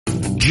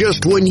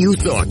just when you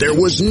thought there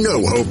was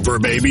no hope for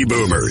baby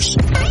boomers.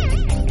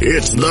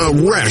 It's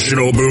the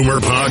Rational Boomer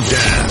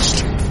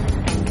Podcast.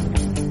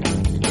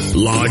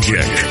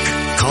 Logic,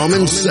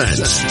 common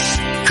sense,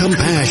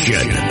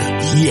 compassion.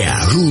 Yeah,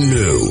 who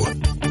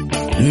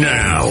knew?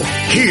 Now,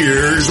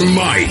 here's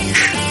Mike.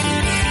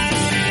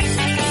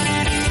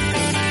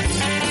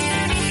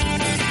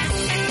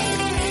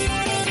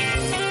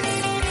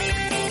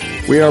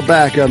 We are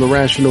back on the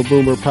Rational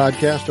Boomer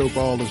Podcast. Hope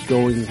all is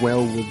going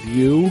well with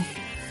you.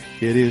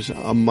 It is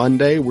a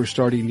Monday. We're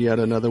starting yet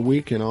another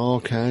week and all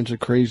kinds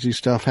of crazy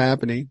stuff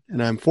happening. And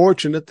I'm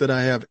fortunate that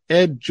I have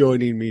Ed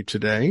joining me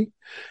today.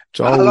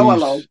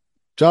 Hello.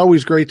 It's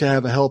always great to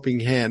have a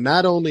helping hand.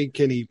 Not only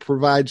can he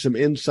provide some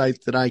insight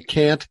that I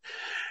can't,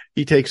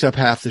 he takes up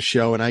half the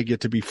show and I get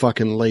to be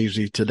fucking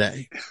lazy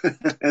today.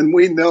 And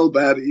we know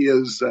that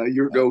is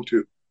your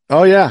go-to.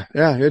 Oh, yeah.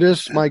 Yeah, it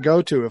is my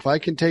go-to. If I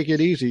can take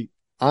it easy,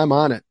 I'm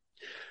on it.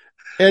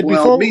 Ed,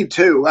 well, me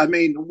too. I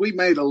mean, we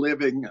made a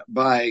living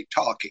by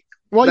talking.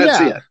 Well,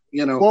 that's yeah. it.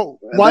 You know,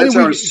 well, that's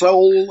our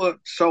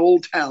sole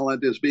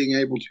talent is being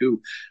able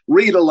to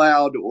read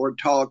aloud or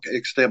talk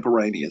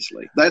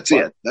extemporaneously. That's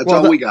it. That's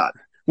all we got.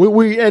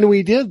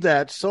 We did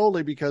that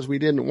solely because we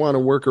didn't want to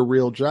work a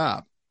real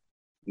job.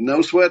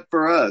 No sweat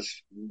for us.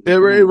 It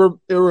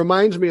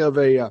reminds me of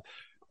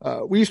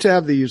we used to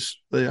have these,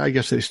 I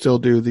guess they still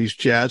do, these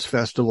jazz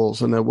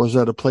festivals, and it was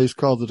at a place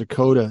called the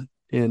Dakota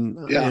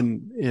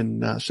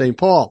in St.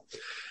 Paul.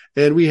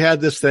 And we had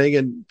this thing,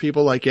 and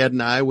people like Ed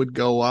and I would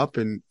go up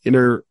and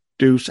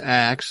introduce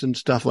acts and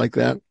stuff like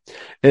that.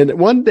 And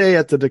one day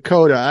at the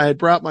Dakota, I had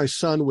brought my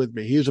son with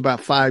me. He was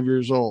about 5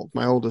 years old,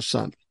 my oldest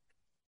son.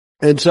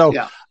 And so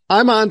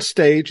I'm on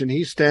stage and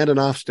he's standing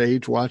off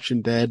stage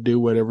watching Dad do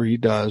whatever he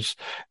does.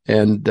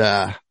 And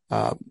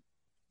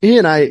he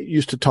and I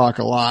used to talk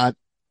a lot.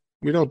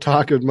 We don't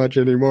talk as much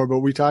anymore, but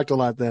we talked a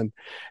lot then.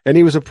 And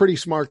he was a pretty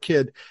smart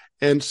kid.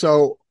 And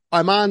so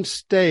I'm on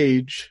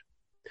stage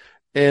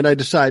and I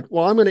decide,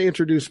 well, I'm going to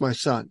introduce my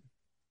son.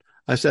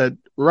 I said,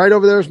 right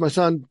over there is my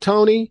son,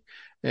 Tony,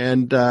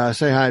 and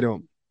say hi to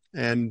him.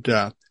 And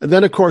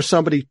then, of course,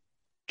 somebody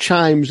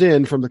chimes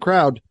in from the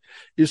crowd.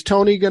 Is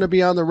Tony going to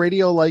be on the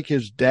radio like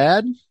his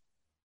dad?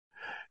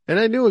 And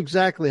I knew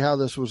exactly how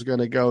this was going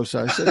to go.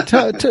 So I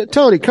said,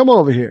 Tony, come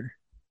over here.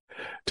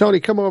 Tony,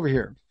 come over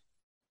here.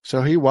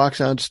 So he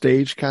walks on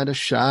stage kind of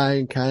shy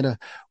and kind of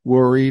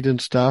worried and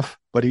stuff,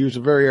 but he was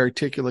a very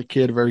articulate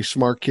kid, a very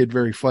smart kid,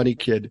 very funny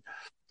kid.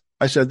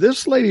 I said,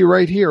 this lady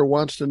right here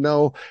wants to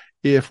know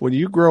if when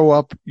you grow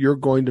up, you're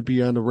going to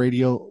be on the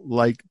radio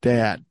like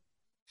Dad.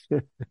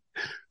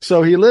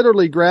 So he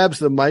literally grabs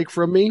the mic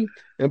from me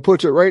and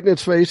puts it right in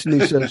its face.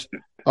 And he says,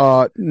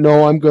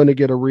 no, I'm going to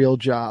get a real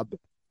job.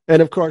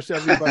 And of course,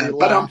 everybody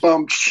laughed.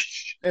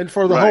 And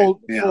for the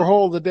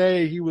whole of the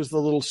day, he was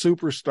the little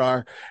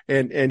superstar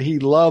and he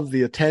loved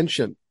the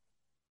attention.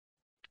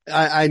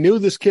 I knew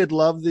this kid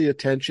loved the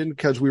attention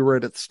because we were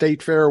at a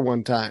state fair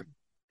one time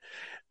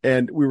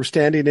and we were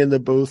standing in the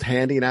booth,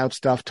 handing out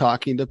stuff,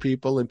 talking to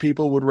people, and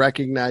people would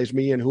recognize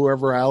me and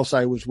whoever else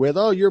I was with.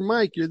 Oh, you're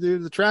Mike. You're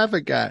the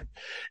traffic guy.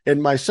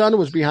 And my son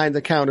was behind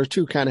the counter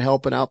too, kind of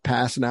helping out,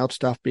 passing out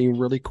stuff, being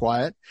really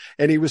quiet.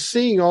 And he was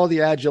seeing all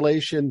the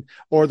adulation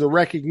or the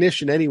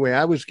recognition anyway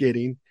I was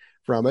getting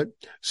from it.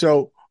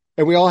 So,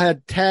 and we all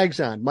had tags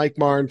on, Mike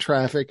Marn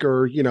traffic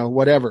or,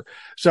 whatever.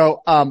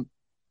 So,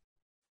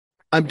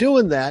 I'm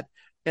doing that.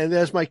 And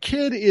as my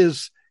kid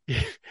is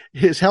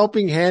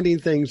helping handing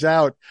things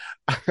out,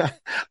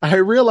 I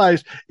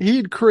realized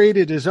he'd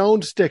created his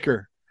own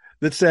sticker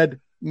that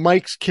said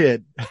Mike's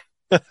kid.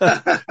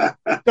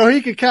 So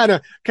he could kind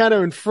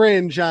of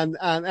infringe on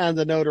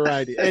the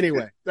notoriety.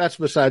 Anyway, that's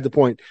beside the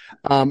point.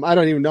 I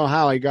don't even know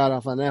how I got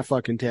off on that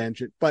fucking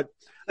tangent, but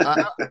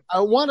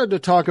I wanted to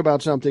talk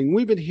about something.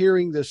 We've been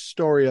hearing this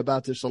story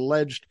about this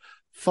alleged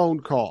phone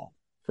call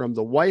from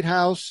the White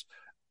House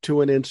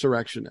to an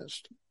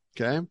insurrectionist.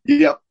 Okay.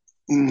 Yep.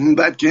 Mm-hmm.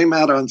 That came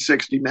out on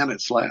 60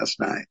 Minutes last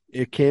night.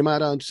 It came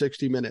out on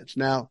 60 Minutes.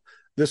 Now,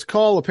 this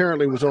call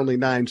apparently was only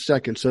 9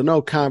 seconds, so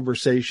no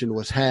conversation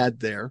was had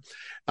there.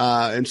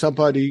 And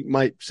somebody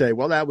might say,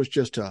 well, that was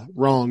just a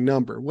wrong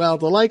number. Well,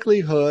 the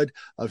likelihood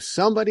of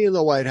somebody in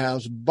the White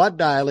House butt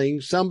dialing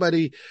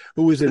somebody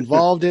who was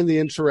involved in the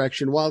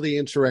insurrection while the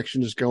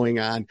insurrection is going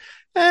on,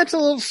 that's a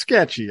little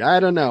sketchy. I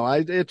don't know.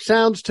 It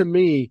sounds to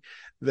me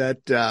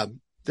that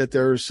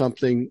there is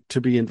something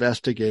to be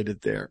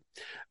investigated there.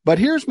 But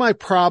here's my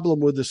problem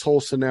with this whole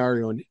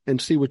scenario,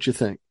 and see what you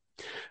think.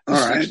 All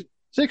right.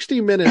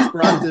 60 Minutes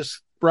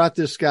brought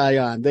this guy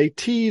on. They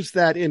teased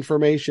that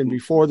information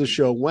before the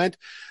show went.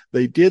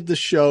 They did the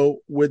show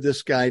with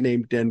this guy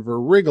named Denver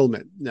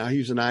Riggleman. Now,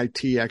 he's an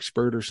IT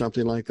expert or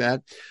something like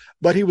that,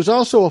 but he was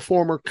also a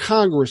former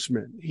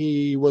congressman.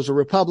 He was a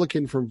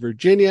Republican from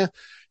Virginia.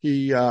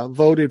 He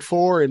voted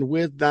for and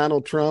with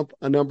Donald Trump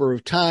a number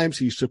of times.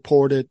 He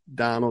supported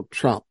Donald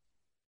Trump.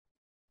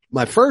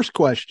 My first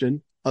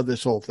question of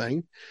this whole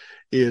thing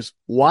is,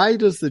 why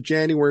does the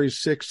January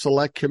 6th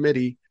Select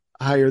Committee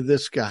hire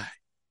this guy?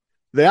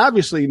 They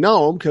obviously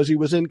know him because he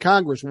was in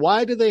Congress.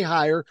 Why do they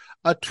hire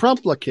a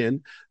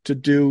Trumplican to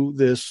do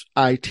this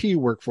IT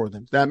work for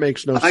them? That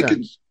makes no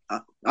sense.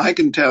 I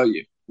can tell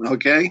you.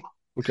 Okay.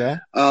 Okay.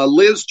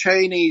 Liz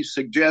Cheney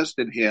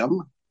suggested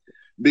him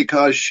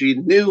because she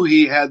knew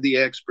he had the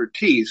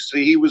expertise.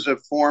 See, he was a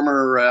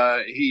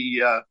former,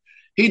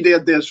 he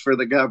did this for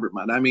the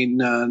government. I mean,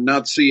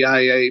 not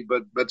CIA,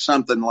 but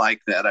something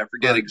like that. I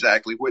forget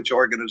exactly which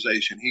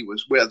organization he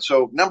was with.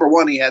 So number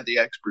one, he had the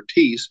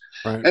expertise.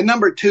 Right. And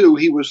number two,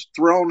 he was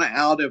thrown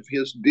out of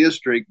his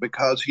district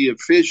because he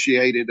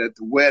officiated at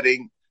the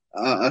wedding,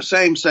 a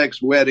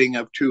same-sex wedding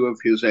of two of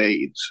his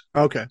aides.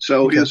 Okay.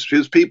 So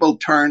his people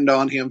turned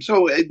on him.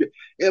 So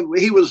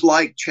he was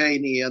like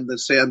Cheney in the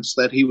sense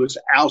that he was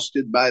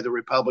ousted by the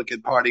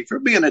Republican Party for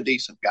being a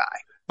decent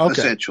guy,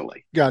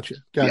 essentially. Gotcha.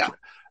 Yeah.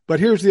 But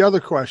here's the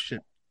other question.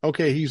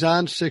 Okay, he's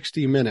on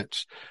 60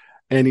 Minutes,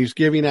 and he's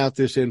giving out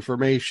this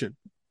information.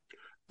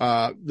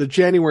 The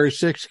January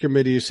 6th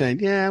committee is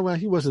saying, yeah, well,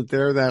 he wasn't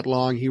there that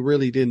long. He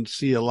really didn't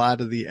see a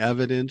lot of the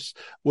evidence,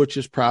 which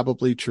is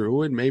probably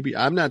true. And maybe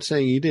I'm not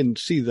saying he didn't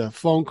see the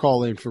phone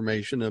call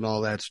information and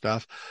all that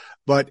stuff.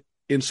 But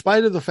in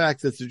spite of the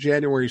fact that the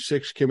January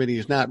 6th committee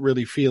is not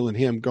really feeling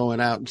him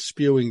going out and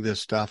spewing this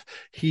stuff,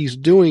 he's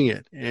doing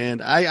it.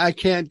 And I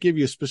can't give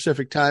you a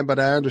specific time, but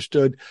I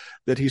understood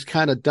that he's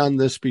kind of done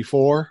this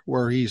before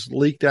where he's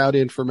leaked out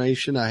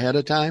information ahead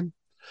of time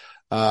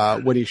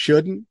when he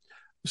shouldn't.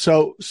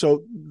 So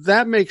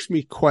that makes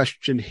me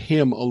question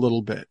him a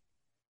little bit.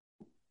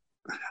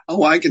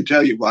 Oh, I can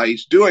tell you why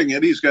he's doing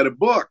it. He's got a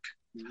book.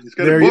 He's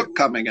got a book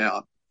coming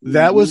out.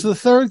 That was the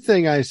third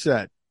thing I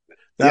said.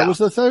 That was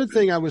the third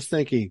thing I was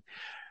thinking.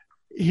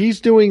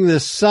 He's doing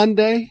this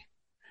Sunday.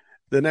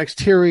 The next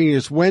hearing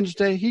is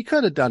Wednesday. He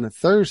could have done it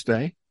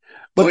Thursday,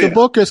 but the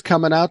book is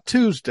coming out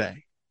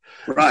Tuesday.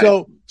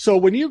 Right. So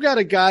when you got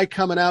a guy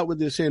coming out with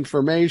this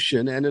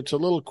information and it's a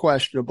little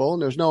questionable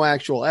and there's no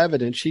actual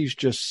evidence, he's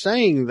just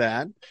saying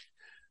that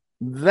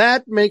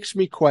makes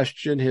me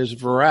question his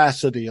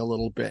veracity a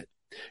little bit.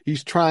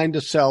 He's trying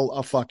to sell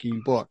a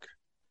fucking book.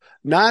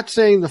 Not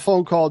saying the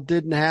phone call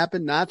didn't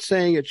happen, not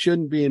saying it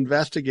shouldn't be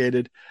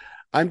investigated.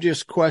 I'm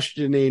just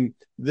questioning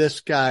this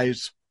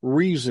guy's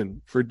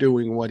reason for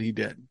doing what he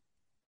did.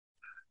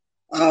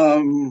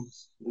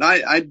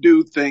 I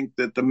do think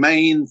that the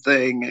main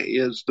thing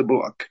is the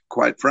book,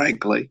 quite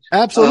frankly.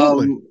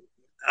 Absolutely.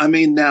 I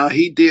mean, now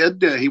he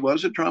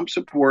was a Trump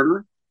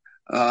supporter.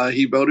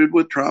 He voted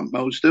with Trump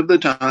most of the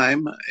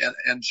time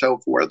and so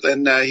forth.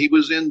 And he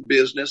was in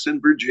business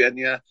in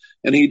Virginia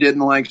and he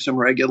didn't like some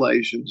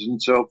regulations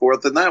and so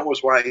forth. And that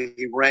was why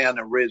he ran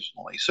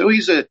originally. So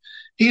he's a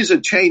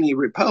Cheney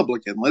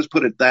Republican. Let's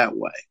put it that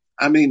way.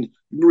 I mean,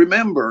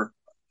 remember,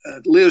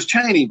 Liz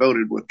Cheney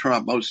voted with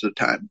Trump most of the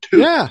time too.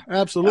 Yeah,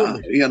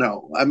 absolutely.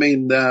 I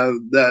mean,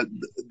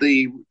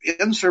 the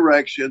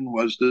insurrection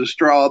was the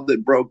straw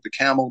that broke the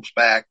camel's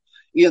back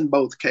in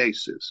both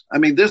cases. I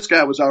mean, this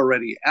guy was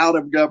already out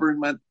of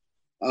government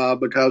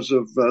because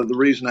of the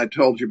reason I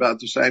told you about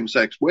the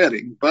same-sex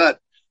wedding, but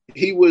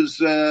he was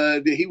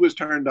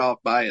turned off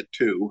by it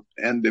too,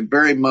 and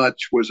very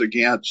much was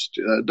against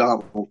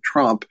Donald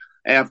Trump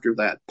after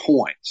that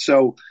point.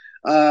 So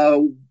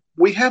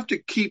we have to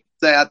keep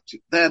that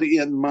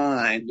in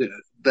mind,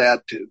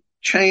 that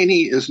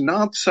Cheney is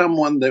not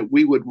someone that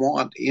we would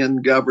want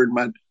in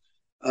government,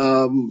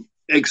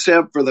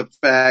 except for the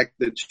fact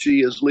that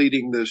she is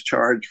leading this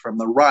charge from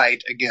the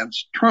right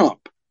against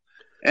Trump.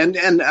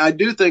 And I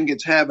do think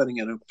it's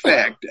having an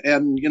effect.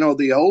 And,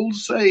 the old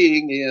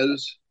saying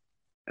is,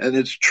 and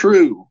it's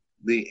true,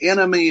 the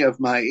enemy of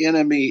my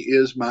enemy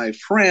is my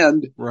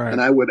friend. Right.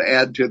 And I would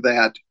add to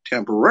that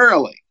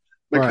temporarily.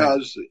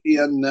 Because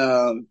in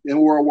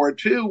World War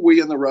II, we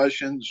and the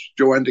Russians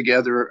joined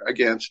together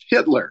against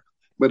Hitler.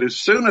 But as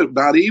soon as,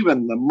 not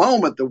even the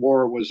moment the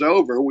war was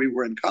over, we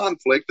were in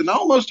conflict and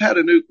almost had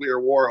a nuclear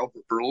war over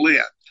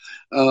Berlin,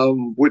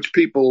 which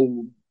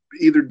people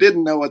either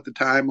didn't know at the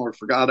time or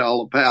forgot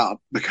all about,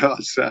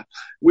 because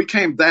we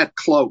came that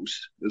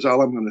close, is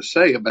all I'm going to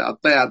say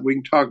about that. We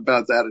can talk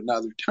about that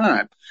another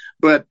time.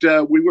 But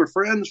we were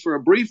friends for a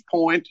brief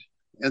point,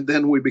 and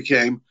then we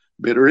became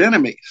bitter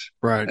enemies.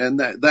 Right. And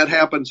that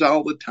happens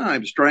all the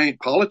time.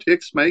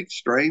 Politics makes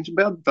strange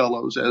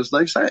bedfellows, as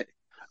they say.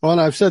 Well,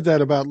 and I've said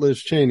that about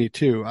Liz Cheney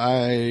too.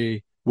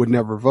 I would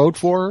never vote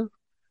for her.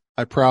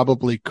 I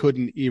probably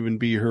couldn't even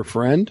be her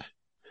friend,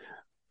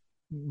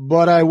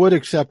 but I would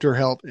accept her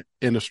help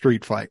in a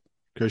street fight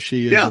because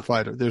she is a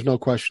fighter. There's no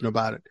question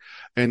about it.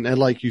 And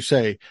like you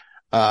say,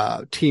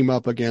 team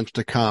up against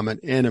a common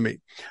enemy.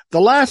 The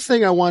last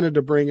thing I wanted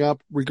to bring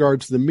up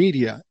regards the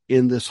media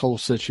in this whole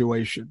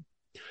situation.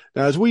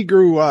 Now, as we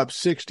grew up,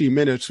 60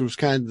 Minutes was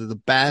kind of the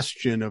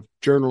bastion of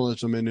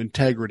journalism and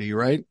integrity,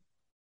 right?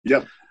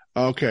 Yep.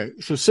 Okay.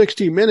 So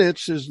 60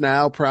 Minutes is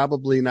now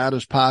probably not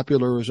as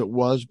popular as it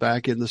was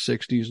back in the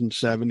 60s and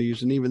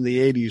 70s and even the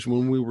 80s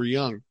when we were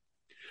young.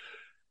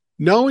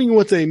 Knowing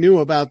what they knew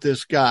about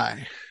this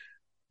guy,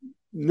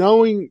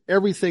 knowing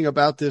everything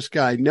about this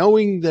guy,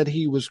 knowing that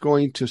he was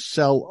going to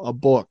sell a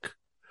book,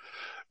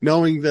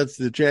 knowing that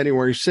the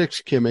January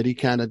 6th committee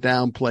kind of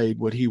downplayed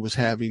what he was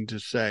having to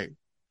say.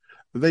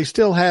 They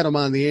still had him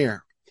on the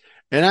air.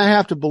 And I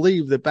have to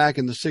believe that back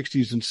in the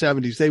 60s and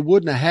 70s, they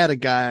wouldn't have had a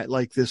guy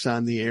like this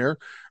on the air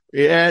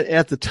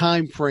at the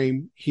time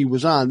frame he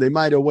was on. They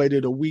might have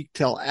waited a week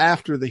till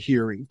after the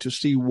hearing to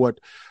see what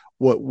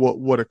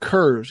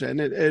occurs. And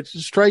it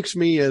strikes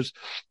me as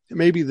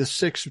maybe the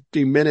 60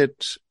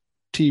 Minutes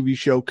TV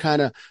show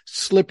kind of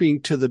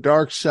slipping to the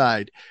dark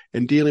side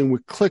and dealing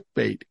with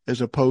clickbait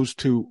as opposed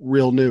to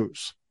real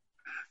news.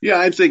 Yeah,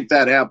 I think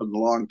that happened a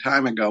long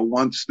time ago.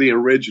 Once the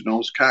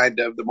originals, kind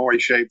of the Maury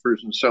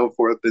Schaefers and so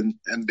forth, and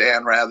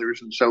Dan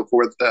Rathers and so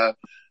forth,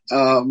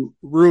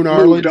 Roone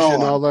Arledge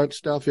and all that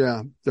stuff.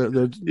 Yeah,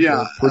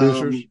 the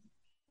producers.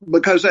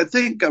 Because I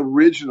think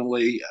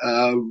originally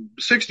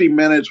 60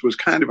 Minutes was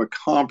kind of a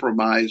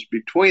compromise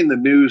between the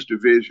news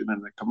division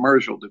and the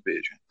commercial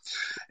division,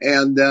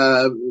 and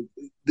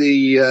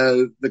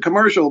the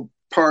commercial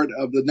part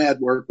of the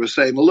network was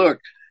saying,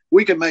 "Look,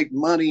 we can make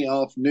money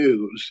off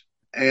news."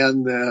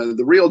 And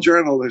the real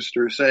journalists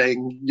are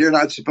saying, you're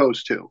not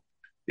supposed to.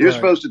 You're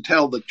supposed to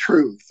tell the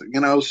truth,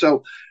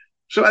 So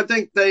I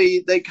think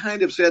they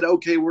kind of said,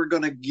 okay, we're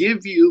going to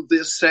give you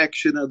this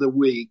section of the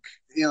week,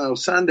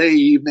 Sunday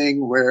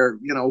evening where,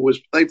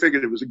 they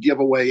figured it was a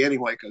giveaway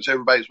anyway because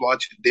everybody's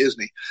watching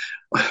Disney.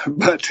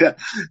 But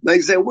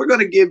they said, we're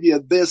going to give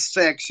you this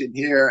section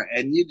here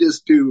and you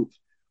just do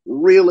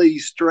really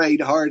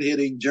straight,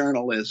 hard-hitting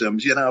journalism,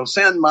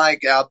 send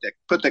Mike out to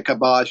put the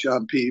kibosh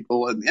on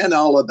people and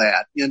all of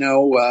that.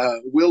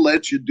 We'll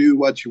let you do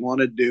what you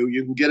want to do.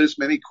 You can get as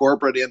many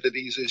corporate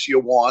entities as you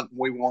want. And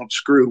we won't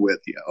screw with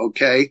you.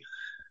 Okay.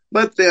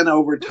 But then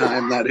over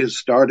time that has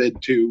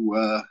started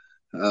to,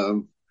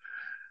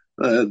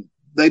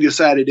 they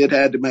decided it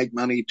had to make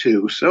money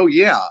too. So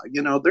yeah,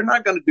 they're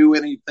not going to do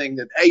anything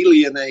that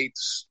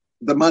alienates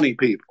the money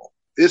people.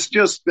 It's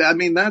just,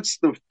 that's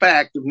the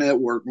fact of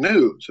network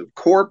news.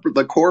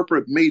 The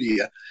corporate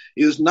media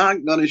is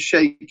not going to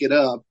shake it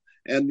up.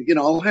 And,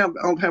 I'll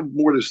have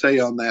more to say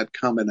on that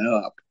coming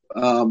up,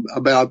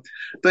 about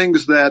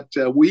things that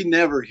we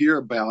never hear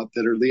about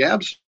that are the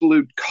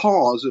absolute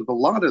cause of a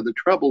lot of the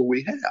trouble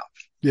we have.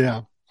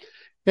 Yeah.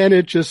 And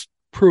it's just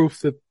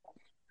proof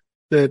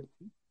that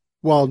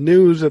while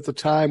news at the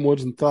time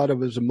wasn't thought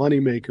of as a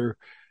moneymaker,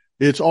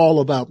 it's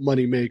all about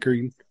money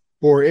making.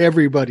 For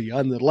everybody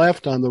on the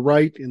left, on the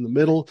right, in the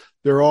middle,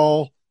 they're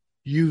all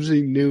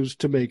using news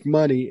to make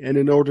money. And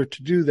in order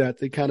to do that,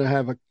 they kind of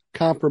have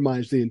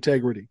compromise the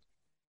integrity.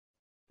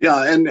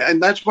 Yeah.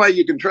 And that's why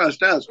you can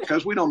trust us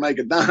because we don't make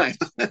a dime.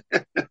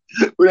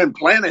 We didn't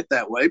plan it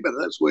that way, but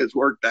that's the way it's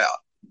worked out.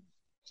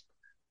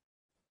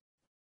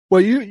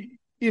 Well,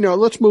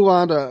 let's move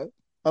on to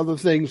other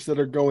things that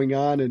are going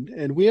on.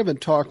 And we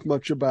haven't talked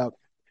much about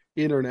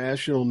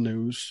international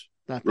news,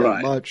 not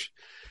that much.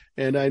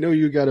 And I know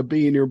you got a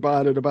bee in your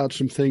bonnet about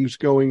some things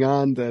going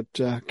on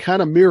that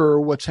kind of mirror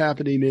what's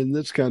happening in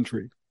this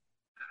country.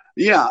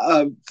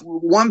 Yeah.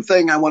 One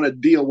thing I want to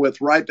deal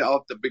with right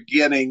off the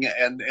beginning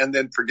and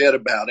then forget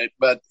about it.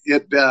 But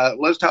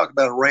let's talk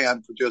about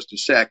Iran for just a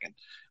second.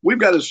 We've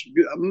got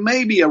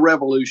maybe a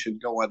revolution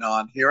going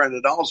on here. And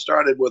it all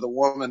started with a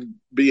woman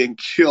being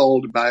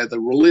killed by the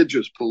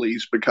religious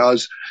police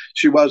because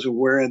she wasn't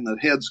wearing the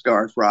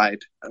headscarf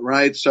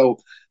right? So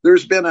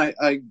there's been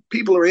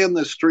people are in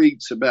the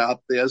streets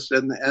about this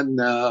and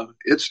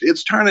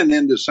it's turning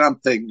into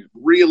something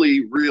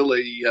really,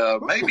 really,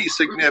 maybe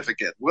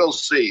significant. We'll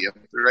see if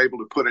they're able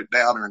to put it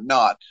down or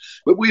not.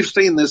 But we've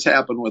seen this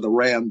happen with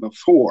Iran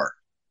before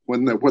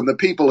when the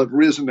people have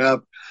risen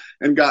up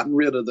and gotten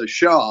rid of the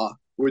Shah,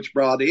 which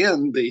brought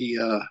in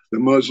the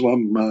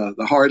Muslim,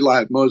 the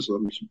hardline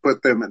Muslims,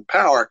 put them in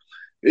power.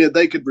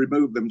 They could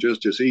remove them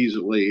just as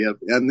easily.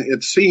 And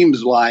it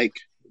seems like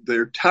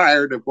they're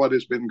tired of what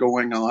has been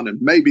going on,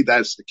 and maybe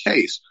that's the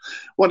case.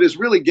 What is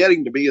really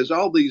getting to me is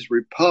all these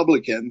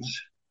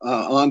Republicans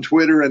on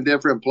Twitter and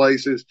different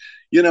places,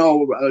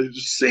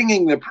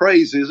 singing the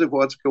praises of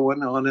what's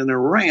going on in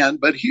Iran.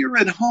 But here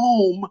at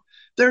home,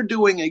 they're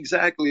doing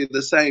exactly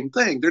the same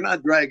thing. They're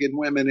not dragging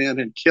women in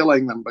and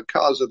killing them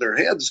because of their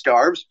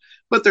headscarves,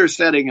 but they're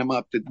setting them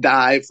up to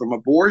die from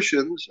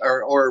abortions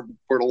or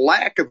for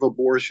lack of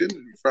abortion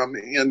from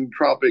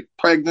entropic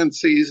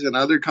pregnancies and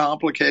other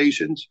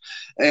complications.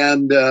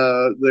 And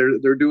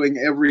they're doing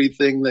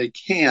everything they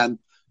can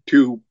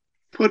to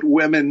put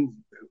women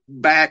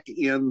back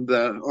on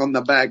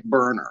the back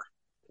burner.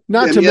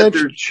 Not to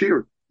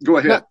mention, go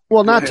ahead.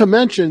 Not to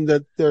mention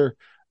that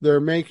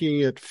they're making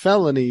it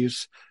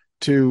felonies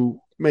to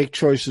make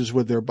choices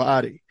with their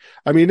body.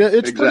 I mean,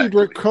 it's pretty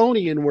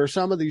draconian where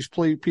some of these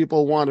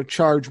people want to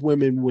charge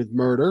women with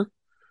murder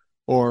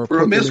or put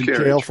them in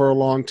jail for a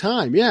long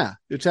time. Yeah,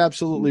 it's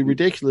absolutely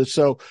ridiculous.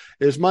 So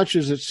as much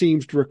as it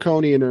seems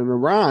draconian in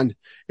Iran,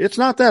 it's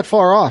not that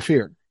far off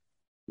here.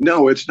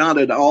 No, it's not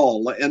at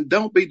all. And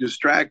don't be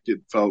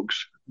distracted,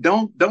 folks.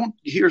 Don't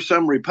hear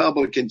some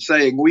Republican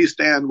saying we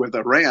stand with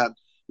Iran.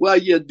 Well,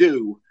 you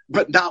do.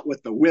 but not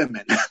with the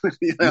women.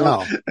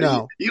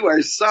 No. You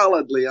are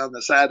solidly on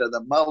the side of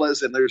the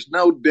mullahs, and there's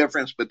no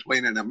difference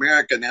between an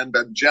American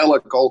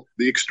evangelical,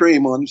 the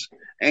extreme ones,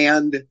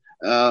 and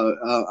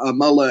a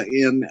mullah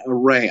in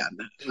Iran.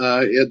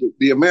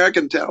 The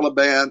American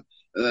Taliban,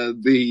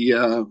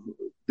 the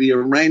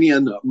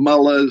Iranian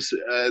mullahs,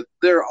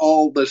 they're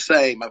all the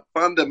same. A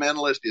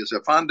fundamentalist is a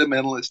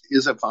fundamentalist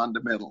is a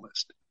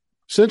fundamentalist.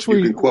 You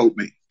can quote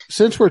me.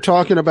 Since we're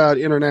talking about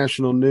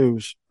international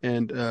news,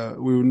 and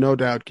we will no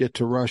doubt get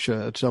to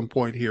Russia at some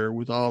point here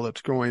with all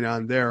that's going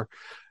on there,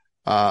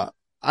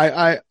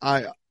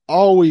 I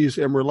always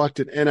am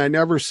reluctant, and I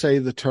never say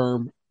the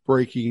term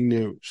breaking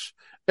news.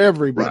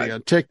 Everybody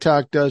on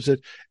TikTok does it.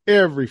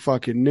 Every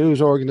fucking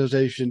news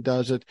organization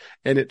does it,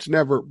 and it's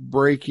never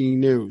breaking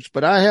news.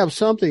 But I have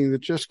something that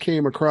just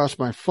came across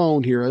my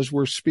phone here as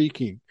we're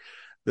speaking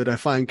that I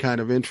find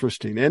kind of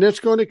interesting, and it's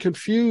going to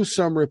confuse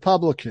some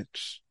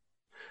Republicans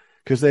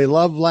because they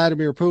love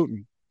Vladimir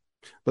Putin,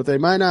 but they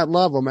might not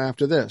love him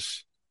after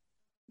this.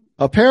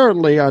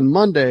 Apparently on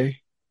Monday,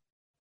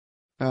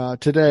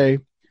 today,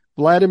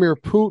 Vladimir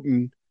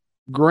Putin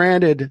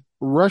granted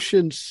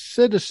Russian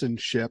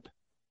citizenship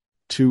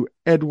to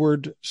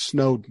Edward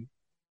Snowden.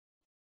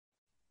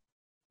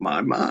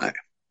 My.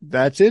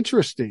 That's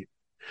interesting.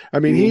 I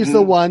mean, he's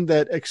the one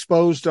that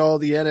exposed all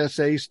the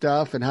NSA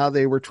stuff and how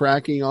they were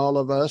tracking all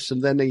of us.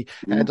 And then he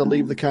had to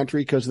leave the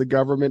country because the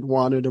government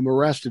wanted him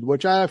arrested,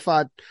 which I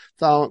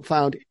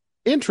found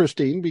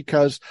interesting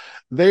because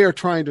they are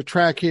trying to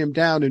track him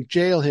down and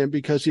jail him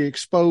because he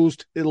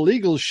exposed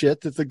illegal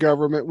shit that the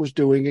government was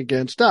doing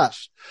against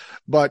us.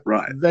 But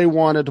they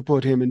wanted to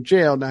put him in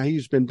jail. Now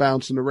he's been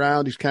bouncing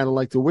around. He's kind of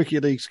like the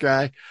WikiLeaks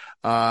guy.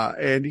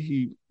 And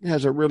he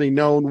hasn't really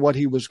known what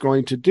he was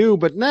going to do.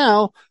 But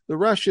now the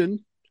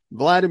Russian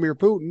Vladimir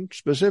Putin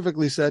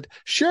specifically said,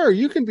 sure,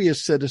 you can be a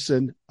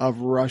citizen of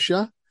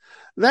Russia.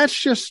 That's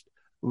just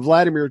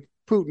Vladimir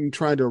Putin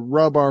trying to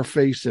rub our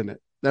face in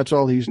it. That's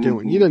all he's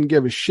doing. He doesn't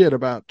give a shit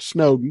about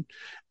Snowden.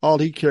 All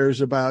he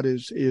cares about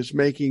is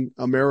making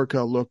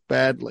America look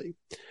badly.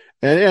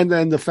 And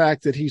then the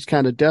fact that he's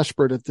kind of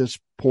desperate at this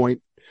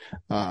point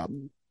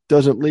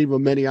doesn't leave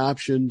him many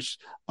options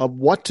of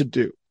what to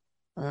do.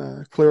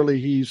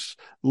 Clearly he's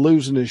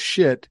losing his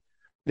shit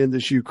in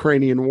this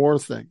Ukrainian war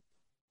thing.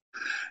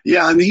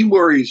 Yeah, and he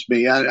worries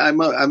me. I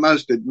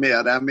must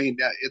admit. I mean,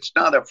 it's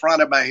not a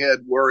front of my head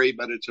worry,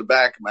 but it's a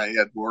back of my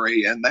head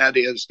worry, and that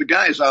is the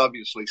guy's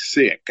obviously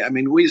sick. I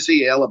mean, we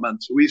see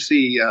elements. We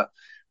see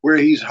where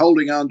he's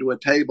holding onto a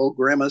table,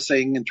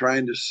 grimacing and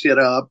trying to sit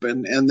up,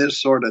 and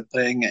this sort of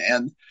thing.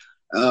 And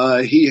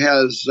he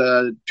has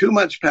too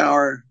much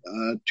power,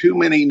 too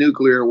many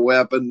nuclear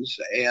weapons,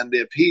 and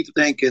if he's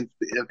thinking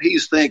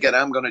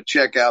I'm going to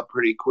check out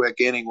pretty quick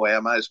anyway, I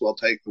might as well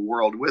take the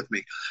world with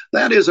me.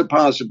 That is a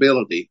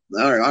possibility.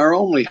 Our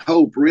only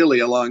hope really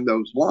along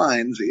those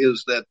lines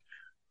is that,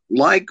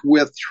 like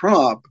with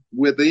Trump,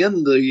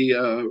 within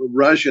the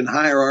Russian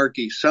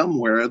hierarchy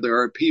somewhere,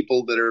 there are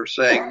people that are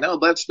saying, no,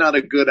 that's not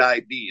a good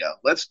idea.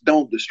 Let's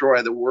don't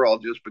destroy the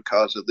world just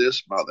because of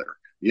this mother,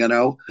 you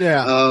know?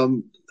 Yeah.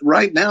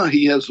 Right now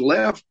he's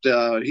left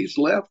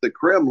the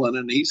Kremlin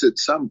and he's at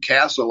some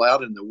castle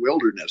out in the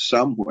wilderness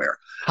somewhere,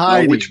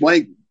 which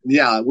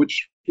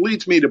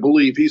leads me to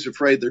believe he's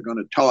afraid they're going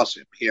to toss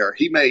him here.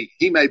 He may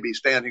be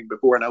standing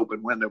before an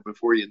open window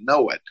before you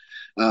know it.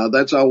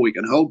 That's all we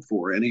can hope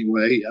for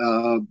anyway.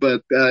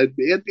 But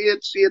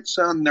it's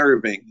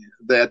unnerving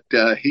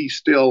that he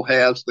still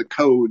has the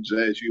codes,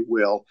 as you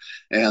will.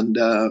 And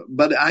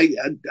but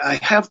I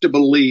have to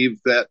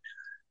believe that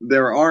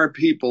there are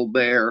people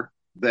there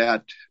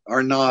that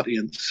are not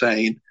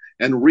insane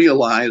and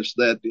realize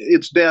that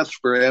it's death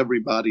for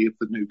everybody if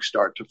the nukes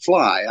start to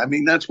fly. I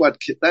mean, that's what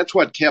kept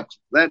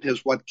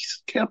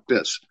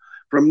us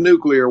from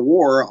nuclear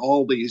war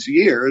all these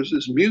years,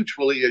 is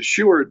mutually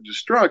assured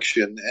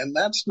destruction. And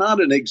that's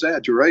not an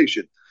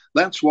exaggeration.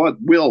 That's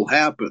what will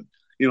happen.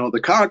 You know,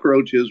 the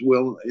cockroaches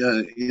will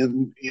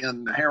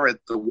inherit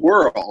the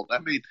world. I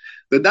mean,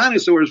 the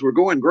dinosaurs were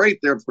going great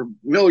there for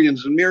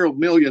millions and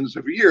millions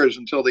of years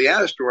until the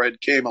asteroid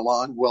came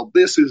along. Well,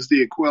 this is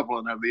the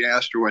equivalent of the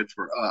asteroid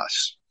for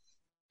us.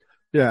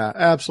 Yeah,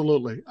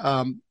 absolutely.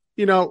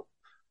 You know,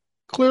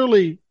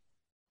 clearly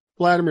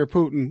Vladimir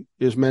Putin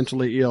is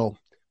mentally ill,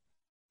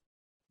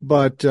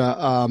 but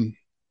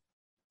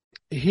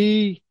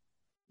he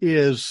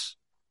is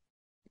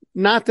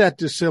not that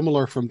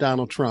dissimilar from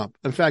Donald Trump.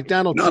 In fact,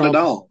 Donald Trump at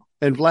all.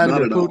 And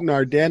Vladimir Putin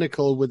are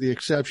identical, with the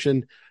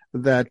exception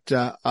that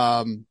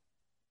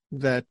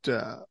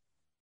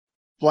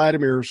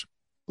Vladimir's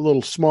a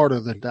little smarter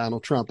than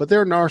Donald Trump. But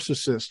they're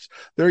narcissists.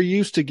 They're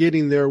used to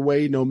getting their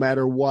way no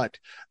matter what.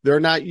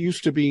 They're not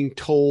used to being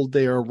told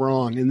they are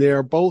wrong. And they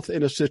are both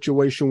in a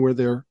situation where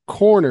they're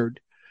cornered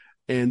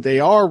and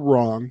they are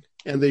wrong,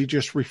 and they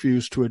just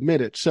refuse to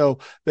admit it. So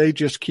they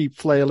just keep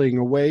flailing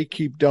away,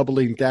 keep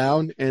doubling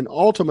down, and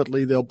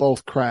ultimately they'll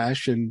both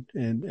crash and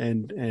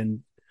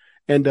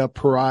end up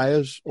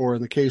pariahs, or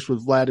in the case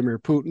with Vladimir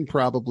Putin,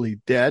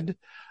 probably dead.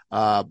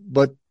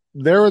 But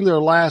they're in their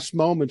last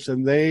moments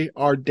and they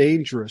are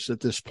dangerous at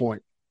this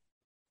point.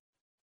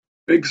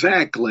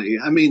 Exactly.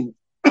 I mean,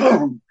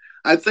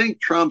 I think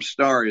Trump's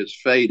star is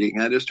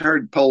fading. I just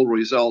heard poll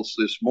results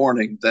this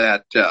morning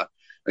that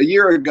a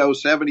year ago,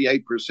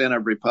 78%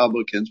 of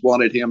Republicans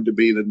wanted him to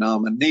be the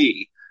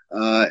nominee.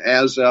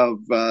 As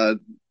of the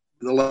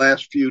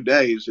last few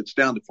days, it's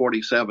down to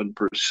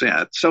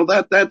 47%. So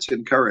that's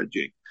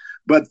encouraging.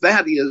 But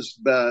that is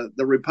the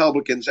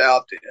Republicans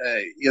out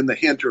in the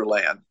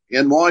hinterland.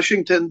 In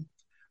Washington,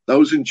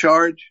 those in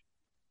charge,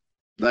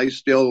 they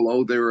still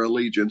owe their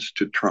allegiance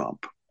to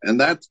Trump. And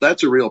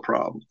that's a real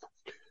problem.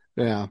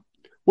 Yeah.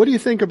 What do you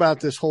think about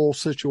this whole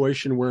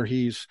situation where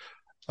he's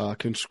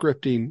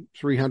conscripting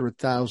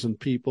 300,000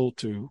 people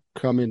to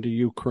come into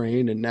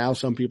Ukraine? And now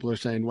some people are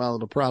saying, well,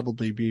 it'll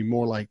probably be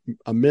more like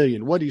 1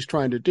 million. What he's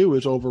trying to do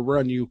is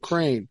overrun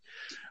Ukraine.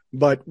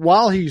 But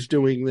while he's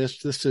doing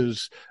this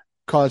is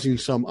causing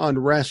some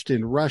unrest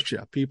in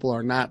Russia. People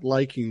are not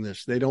liking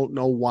this. They don't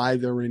know why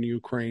they're in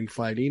Ukraine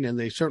fighting, and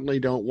they certainly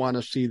don't want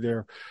to see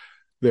their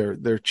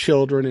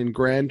children and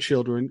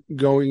grandchildren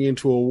going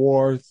into a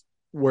war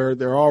where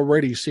they're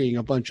already seeing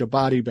a bunch of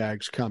body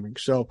bags coming.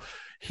 So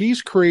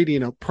he's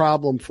creating a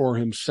problem for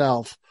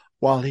himself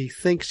while he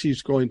thinks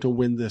he's going to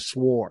win this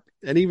war.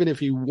 And even if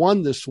he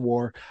won this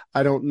war,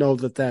 I don't know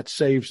that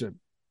saves him.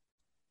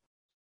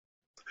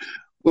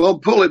 Well,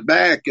 pull it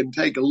back and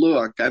take a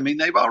look. I mean,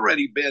 they've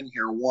already been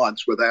here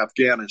once with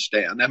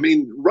Afghanistan. I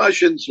mean,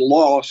 Russians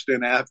lost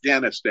in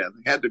Afghanistan.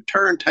 They had to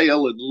turn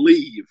tail and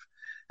leave.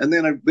 And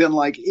then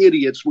like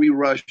idiots, we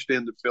rushed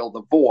in to fill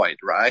the void,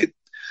 right?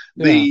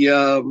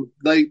 Yeah.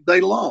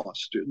 They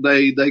lost.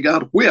 They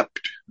got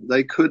whipped.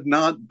 They could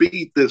not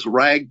beat this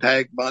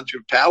ragtag bunch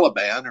of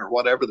Taliban or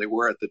whatever they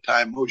were at the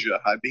time,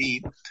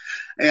 Mujahideen.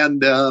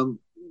 And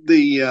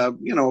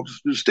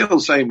still the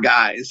same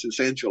guys,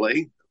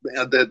 essentially.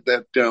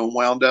 That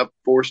wound up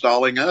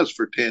forestalling us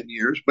for 10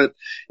 years. But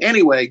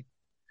anyway,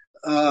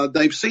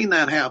 they've seen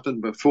that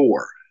happen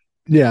before.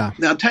 Yeah.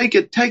 Now take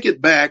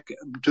it back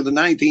to the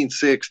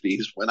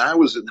 1960s when I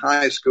was in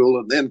high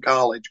school and then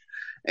college.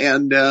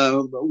 And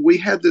we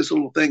had this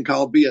little thing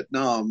called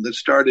Vietnam that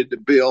started to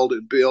build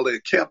and build.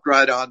 It kept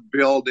right on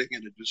building,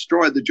 and it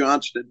destroyed the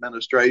Johnson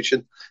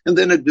administration. And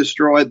then it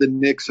destroyed the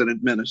Nixon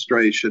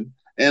administration.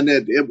 And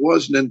it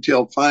wasn't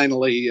until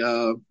finally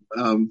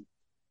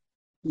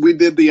we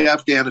did the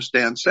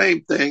Afghanistan,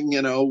 same thing,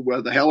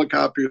 where the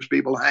helicopters,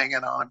 people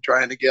hanging on,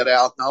 trying to get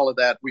out and all of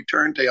that. We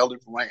turntailed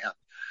and ran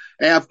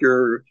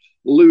after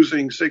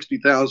losing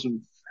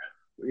 60,000,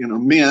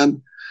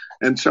 men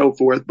and so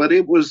forth. But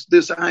it was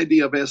this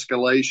idea of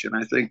escalation,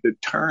 I think,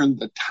 that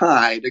turned the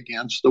tide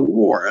against the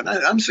war. And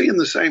I'm seeing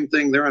the same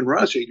thing there in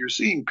Russia. You're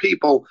seeing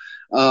people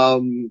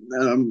getting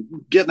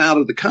out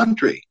of the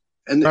country.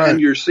 And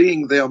you're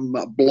seeing them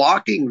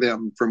blocking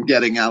them from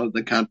getting out of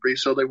the country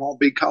so they won't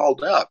be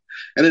called up.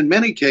 And in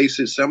many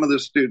cases, some of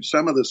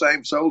the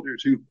same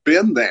soldiers who've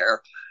been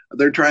there,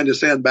 they're trying to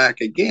send back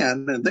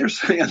again. And they're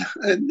saying,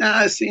 nah,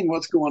 I've seen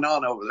what's going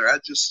on over there. I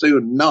just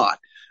soon not.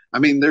 I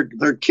mean,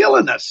 they're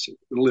killing us,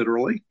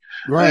 literally.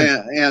 Right.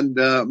 And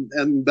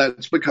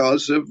that's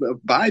because of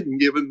Biden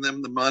giving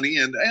them the money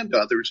and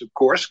others, of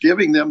course,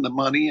 giving them the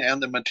money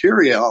and the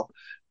material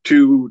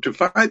to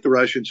fight the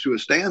Russians to a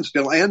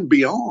standstill and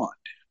beyond.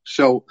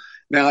 So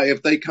now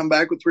if they come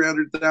back with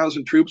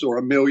 300,000 troops or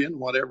 1 million,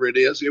 whatever it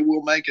is, it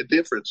will make a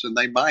difference. And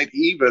they might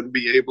even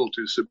be able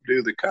to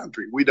subdue the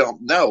country. We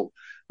don't know.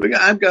 But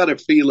I've got a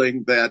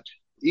feeling that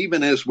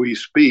even as we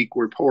speak,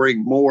 we're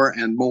pouring more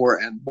and more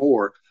and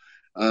more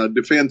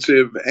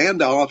defensive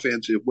and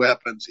offensive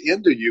weapons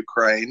into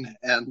Ukraine.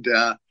 And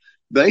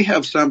they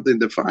have something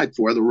to fight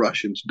for. The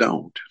Russians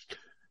don't.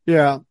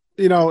 Yeah.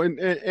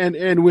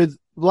 And with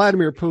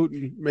Vladimir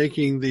Putin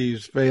making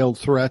these veiled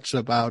threats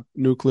about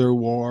nuclear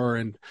war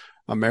and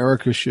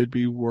America should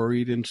be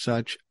worried and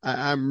such,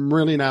 I'm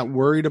really not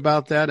worried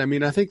about that. I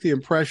mean, I think the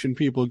impression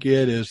people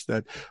get is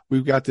that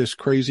we've got this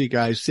crazy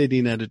guy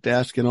sitting at a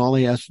desk and all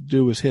he has to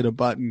do is hit a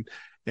button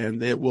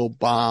and it will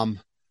bomb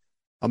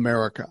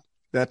America.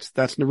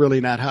 That's really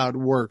not how it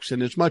works.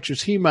 And as much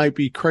as he might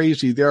be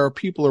crazy, there are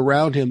people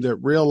around him that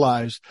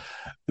realize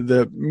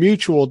the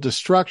mutual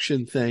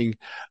destruction thing.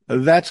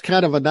 That's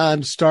kind of a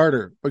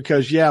non-starter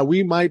because, yeah,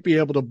 we might be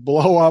able to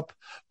blow up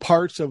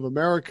parts of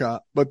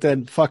America, but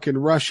then fucking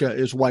Russia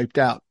is wiped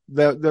out.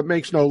 That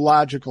makes no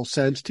logical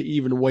sense to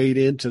even wade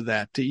into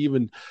that, to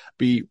even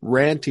be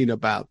ranting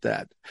about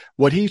that.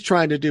 What he's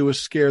trying to do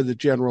is scare the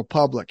general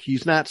public.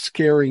 He's not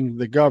scaring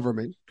the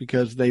government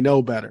because they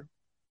know better.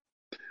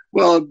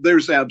 Well,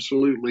 there's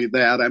absolutely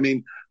that. I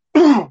mean,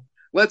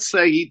 let's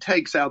say he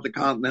takes out the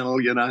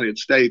continental United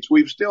States.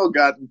 We've still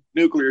got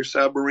nuclear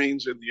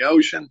submarines in the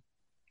ocean.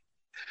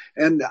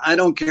 And I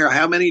don't care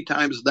how many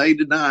times they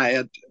deny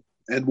it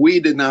and we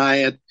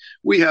deny it.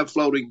 We have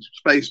floating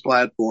space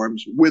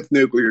platforms with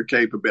nuclear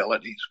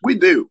capabilities. We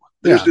do.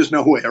 There's just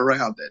no way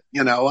around it,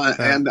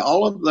 and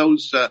all of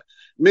those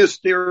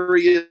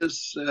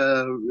mysterious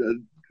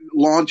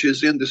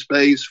launches into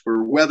space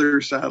for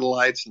weather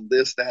satellites and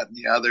this, that, and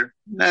the other.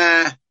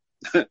 Nah,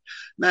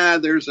 Nah,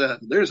 there's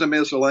a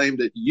missile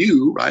aimed at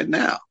you right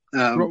now,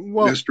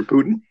 Mr.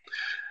 Putin.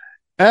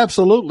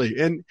 Absolutely.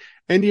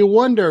 And you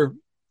wonder,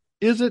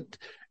 is it,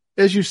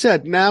 as you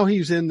said, now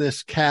he's in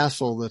this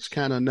castle that's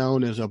kind of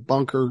known as a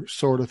bunker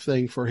sort of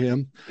thing for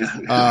him.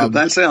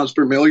 That sounds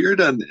familiar,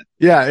 doesn't it?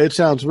 Yeah, it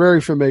sounds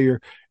very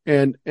familiar.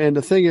 And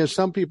the thing is,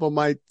 some people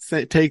might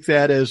take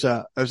that as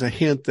a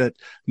hint that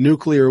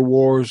nuclear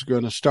war is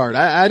going to start.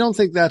 I don't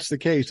think that's the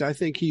case. I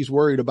think he's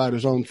worried about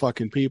his own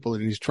fucking people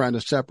and he's trying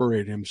to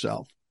separate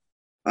himself.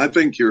 I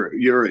think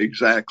you're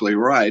exactly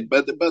right.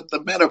 But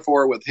the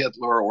metaphor with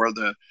Hitler or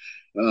the,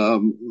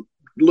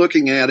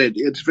 looking at it,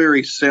 it's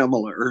very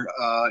similar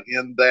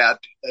in that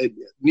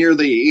near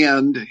the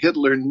end,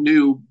 Hitler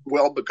knew,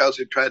 well, because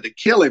he tried to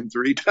kill him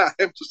 3 times,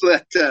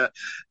 that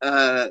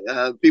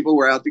people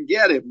were out to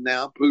get him.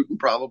 Now Putin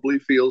probably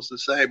feels the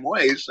same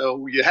way.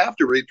 So you have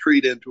to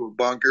retreat into a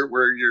bunker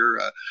where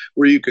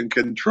you can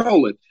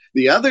control it.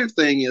 The other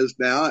thing is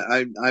now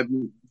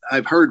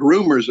I've heard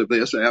rumors of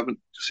this. I haven't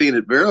seen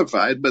it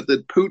verified, but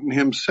that Putin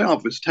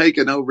himself has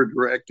taken over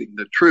directing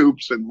the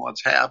troops and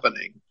what's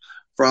happening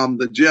from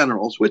the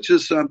generals, which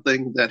is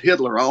something that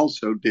Hitler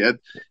also did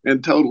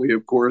and totally,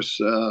 of course,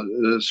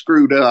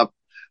 screwed up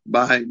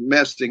by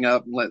messing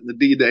up and letting the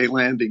D-Day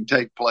landing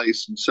take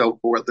place and so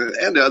forth,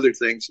 and other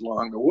things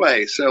along the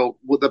way. So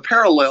the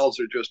parallels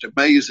are just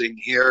amazing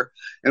here,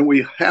 and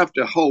we have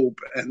to hope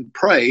and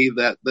pray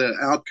that the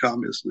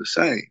outcome is the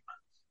same.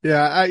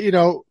 Yeah,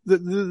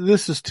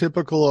 this is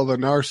typical of a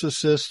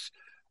narcissist.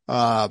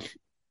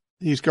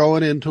 He's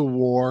going into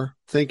war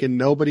thinking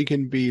nobody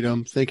can beat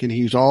him, thinking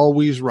he's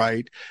always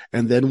right.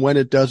 And then when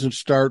it doesn't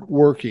start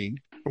working,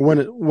 when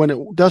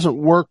it doesn't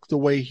work the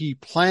way he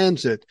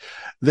plans it,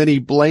 then he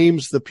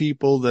blames the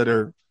people that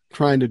are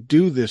trying to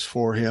do this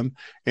for him.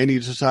 And he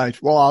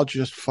decides, well, I'll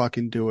just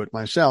fucking do it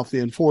myself.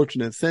 The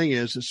unfortunate thing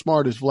is, as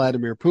smart as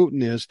Vladimir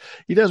Putin is,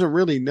 he doesn't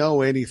really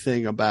know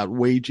anything about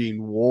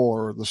waging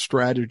war or the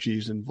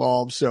strategies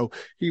involved. So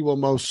he will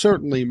most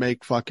certainly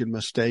make fucking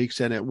mistakes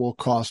and it will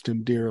cost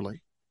him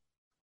dearly.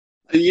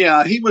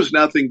 Yeah, he was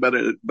nothing but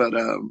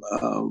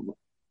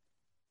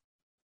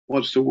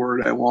what's the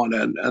word I want?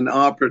 An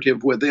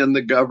operative within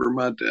the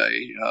government,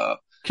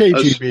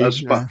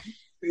 KGB.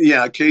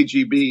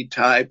 KGB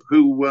type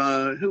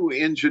who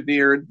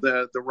engineered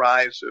the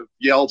rise of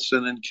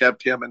Yeltsin and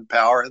kept him in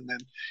power, and then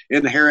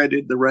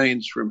inherited the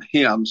reins from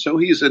him. So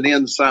he's an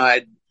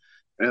inside,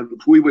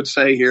 we would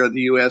say here in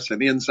the U.S.,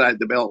 an inside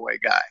the Beltway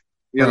guy.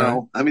 You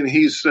know, I mean,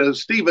 he's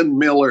Stephen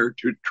Miller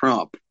to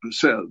Trump.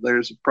 So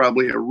there's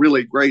probably a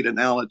really great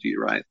analogy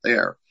right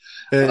there.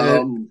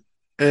 And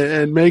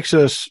makes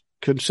us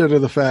consider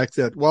the fact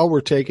that while we're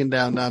taking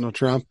down Donald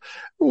Trump,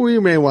 we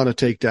may want to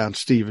take down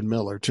Stephen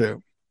Miller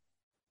too.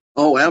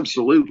 Oh,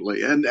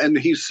 absolutely. And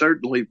he's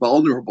certainly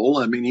vulnerable.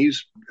 I mean,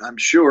 he's, I'm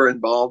sure,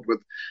 involved with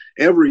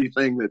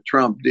everything that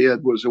Trump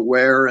did, was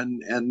aware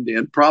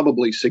and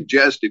probably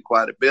suggested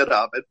quite a bit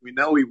of it. We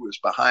know he was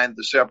behind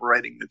the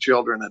separating the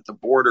children at the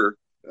border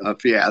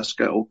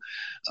fiasco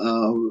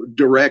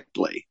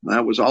directly.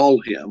 That was all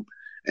him.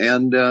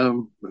 And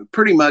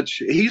pretty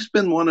much he's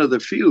been one of the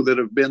few that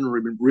have been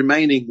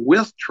remaining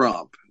with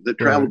Trump, that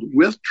traveled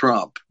with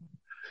Trump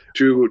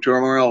to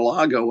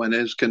Mar-a-Lago and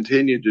has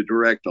continued to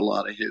direct a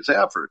lot of his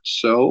efforts.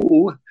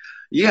 So,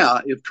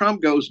 yeah, if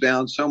Trump goes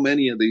down, so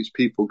many of these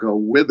people go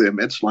with him.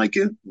 It's like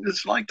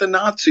the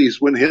Nazis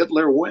when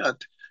Hitler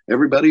went.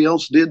 Everybody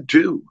else did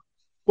too.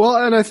 Well,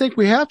 and I think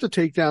we have to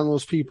take down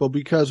those people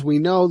because we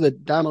know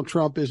that Donald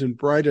Trump isn't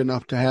bright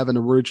enough to have an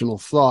original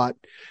thought.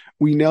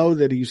 We know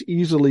that he's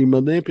easily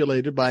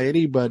manipulated by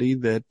anybody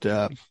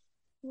that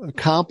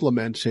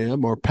compliments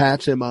him or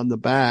pats him on the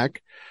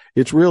back.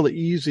 It's really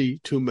easy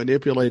to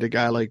manipulate a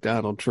guy like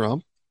Donald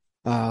Trump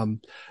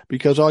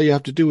because all you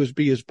have to do is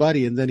be his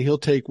buddy, and then he'll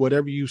take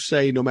whatever you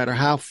say, no matter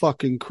how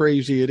fucking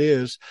crazy it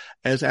is,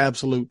 as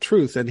absolute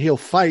truth, and he'll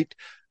fight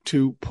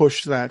to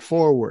push that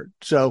forward.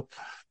 So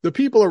the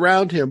people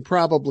around him,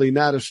 probably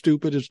not as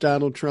stupid as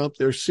Donald Trump.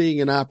 They're seeing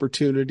an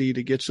opportunity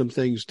to get some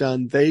things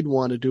done they'd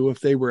want to do if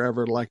they were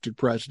ever elected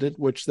president,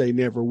 which they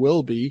never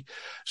will be.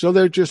 So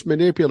they're just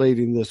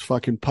manipulating this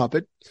fucking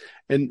puppet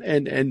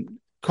and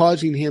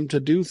causing him to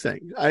do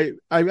things.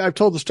 I've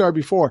told the story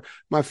before.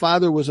 My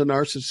father was a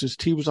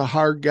narcissist. He was a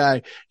hard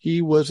guy.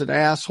 He was an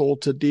asshole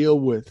to deal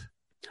with.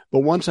 But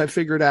once I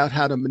figured out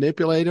how to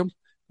manipulate him, it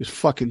was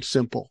fucking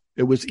simple.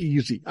 It was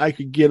easy. I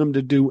could get him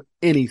to do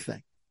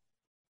anything.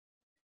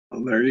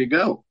 Well, there you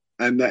go.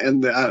 And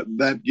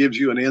that gives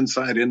you an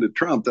insight into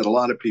Trump that a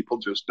lot of people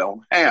just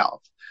don't have,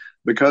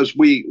 because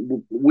we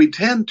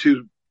tend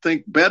to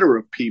think better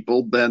of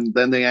people than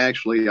they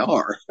actually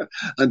are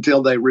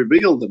until they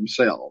reveal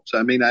themselves.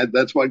 I mean,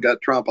 that's what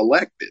got Trump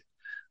elected,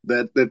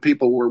 that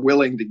people were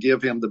willing to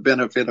give him the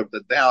benefit of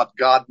the doubt.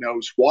 God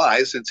knows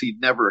why, since he'd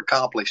never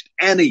accomplished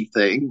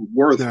anything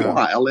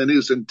worthwhile in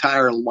his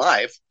entire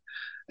life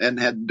and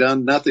had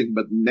done nothing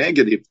but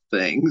negative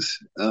things.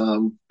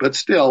 But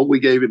still, they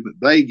gave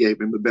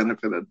him the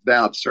benefit of the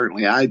doubt.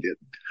 Certainly I didn't,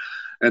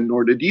 and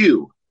nor did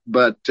you.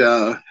 But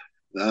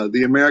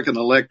The American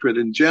electorate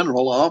in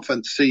general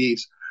often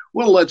sees,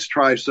 well, let's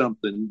try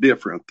something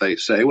different, they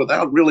say,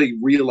 without really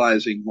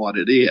realizing what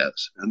it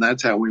is. And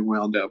that's how we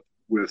wound up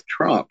with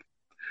Trump.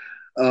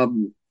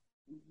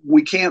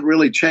 We can't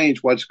really change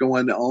what's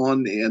going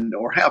on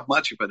or have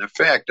much of an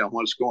effect on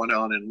what's going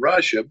on in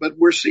Russia, but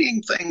we're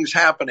seeing things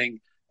happening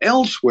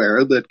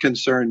elsewhere that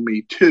concern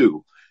me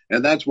too.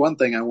 And that's one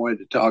thing I wanted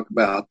to talk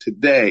about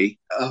today.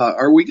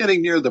 Are we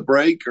getting near the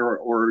break,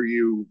 or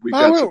we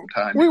got some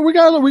time? We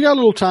got a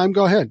little time.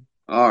 Go ahead.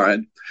 All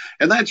right.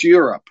 And that's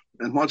Europe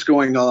and what's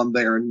going on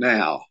there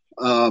now.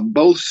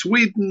 Both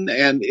Sweden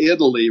and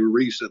Italy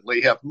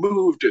recently have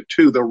moved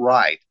to the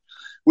right,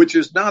 which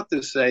is not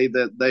to say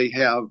that they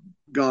have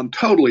gone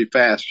totally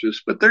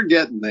fascist, but they're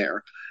getting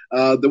there.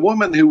 The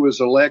woman who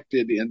was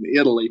elected in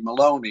Italy,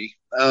 Meloni,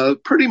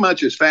 pretty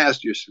much as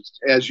fascist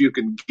as you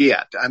can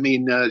get. I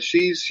mean,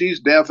 she's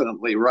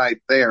definitely right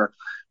there,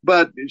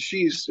 but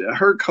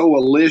her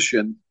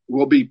coalition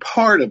will be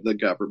part of the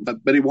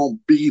government, but it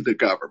won't be the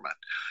government.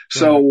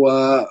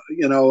 So,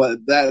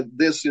 that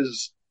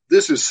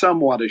this is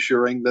somewhat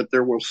assuring that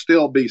there will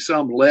still be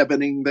some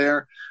leavening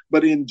there,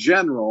 but in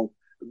general,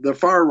 the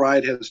far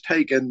right has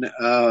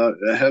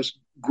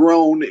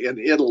grown in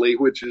Italy,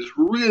 which is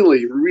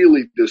really,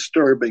 really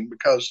disturbing,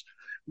 because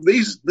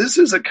this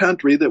is a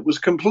country that was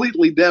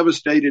completely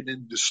devastated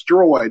and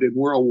destroyed in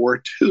World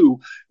War II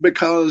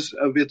because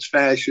of its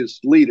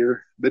fascist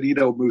leader,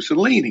 Benito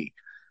Mussolini.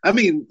 I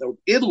mean,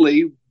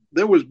 Italy,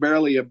 there was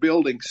barely a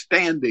building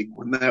standing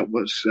when that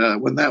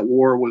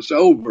war was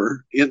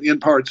over in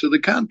parts of the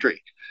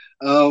country.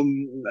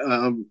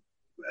 The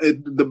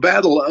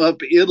Battle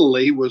of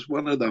Italy was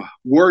one of the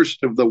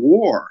worst of the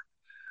war.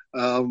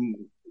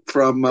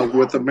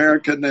 With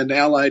American and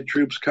Allied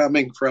troops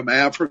coming from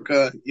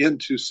Africa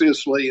into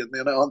Sicily and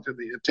then onto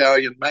the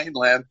Italian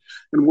mainland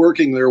and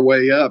working their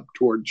way up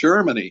toward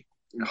Germany.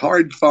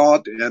 Hard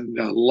fought and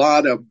a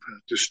lot of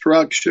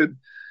destruction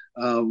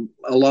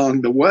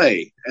along the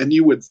way. And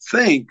you would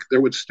think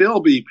there would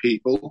still be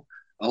people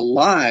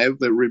alive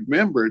that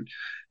remembered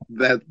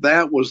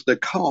that was the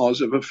cause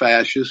of a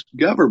fascist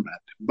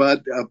government.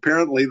 But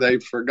apparently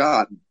they've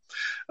forgotten.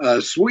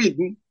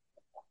 Sweden,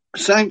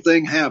 same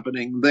thing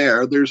happening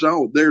there.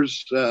 All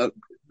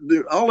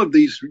of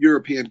these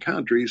European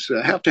countries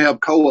have to have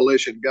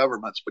coalition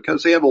governments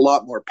because they have a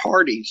lot more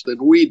parties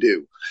than we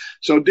do.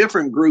 So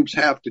different groups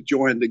have to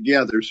join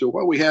together. So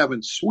what we have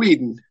in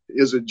Sweden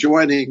is a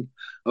joining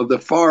of the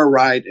far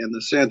right and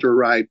the center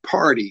right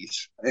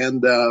parties,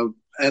 and them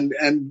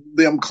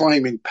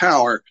claiming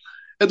power,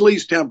 at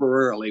least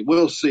temporarily.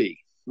 We'll see.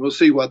 We'll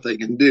see what they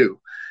can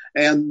do.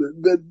 And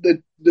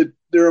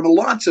there are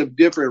lots of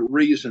different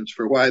reasons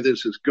for why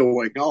this is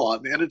going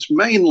on, and it's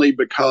mainly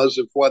because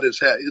of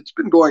it's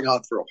been going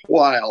on for a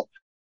while,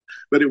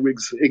 but it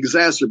was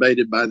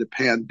exacerbated by the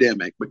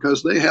pandemic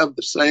because they have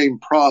the same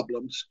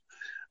problems.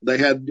 They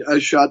had a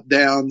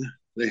shutdown,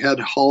 they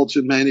had halts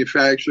in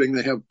manufacturing,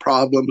 they have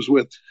problems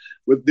with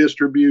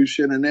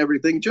distribution and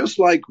everything, just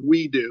like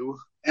we do.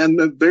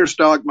 And their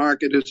stock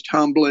market is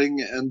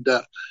tumbling, and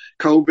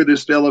COVID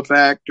is still a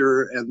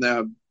factor, and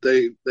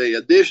they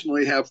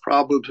additionally have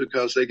problems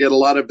because they get a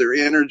lot of their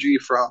energy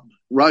from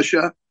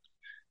Russia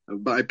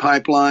by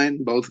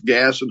pipeline, both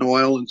gas and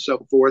oil and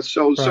so forth.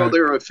 So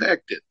they're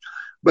affected.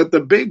 But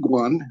the big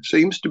one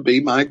seems to be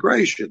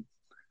migration.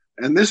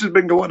 And this has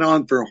been going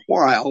on for a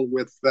while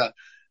with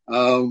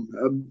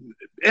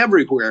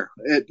everywhere.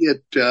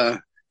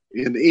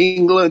 In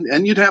England,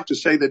 and you'd have to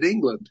say that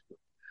England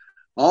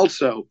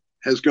also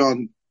has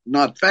gone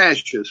not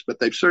fascist, but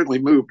they've certainly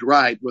moved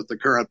right with the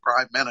current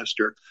prime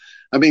minister.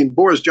 I mean,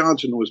 Boris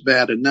Johnson was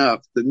bad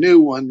enough. The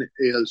new one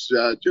is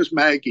just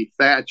Maggie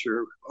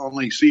Thatcher,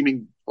 only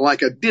seeming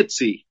like a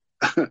ditzy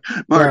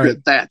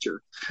Margaret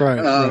Thatcher.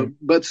 Right.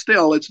 But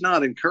still, it's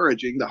not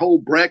encouraging. The whole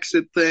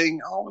Brexit thing,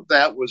 all of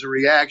that was a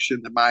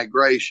reaction to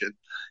migration.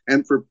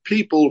 And for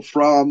people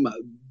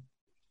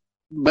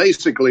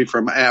basically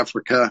from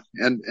Africa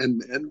and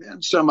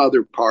some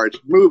other parts,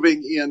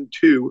 moving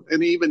into,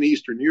 and even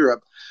Eastern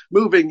Europe,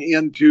 moving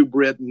into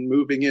Britain,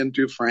 moving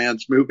into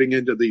France, moving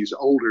into these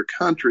older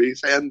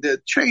countries, and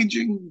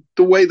changing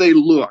the way they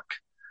look.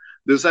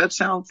 Does that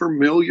sound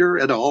familiar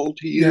at all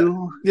to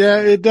you? Yeah,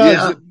 it does.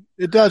 Yeah.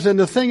 It does. And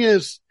the thing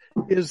is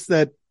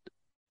that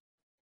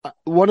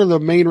one of the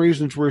main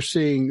reasons we're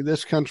seeing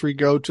this country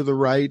go to the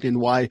right and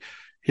why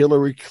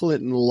Hillary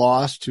Clinton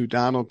lost to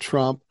Donald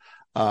Trump,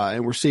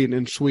 and we're seeing it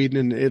in Sweden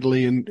and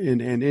Italy and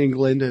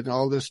England and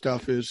all this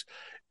stuff, is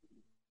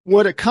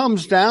what it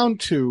comes down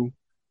to.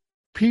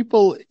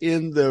 People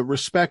in the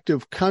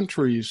respective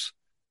countries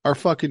are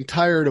fucking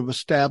tired of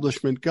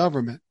establishment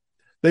government.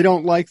 They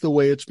don't like the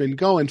way it's been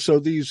going. So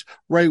these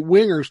right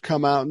wingers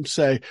come out and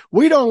say,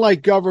 we don't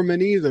like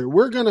government either.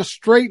 We're going to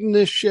straighten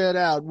this shit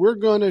out. We're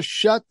going to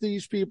shut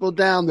these people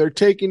down. They're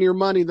taking your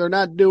money. They're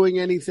not doing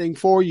anything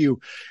for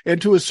you.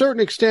 And to a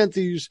certain extent,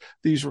 these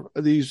right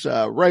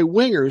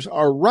wingers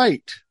are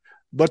right,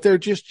 but they're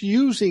just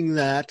using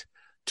that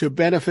to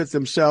benefit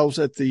themselves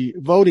at the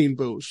voting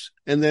booths.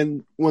 And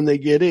then when they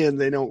get in,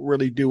 they don't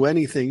really do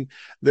anything.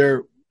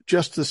 They're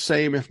just the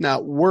same, if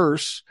not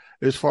worse,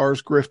 as far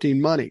as grifting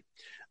money.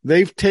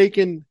 They've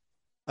taken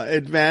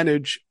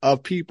advantage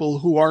of people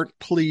who aren't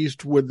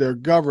pleased with their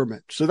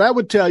government. So that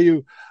would tell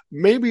you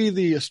maybe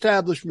the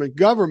establishment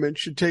government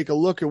should take a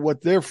look at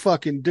what they're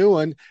fucking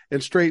doing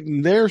and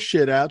straighten their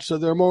shit out so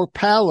they're more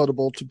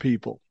palatable to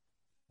people.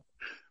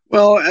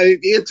 Well,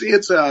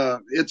 it's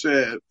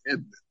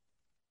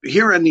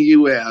here in the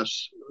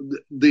U.S.,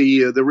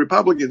 the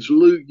Republicans,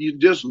 you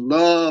just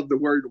love the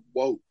word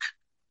woke.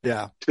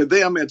 Yeah. To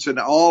them, it's an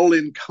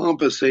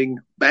all-encompassing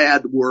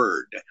bad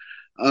word.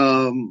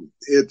 The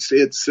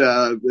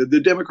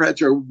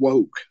Democrats are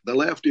woke. The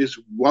left is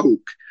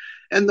woke.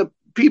 And the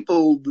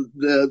people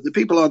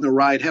on the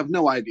right have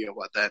no idea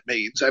what that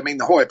means. I mean,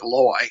 the hoi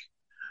polloi.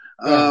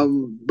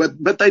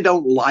 But they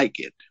don't like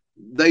it.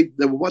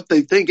 What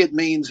they think it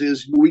means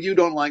is, well, you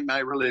don't like my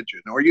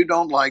religion, or you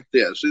don't like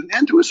this.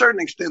 And to a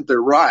certain extent,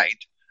 they're right.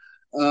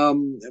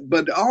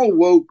 But all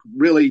woke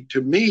really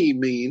to me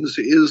means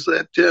is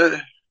that,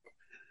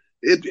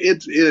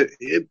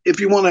 if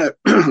you want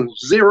to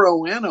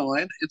zero in on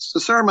it, it's the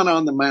Sermon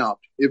on the Mount.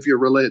 If you're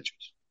religious,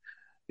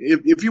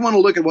 if you want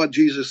to look at what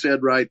Jesus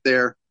said right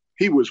there,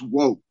 he was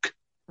woke.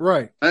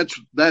 Right.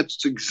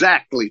 That's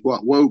exactly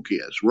what woke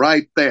is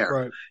right there.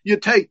 Right. You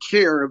take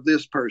care of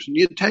this person.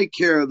 You take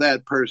care of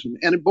that person.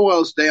 And it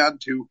boils down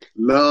to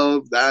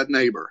love thy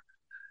neighbor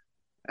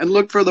and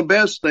look for the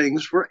best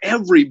things for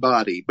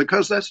everybody,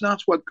 because that's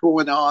not what's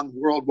going on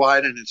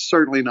worldwide. And it's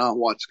certainly not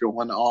what's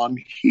going on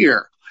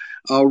here.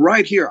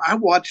 Right here, I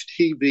watch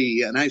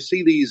TV and I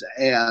see these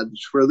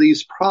ads for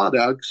these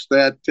products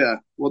that,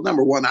 well,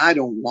 number one, I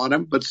don't want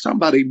them, but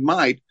somebody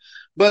might.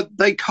 But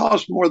they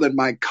cost more than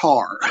my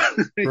car,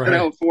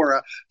 right.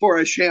 for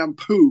a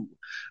shampoo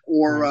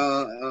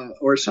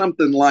or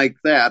something like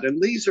that.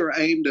 And these are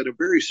aimed at a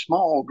very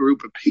small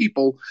group of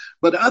people,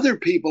 but other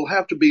people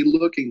have to be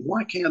looking,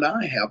 why can't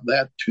I have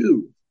that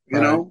too? You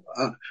know,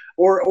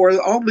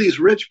 or all these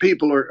rich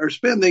people are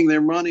spending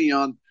their money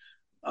on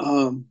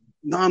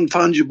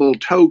non-fungible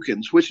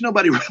tokens, which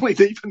nobody really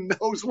even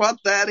knows what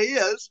that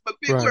is, but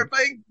people are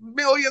paying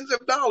millions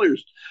of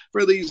dollars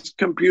for these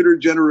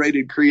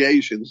computer-generated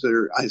creations that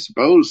are, I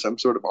suppose, some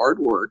sort of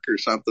artwork or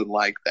something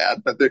like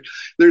that. But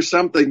there's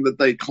something that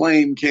they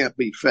claim can't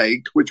be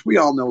faked, which we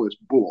all know is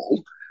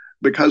bull,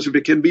 because if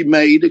it can be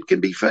made, it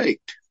can be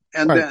faked.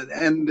 And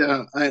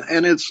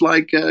it's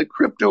like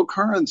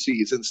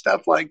cryptocurrencies and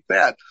stuff like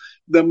that.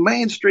 The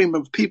mainstream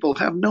of people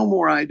have no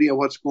more idea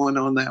what's going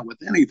on that with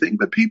anything,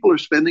 but people are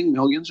spending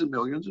millions and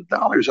millions of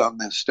dollars on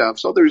this stuff.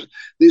 So there's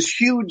this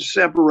huge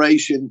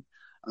separation,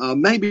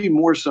 maybe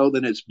more so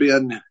than it's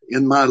been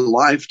in my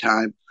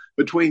lifetime,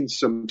 between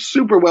some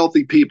super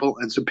wealthy people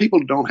and some people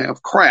who don't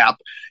have crap,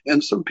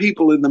 and some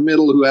people in the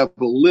middle who have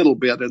a little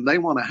bit and they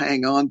want to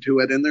hang on to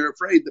it, and they're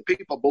afraid the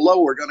people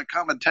below are going to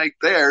come and take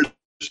theirs,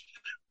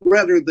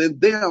 rather than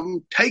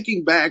them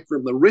taking back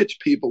from the rich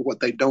people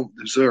what they don't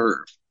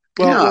deserve.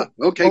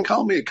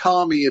 Call me a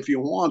commie if you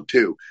want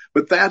to,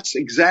 but that's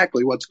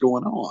exactly what's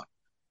going on.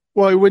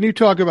 Well, when you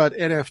talk about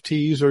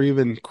NFTs or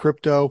even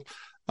crypto,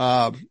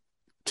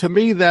 to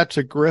me, that's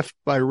a grift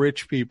by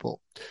rich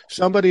people.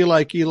 Somebody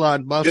like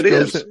Elon Musk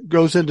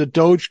goes into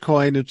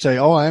Dogecoin and say,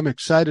 oh, I'm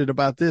excited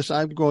about this.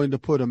 I'm going to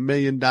put $1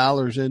 million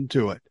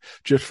into it,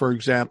 just for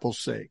example's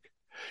sake.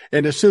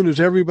 And as soon as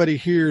everybody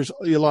hears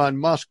Elon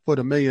Musk put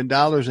 $1 million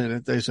in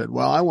it, they said,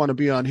 well, I want to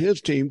be on his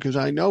team because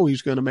I know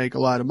he's going to make a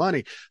lot of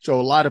money. So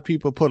a lot of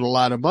people put a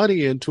lot of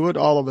money into it.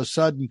 All of a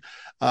sudden,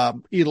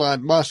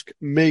 Elon Musk $1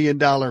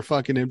 million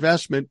fucking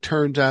investment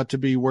turns out to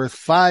be worth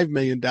 $5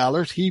 million.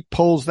 He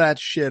pulls that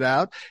shit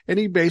out and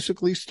he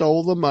basically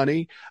stole the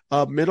money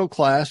of middle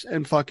class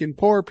and fucking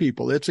poor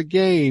people. It's a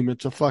game.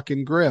 It's a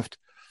fucking grift.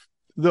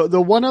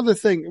 The one other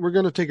thing, we're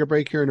going to take a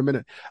break here in a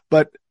minute,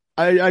 but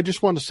I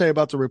just want to say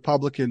about the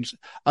Republicans,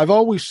 I've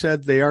always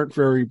said they aren't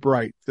very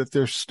bright, that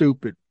they're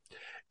stupid.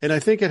 And I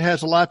think it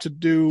has a lot to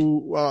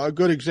do, a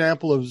good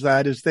example of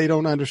that is they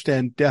don't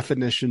understand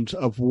definitions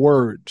of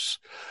words.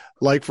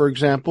 Like, for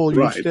example,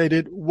 you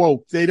stated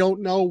woke. They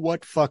don't know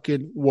what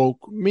fucking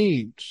woke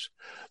means.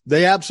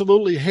 They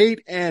absolutely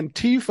hate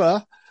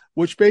Antifa,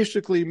 which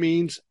basically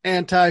means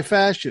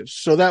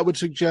anti-fascist. So that would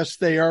suggest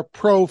they are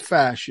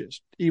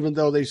pro-fascist, even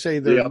though they say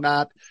they're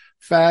not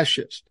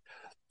fascist.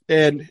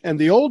 And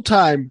the old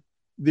time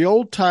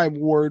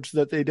words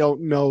that they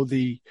don't know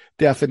the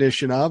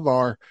definition of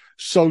are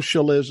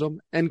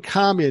socialism and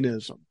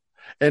communism,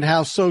 and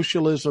how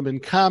socialism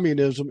and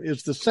communism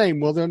is the same.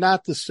 Well, they're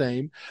not the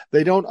same.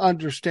 They don't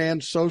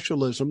understand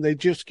socialism. They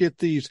just get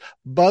these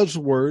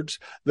buzzwords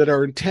that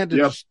are intended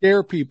to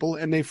scare people,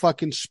 and they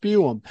fucking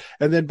spew them.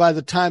 And then by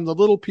the time the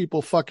little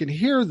people fucking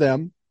hear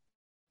them,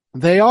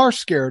 they are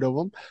scared of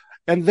them,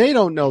 and they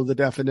don't know the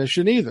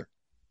definition either.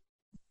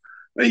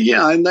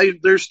 Yeah, and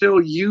they're still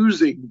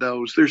using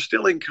those. They're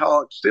still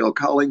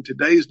calling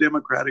today's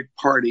Democratic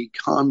Party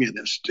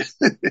communist.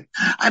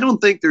 I don't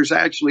think there's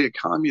actually a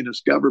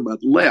communist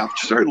government left.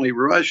 Certainly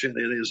Russia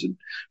it isn't.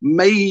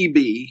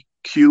 Maybe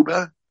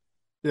Cuba.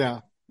 Yeah.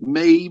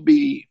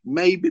 Maybe,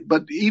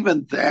 but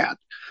even that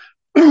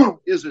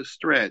is a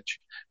stretch.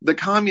 The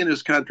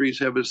communist countries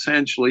have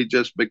essentially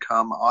just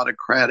become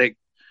autocratic,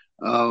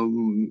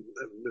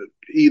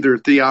 either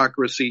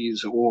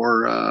theocracies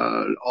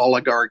or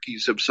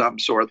oligarchies of some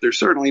sort. They're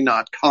certainly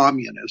not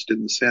communist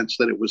in the sense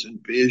that it was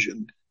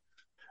envisioned.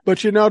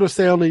 But you notice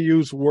they only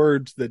use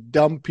words that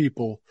dumb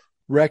people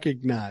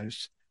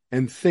recognize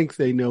and think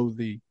they know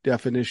the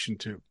definition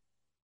to.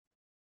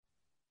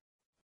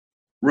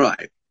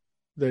 Right.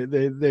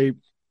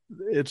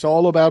 It's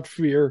all about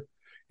fear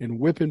and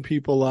whipping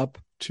people up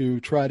to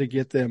try to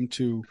get them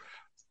to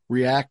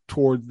react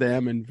toward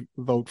them and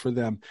vote for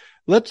them.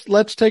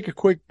 Let's take a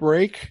quick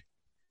break,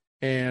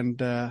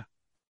 and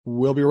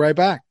we'll be right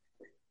back.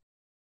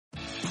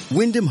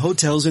 Wyndham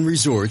Hotels and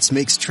Resorts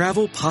makes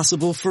travel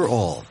possible for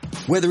all.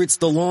 Whether it's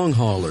the long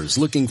haulers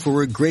looking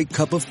for a great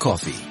cup of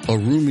coffee, a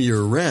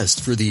roomier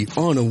rest for the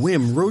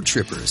on-a-whim road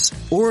trippers,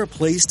 or a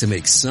place to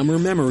make summer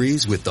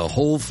memories with the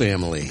whole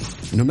family.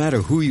 No matter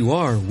who you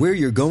are, where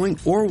you're going,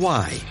 or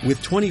why,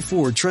 with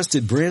 24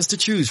 trusted brands to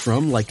choose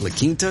from like La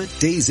Quinta,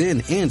 Days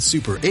Inn, and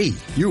Super 8,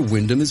 your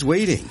Wyndham is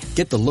waiting.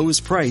 Get the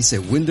lowest price at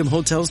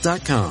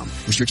WyndhamHotels.com.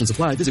 Restrictions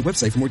apply. Visit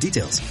website for more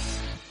details.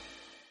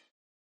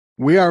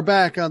 We are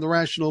back on the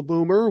Rational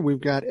Boomer.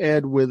 We've got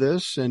Ed with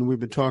us, and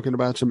we've been talking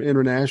about some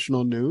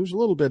international news, a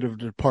little bit of a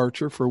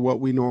departure for what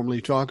we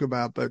normally talk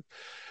about, but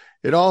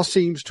it all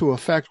seems to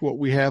affect what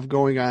we have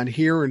going on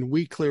here, and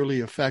we clearly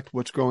affect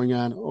what's going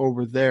on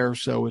over there,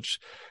 so it's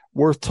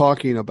worth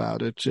talking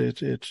about.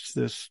 It's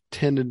this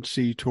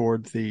tendency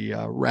toward the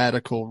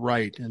radical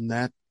right, and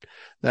that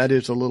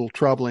is a little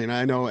troubling.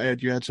 I know,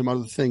 Ed, you had some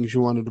other things you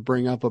wanted to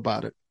bring up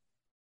about it.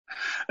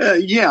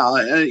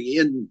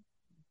 In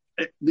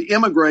the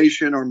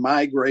immigration or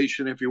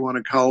migration, if you want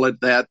to call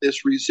it that,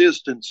 this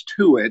resistance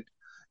to it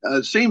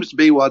seems to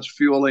be what's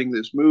fueling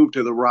this move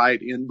to the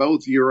right in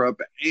both Europe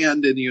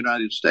and in the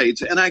United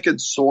States. And I can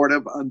sort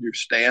of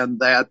understand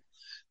that.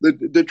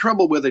 The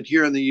trouble with it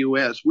here in the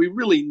U.S., we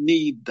really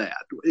need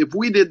that. If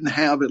we didn't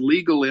have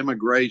illegal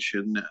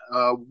immigration,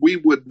 we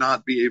would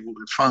not be able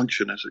to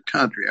function as a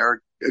country.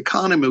 Our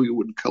economy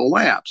would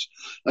collapse,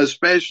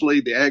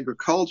 especially the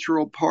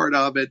agricultural part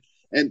of it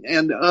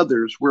and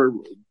others where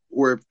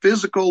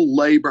physical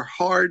labor,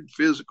 hard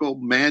physical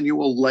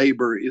manual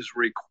labor is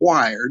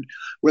required,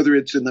 whether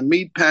it's in the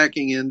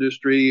meatpacking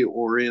industry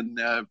or in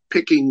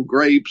picking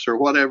grapes or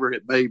whatever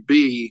it may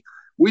be.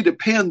 We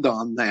depend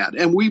on that,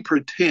 and we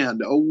pretend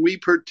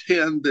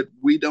that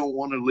we don't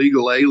want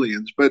illegal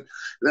aliens, but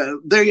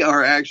they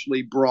are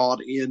actually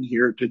brought in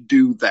here to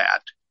do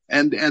that.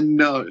 And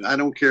no, I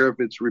don't care if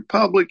it's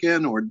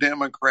Republican or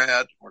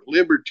Democrat or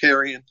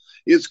Libertarian,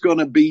 it's going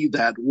to be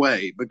that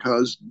way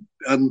because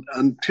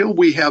until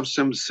we have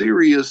some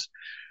serious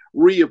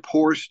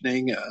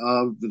reapportioning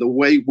of the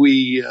way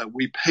we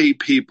pay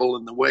people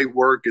and the way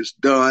work is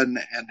done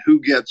and who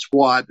gets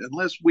what,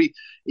 unless we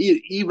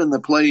even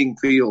the playing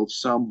field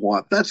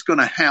somewhat, that's going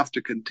to have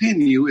to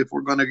continue if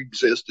we're going to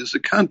exist as a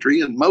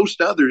country. And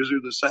most others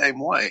are the same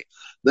way.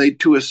 They,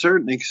 to a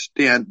certain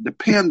extent,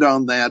 depend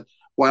on that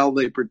while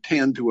they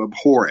pretend to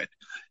abhor it.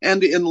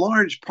 And in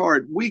large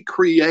part, we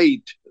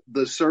create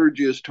the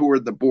surges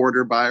toward the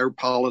border by our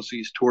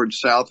policies towards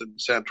South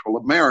and Central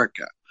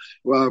America.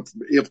 Well,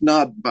 if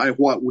not by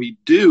what we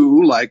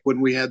do, like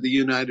when we had the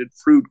United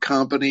Fruit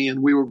Company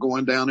and we were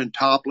going down and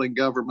toppling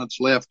governments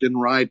left and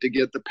right to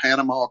get the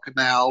Panama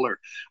Canal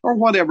or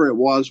whatever it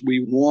was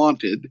we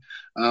wanted,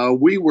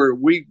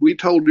 we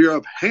told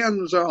Europe,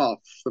 hands off.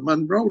 The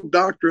Monroe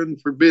Doctrine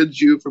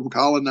forbids you from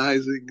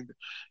colonizing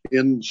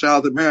in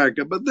South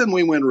America. But then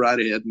we went right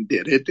ahead and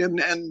did it.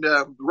 And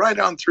right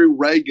on through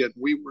Reagan,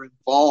 we were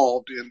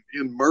involved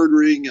in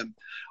murdering and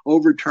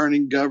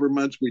overturning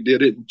governments. We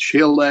did it in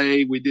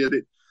Chile. We did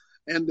it.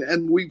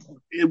 And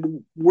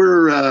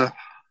we're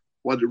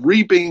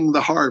reaping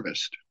the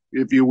harvest,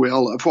 if you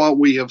will, of what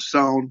we have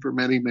sown for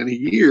many, many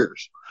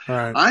years.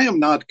 Right. I am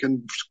not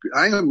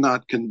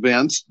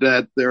convinced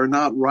that there are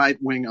not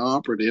right-wing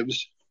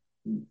operatives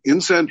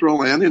in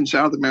Central and in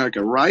South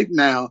America right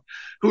now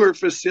who are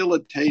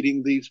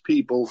facilitating these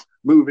people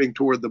moving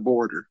toward the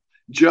border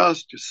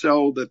just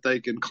so that they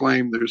can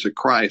claim there's a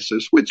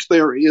crisis, which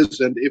there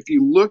isn't. If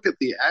you look at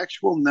the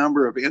actual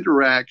number of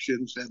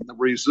interactions and the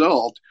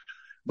result,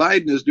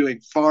 Biden is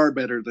doing far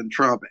better than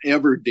Trump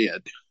ever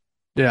did.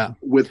 Yeah,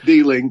 with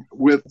dealing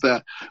with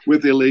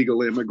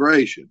illegal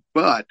immigration.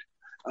 But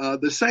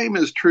the same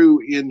is true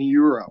in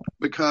Europe,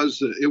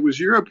 because it was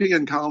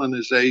European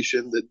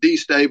colonization that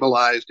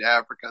destabilized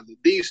Africa,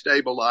 that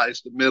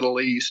destabilized the Middle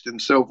East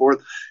and so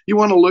forth. You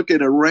want to look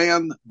at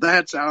Iran?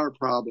 That's our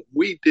problem.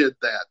 We did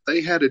that.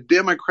 They had a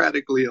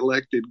democratically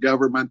elected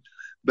government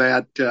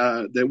that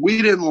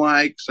we didn't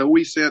like, so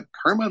we sent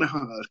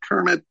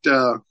Kermit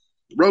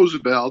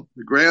Roosevelt,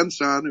 the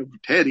grandson of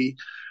Teddy,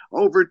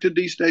 over to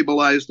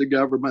destabilize the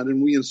government,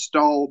 and we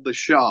installed the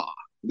Shah,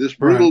 this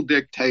brutal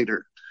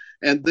dictator.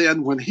 And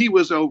then when he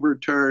was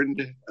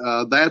overturned,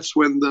 that's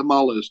when the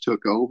mullahs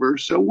took over.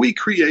 So we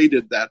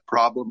created that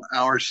problem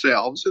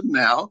ourselves, and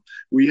now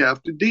we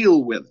have to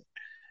deal with it.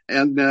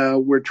 And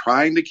we're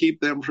trying to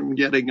keep them from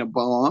getting a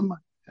bomb.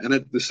 And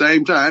at the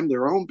same time,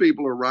 their own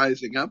people are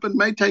rising up and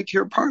may take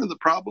care of part of the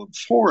problem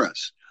for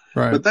us.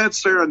 Right. But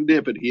that's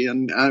serendipity.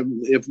 And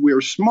if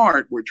we're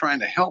smart, we're trying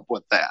to help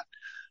with that.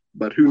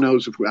 But who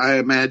knows if I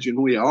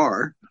imagine we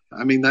are.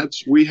 I mean,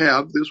 we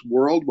have this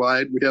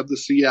worldwide, we have the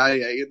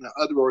CIA and the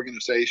other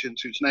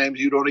organizations whose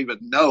names you don't even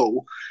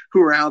know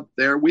who are out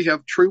there. We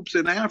have troops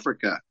in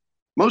Africa.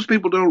 Most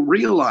people don't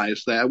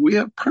realize that. We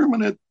have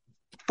permanent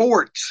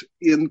forts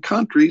in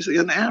countries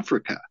in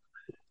Africa.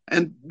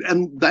 And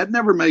that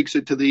never makes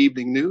it to the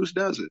evening news,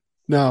 does it?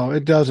 No,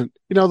 it doesn't.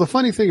 You know, the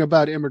funny thing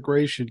about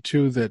immigration,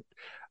 too, that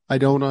I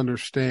don't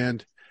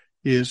understand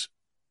is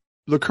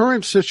the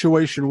current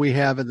situation we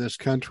have in this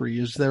country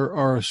is there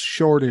are a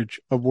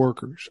shortage of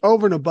workers.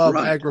 Over and above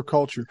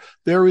agriculture,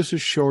 there is a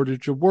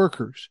shortage of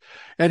workers.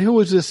 And who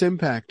is this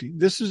impacting?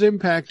 This is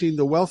impacting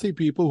the wealthy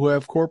people who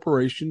have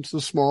corporations, the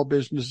small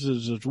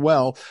businesses as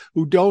well,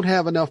 who don't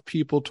have enough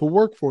people to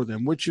work for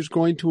them, which is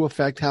going to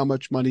affect how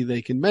much money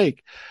they can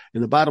make.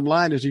 And the bottom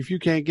line is if you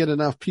can't get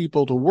enough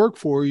people to work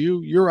for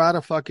you, you're out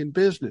of fucking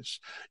business.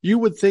 You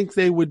would think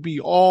they would be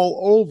all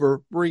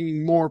over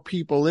bringing more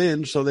people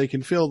in so they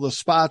can fill the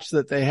spots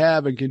that they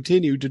have and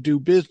continue to do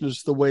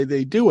business the way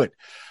they do it.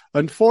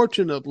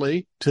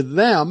 Unfortunately, to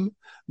them,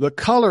 the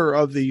color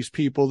of these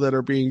people that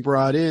are being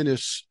brought in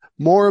is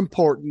more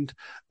important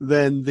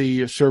than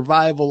the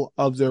survival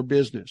of their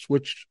business,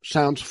 which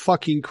sounds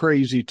fucking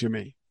crazy to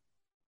me.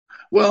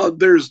 Well,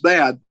 there's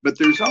that, but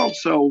there's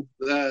also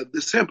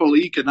the simple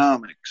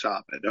economics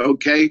of it,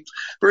 okay?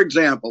 For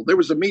example, there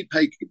was a meat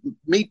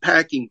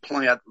packing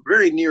plant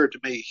very near to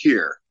me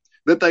here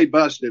that they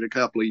busted a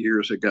couple of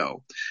years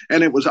ago.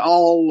 And it was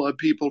all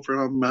people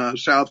from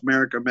South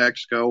America,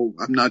 Mexico.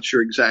 I'm not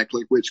sure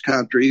exactly which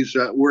countries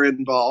were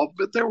involved,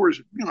 but there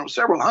was,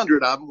 several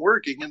hundred of them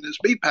working in this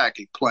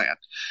meatpacking plant.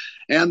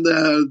 And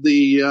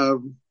the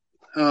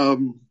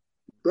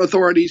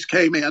authorities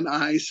came in,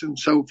 ICE and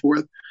so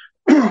forth,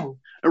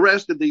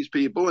 arrested these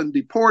people and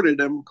deported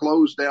them,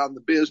 closed down the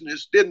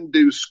business, didn't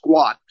do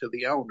squat to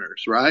the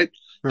owners, right?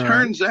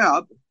 Turns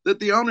out that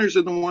the owners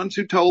are the ones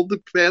who told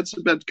the feds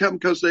about to come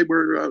because they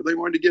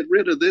wanted to get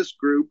rid of this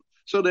group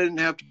so they didn't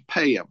have to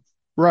pay them.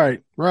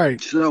 Right.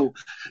 So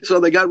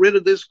they got rid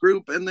of this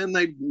group, and then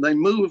they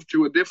moved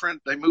to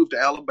they moved to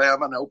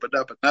Alabama and opened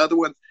up another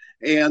one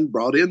and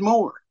brought in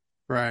more.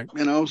 Right.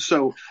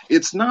 So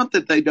it's not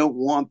that they don't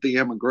want the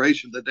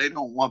immigration, that they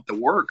don't want the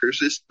workers.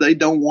 It's they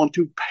don't want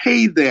to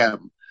pay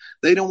them.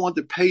 They don't want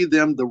to pay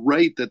them the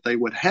rate that they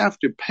would have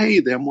to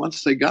pay them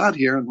once they got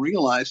here and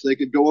realized they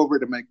could go over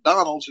to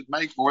McDonald's and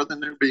make more than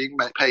they're being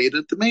paid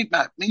at the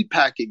meat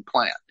packing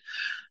plant.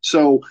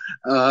 So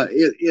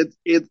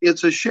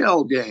it's a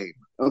shell game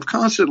of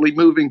constantly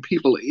moving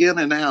people in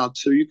and out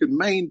so you can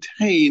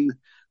maintain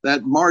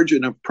that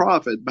margin of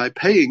profit by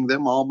paying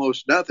them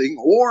almost nothing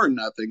or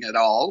nothing at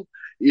all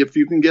if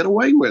you can get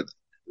away with it.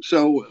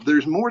 So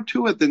there's more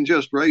to it than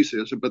just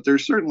racism, but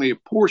there's certainly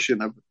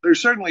there's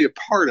certainly a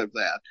part of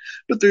that.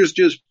 But there's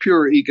just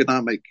pure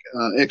economic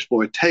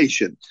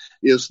exploitation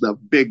is the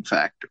big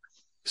factor.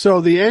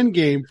 So the end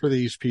game for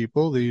these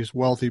people, these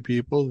wealthy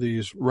people,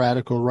 these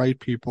radical right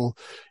people,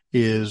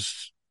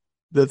 is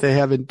that they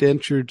have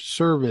indentured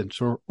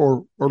servants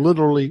or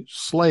literally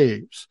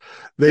slaves.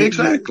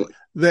 Exactly.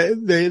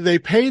 They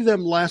pay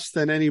them less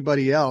than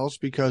anybody else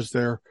because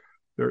they're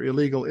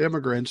illegal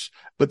immigrants,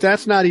 but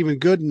that's not even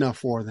good enough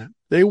for them.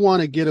 They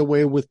want to get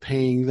away with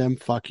paying them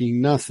fucking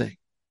nothing.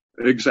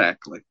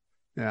 Exactly.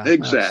 Yeah.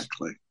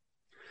 Exactly.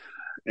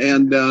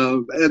 And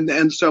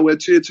so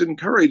it's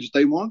encouraged.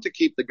 They want to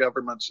keep the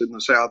governments in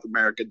the South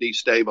America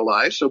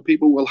destabilized, so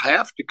people will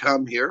have to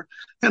come here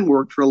and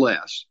work for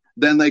less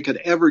than they could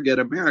ever get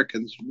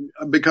Americans.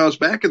 Because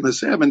back in the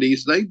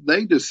 70s,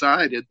 they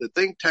decided, the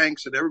think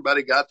tanks and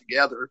everybody got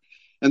together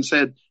and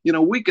said,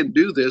 we can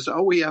do this.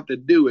 All we have to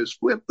do is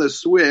flip the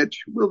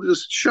switch. We'll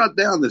just shut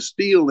down the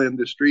steel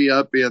industry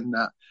up in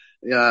the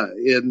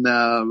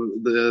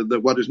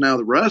what is now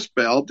the Rust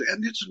Belt,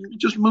 and it's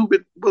just move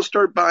it. We'll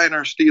start buying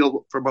our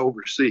steel from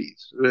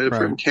overseas,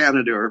 from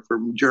Canada or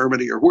from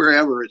Germany or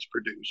wherever it's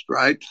produced,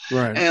 right?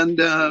 And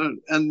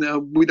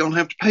we don't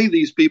have to pay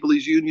these people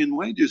these union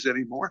wages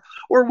anymore.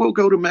 Or we'll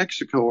go to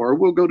Mexico, or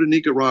we'll go to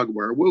Nicaragua,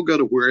 or we'll go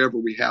to wherever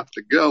we have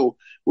to go,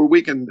 where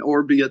we can,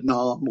 or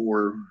Vietnam,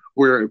 or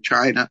where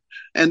China,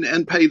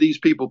 and pay these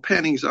people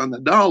pennies on the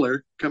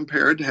dollar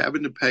compared to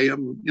having to pay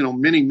them,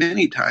 many,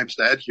 many times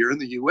that here in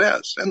the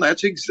U.S. And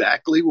that's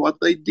exactly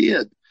what they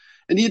did.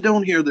 And you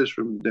don't hear this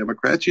from the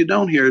Democrats. You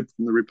don't hear it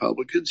from the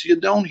Republicans. You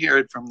don't hear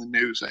it from the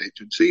news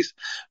agencies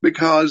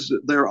because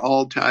they're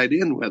all tied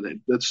in with it.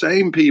 The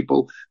same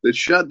people that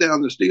shut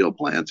down the steel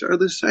plants are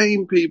the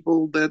same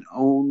people that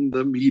own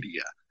the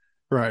media.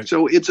 Right.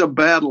 So it's a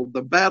battle.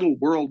 The battle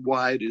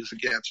worldwide is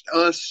against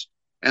us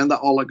and the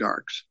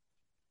oligarchs.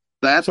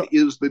 That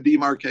is the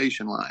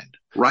demarcation line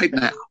right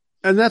now.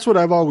 And that's what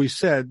I've always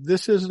said.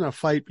 This isn't a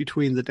fight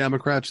between the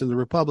Democrats and the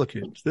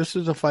Republicans. This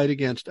is a fight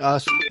against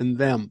us and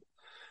them.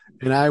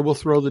 And I will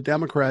throw the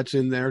Democrats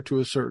in there to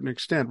a certain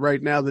extent.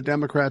 Right now, the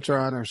Democrats are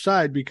on our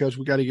side because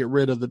we got to get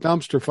rid of the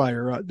dumpster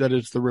fire that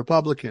is the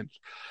Republicans.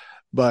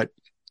 But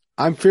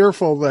I'm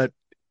fearful that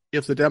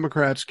if the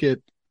Democrats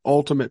get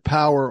ultimate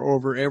power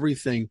over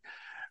everything,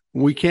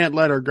 we can't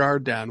let our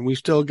guard down. We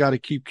still got to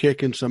keep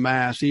kicking some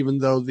ass, even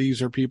though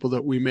these are people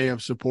that we may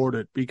have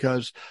supported,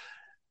 because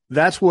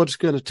that's what's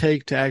going to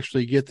take to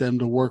actually get them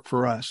to work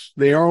for us.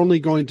 They are only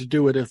going to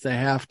do it if they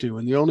have to.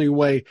 And the only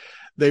way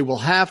they will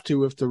have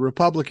to, if the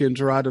Republicans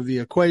are out of the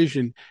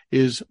equation,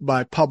 is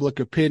by public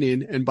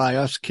opinion and by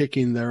us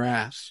kicking their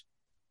ass.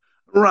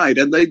 Right.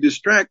 And they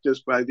distract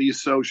us by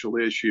these social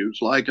issues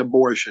like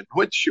abortion,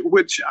 which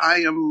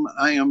I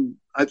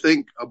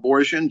think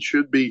abortion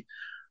should be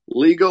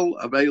legal,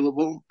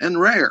 available, and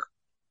rare.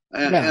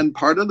 And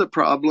part of the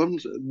problem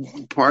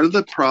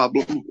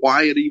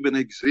why it even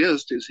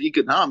exists is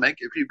economic.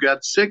 If you've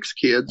got 6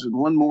 kids and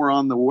one more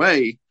on the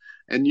way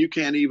and you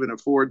can't even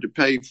afford to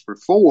pay for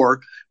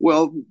 4,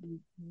 well,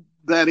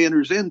 that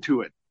enters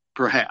into it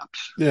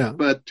perhaps. Yeah.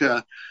 But,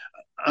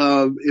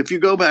 if you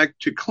go back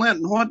to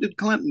Clinton, what did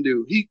Clinton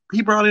do?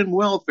 He brought in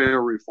welfare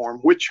reform,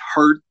 which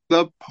hurt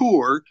the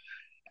poor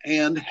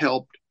and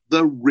helped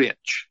the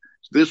rich.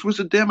 This was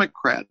a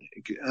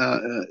Democratic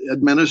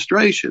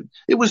administration.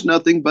 It was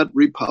nothing but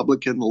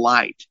Republican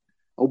light.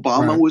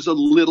 Obama was a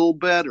little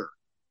better.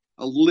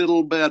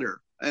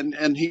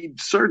 And he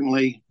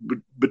certainly,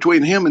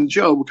 between him and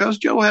Joe, because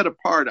Joe had a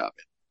part of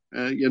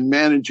it in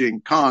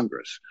managing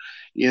Congress,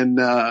 in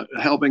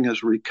helping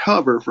us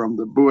recover from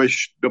the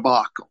Bush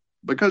debacle,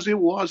 because it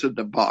was a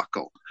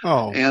debacle.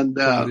 And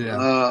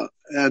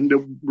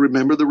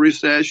remember the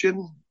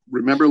recession?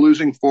 Remember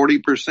losing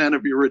 40%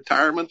 of your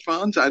retirement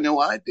funds? I know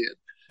I did.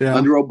 Yeah.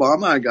 Under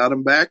Obama, I got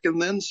them back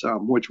and then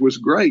some, which was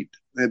great.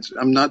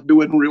 I'm not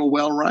doing real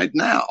well right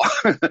now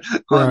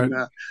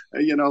on,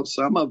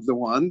 some of the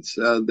ones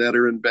that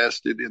are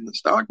invested in the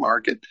stock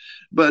market.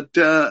 But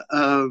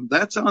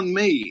that's on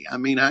me. I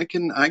mean, I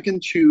can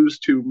choose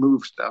to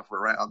move stuff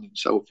around and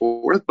so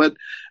forth. But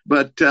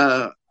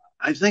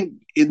I think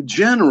in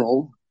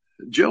general,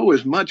 Joe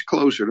is much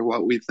closer to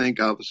what we think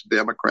of as a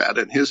Democrat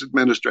and his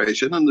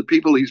administration and the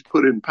people he's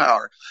put in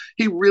power.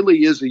 He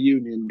really is a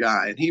union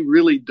guy, and he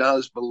really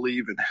does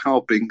believe in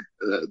helping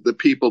the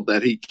people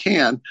that he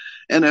can.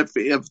 And if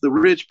the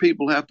rich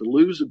people have to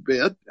lose a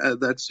bit,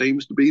 that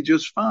seems to be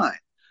just fine.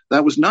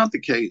 That was not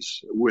the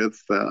case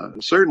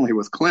certainly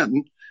with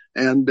Clinton.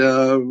 And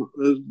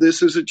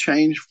this is a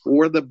change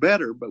for the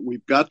better, but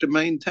we've got to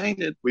maintain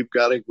it. We've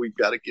got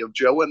to give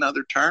Joe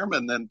another term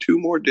and then 2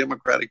 more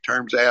Democratic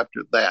terms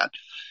after that,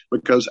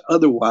 because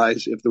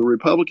otherwise, if the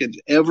Republicans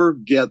ever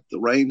get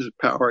the reins of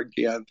power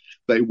again,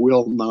 they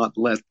will not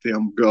let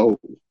them go.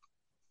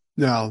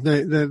 No,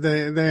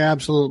 they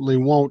absolutely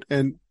won't.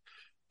 And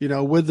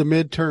with the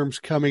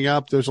midterms coming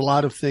up, there's a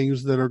lot of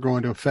things that are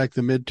going to affect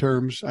the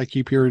midterms. I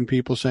keep hearing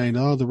people saying,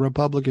 oh, the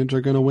Republicans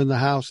are going to win the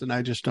House. And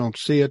I just don't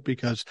see it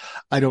because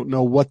I don't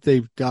know what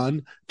they've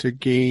done to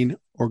gain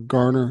or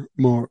garner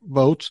more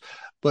votes.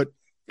 But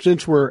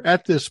since we're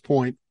at this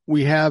point,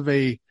 we have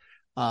a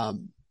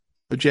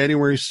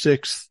January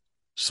 6th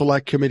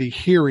Select Committee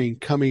hearing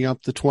coming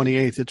up the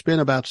 28th. It's been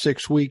about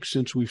 6 weeks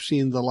since we've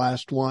seen the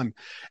last one.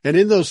 And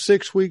in those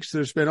 6 weeks,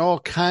 there's been all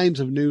kinds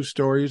of news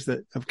stories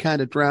that have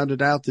kind of drowned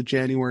out the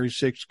January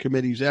 6th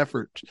committee's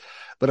efforts.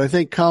 But I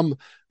think come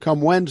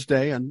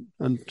Wednesday on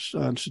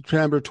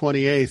September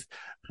 28th,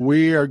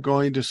 we are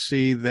going to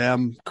see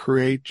them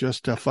create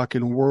just a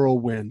fucking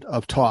whirlwind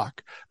of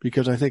talk,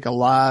 because I think a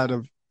lot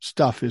of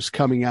stuff is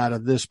coming out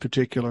of this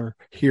particular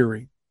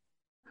hearing.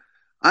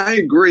 I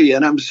agree,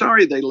 and I'm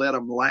sorry they let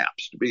them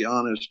lapse, to be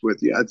honest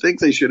with you. I think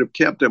they should have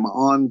kept them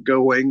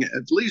ongoing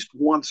at least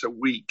once a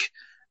week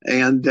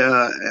and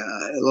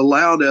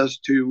allowed us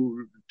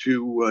to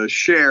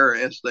share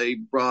as they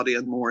brought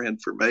in more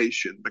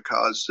information,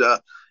 because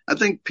I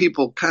think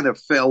people kind of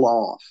fell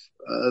off.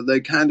 They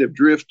kind of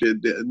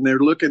drifted, and they're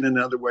looking in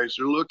other ways.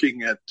 They're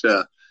looking at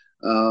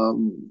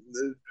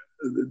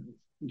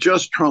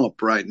just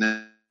Trump right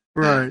now.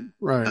 Right.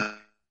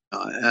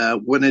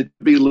 When it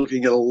be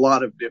looking at a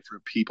lot of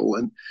different people.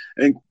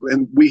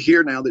 And we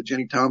hear now that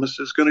Jenny Thomas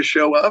is going to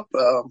show up.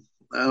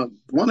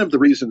 One of the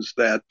reasons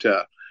that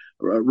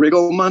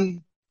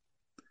Riggleman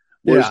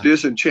was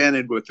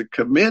disenchanted with the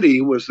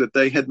committee was that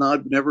they had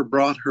never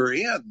brought her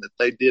in, that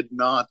they did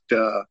not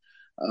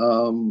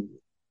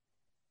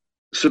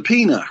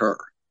subpoena her.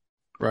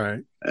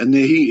 Right. And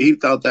he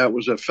thought that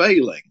was a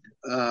failing.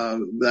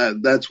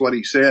 That's what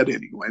he said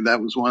anyway. That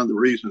was one of the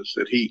reasons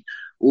that he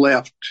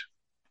left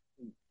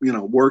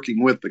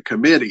working with the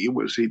committee,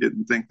 was he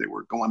didn't think they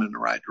were going in the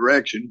right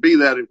direction. Be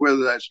that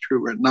whether that's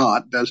true or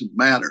not, doesn't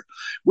matter.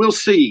 We'll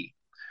see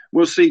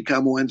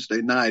come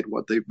Wednesday night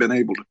what they've been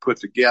able to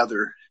put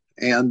together.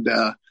 And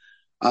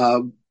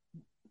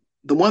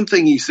the one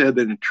thing he said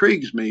that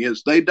intrigues me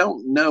is they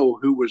don't know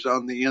who was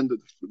on the end of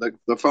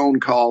the phone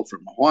call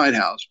from the White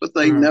House, but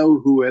they know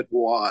who it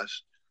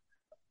was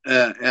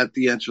at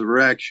the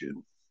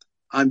insurrection.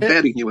 I'm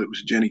betting you it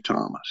was Jenny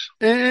Thomas.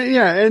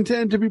 And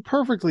to be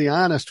perfectly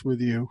honest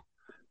with you,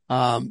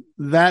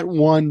 that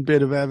one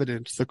bit of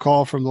evidence, the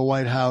call from the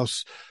White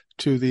House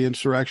to the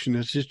insurrection,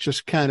 is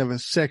just kind of a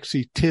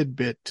sexy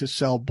tidbit to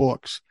sell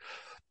books.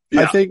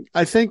 Yeah.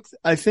 I think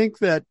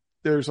that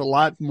there's a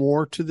lot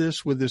more to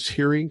this with this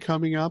hearing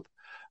coming up.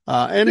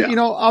 You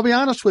know, I'll be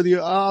honest with you.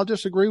 I'll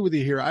disagree with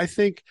you here. I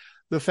think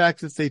the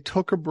fact that they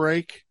took a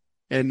break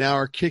and now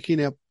are kicking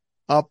it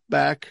up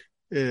back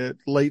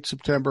late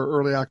September,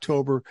 early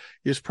October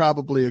is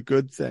probably a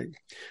good thing,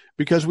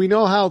 because we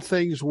know how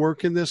things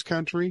work in this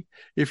country.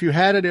 If you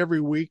had it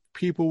every week,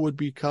 people would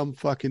become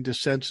fucking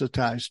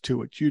desensitized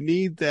to it. You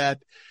need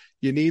that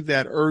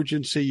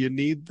urgency. You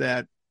need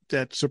that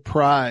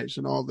surprise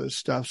and all this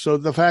stuff. So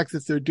the fact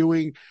that they're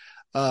doing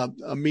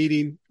a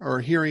meeting or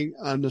a hearing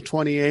on the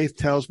 28th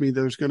tells me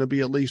there's going to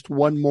be at least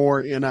one more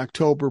in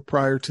October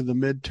prior to the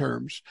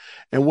midterms.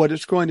 And what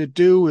it's going to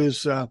do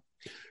is,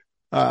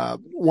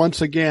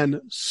 once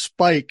again,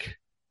 spike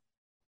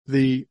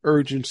the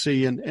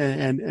urgency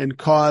and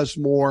cause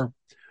more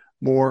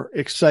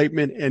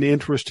excitement and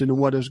interest in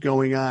what is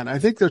going on. I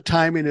think they're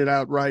timing it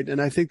out right, and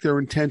I think they're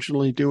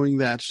intentionally doing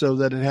that so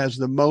that it has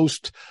the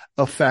most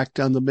effect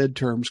on the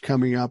midterms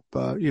coming up,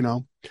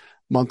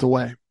 month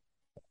away.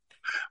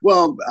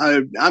 Well,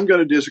 I'm going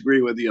to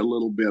disagree with you a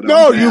little bit.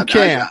 No, you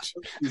can't.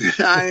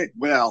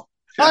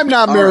 I'm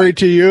not married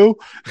to you.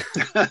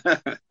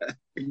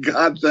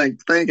 God,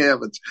 thank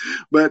heavens.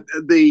 But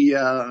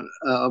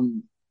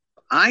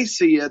I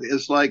see it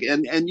as like,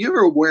 and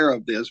you're aware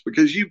of this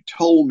because you've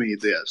told me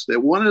this,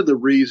 that one of the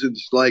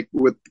reasons, like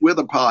with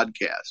a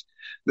podcast,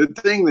 the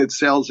thing that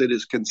sells it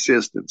is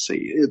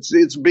consistency.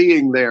 It's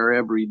being there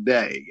every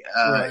day.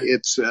 Right.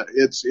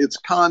 It's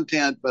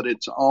content, but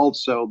it's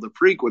also the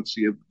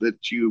frequency of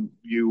that you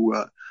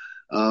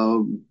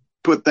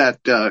put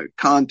that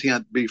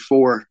content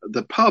before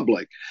the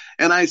public.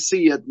 And I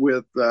see it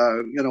with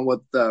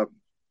with the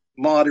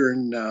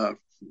modern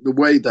the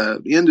way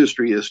the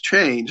industry has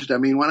changed. I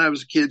mean, when I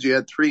was a kid, you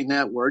had 3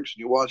 networks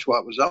and you watched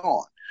what was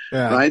on.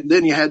 Yeah. Right.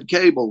 Then you had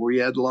cable where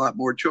you had a lot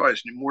more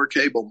choice and more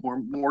cable,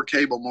 more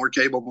cable.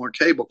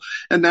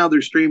 And now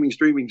there's streaming.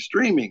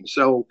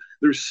 So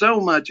there's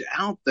so much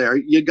out there.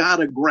 You got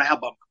to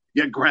grab them.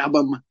 You grab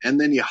them and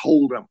then you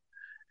hold them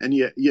and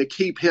you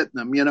keep hitting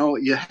them. You know,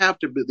 you have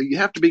to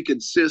be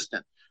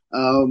consistent.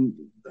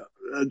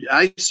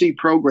 I see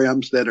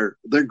programs they're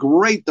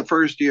great the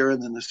first year,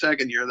 and then the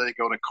second year they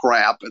go to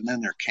crap and then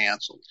they're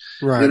canceled.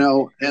 Right. You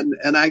know,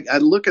 and I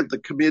look at the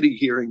committee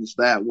hearings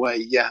that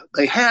way. Yeah,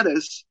 they had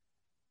us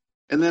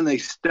and then they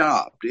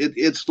stopped.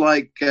 It's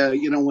like,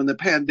 when the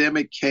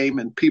pandemic came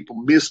and people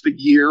missed a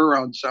year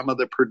on some of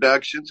the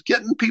productions,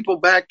 getting people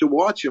back to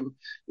watch them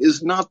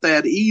is not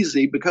that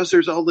easy because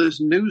there's all this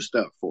new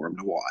stuff for them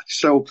to watch.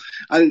 So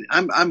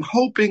I'm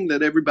hoping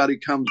that everybody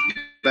comes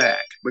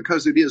back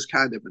because it is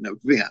kind of an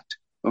event.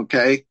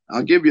 Okay,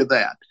 I'll give you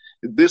that.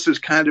 This is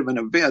kind of an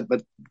event,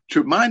 but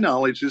to my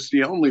knowledge, it's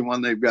the only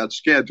one they've got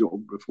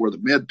scheduled before the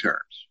midterms.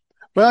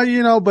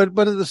 Well,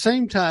 but at the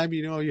same time,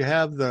 you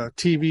have the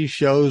TV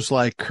shows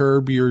like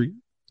Curb Your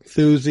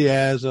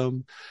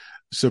Enthusiasm,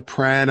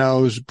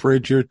 Sopranos,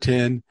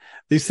 Bridgerton.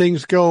 These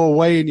things go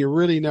away and you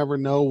really never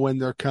know when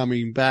they're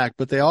coming back,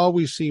 but they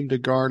always seem to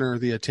garner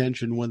the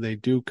attention when they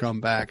do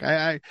come back.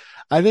 I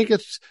think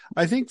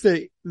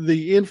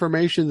the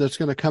information that's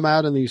going to come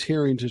out in these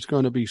hearings is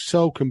going to be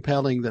so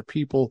compelling that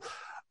people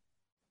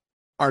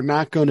are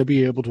not going to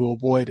be able to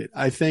avoid it.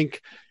 I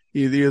think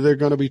either they're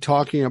going to be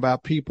talking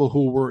about people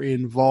who were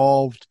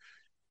involved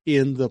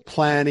in the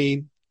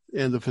planning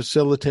and the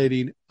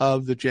facilitating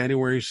of the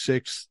January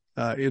 6th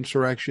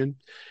insurrection.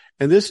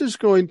 And this is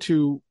going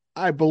to,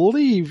 I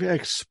believe,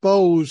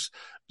 expose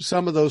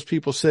some of those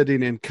people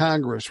sitting in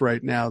Congress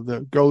right now,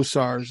 the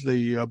Gosars,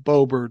 the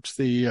Boeberts,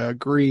 the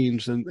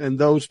Greens, and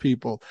those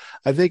people.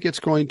 I think it's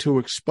going to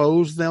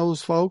expose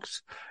those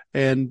folks.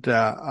 And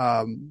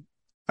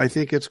I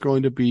think it's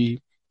going to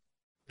be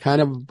kind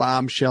of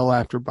bombshell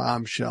after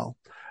bombshell.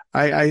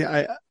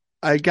 I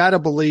gotta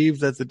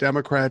believe that the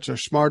Democrats are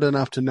smart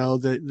enough to know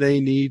that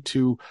they need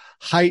to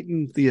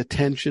heighten the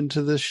attention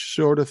to this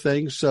sort of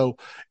thing. So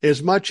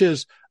as much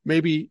as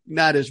maybe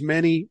not as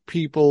many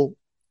people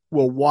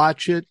will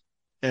watch it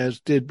as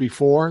did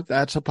before,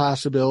 that's a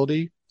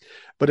possibility,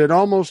 but it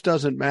almost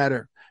doesn't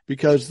matter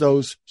because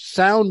those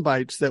sound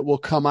bites that will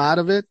come out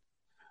of it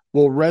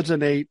will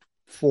resonate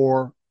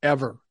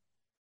forever.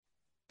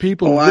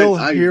 People will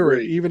hear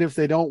it even if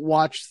they don't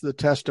watch the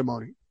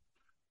testimony.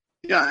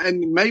 Yeah,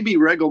 and maybe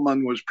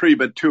Riggleman was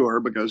premature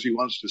because he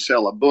wants to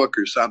sell a book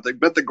or something,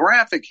 but the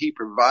graphic he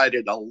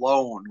provided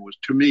alone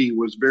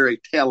was very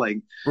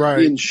telling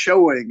in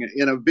showing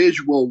in a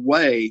visual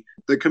way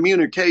the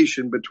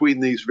communication between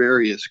these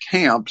various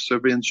camps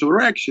of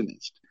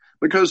insurrectionists,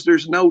 because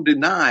there's no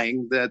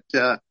denying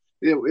that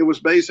it was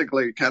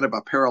basically kind of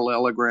a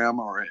parallelogram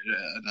or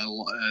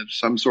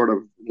some sort of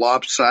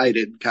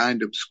lopsided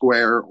kind of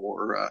square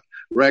or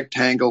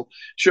rectangle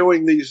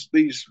showing these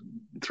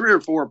 3 or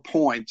 4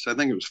 points. I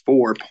think it was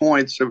 4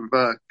 points of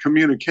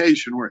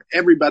communication where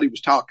everybody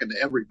was talking to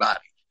everybody.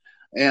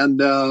 And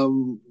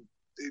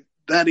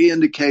that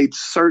indicates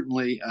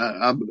certainly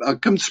a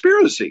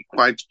conspiracy,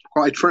 quite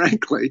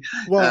frankly.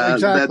 Well,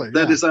 exactly.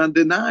 That is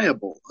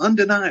undeniable.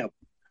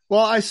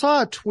 Well, I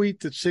saw a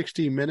tweet that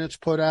 60 Minutes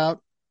put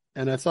out,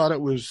 and I thought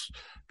it was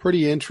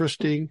pretty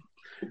interesting.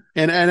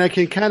 And I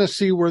can kind of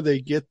see where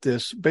they get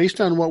this based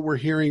on what we're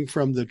hearing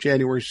from the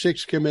January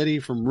 6th committee,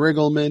 from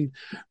Riggleman,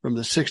 from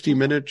the 60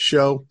 Minutes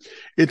show.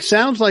 It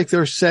sounds like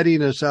they're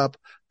setting us up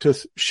to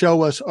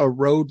show us a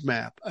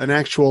roadmap, an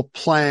actual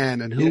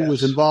plan, and who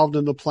was involved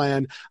in the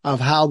plan of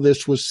how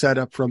this was set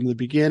up from the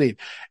beginning.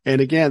 And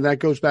again, that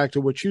goes back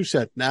to what you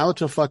said. Now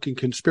it's a fucking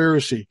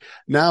conspiracy.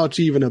 Now it's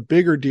even a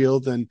bigger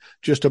deal than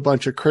just a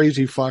bunch of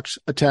crazy fucks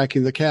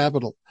attacking the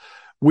Capitol.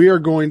 We are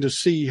going to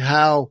see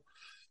how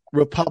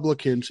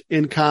Republicans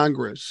in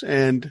Congress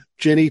and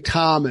Ginny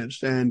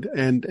Thomas and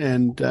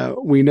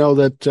we know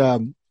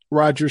that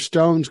Roger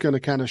Stone's going to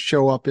kind of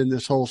show up in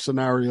this whole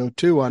scenario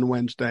too on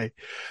Wednesday.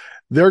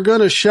 They're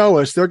going to show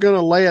us, they're going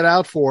to lay it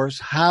out for us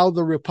how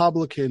the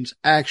Republicans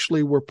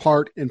actually were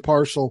part and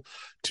parcel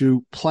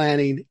to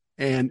planning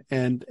and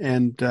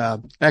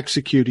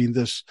executing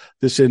this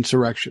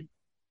insurrection.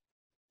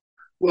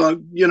 Well,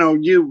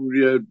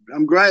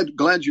 I'm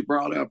glad you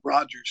brought up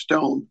Roger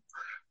Stone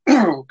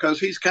because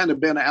he's kind of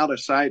been out of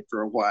sight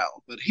for a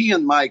while. But he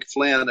and Mike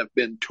Flynn have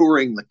been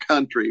touring the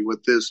country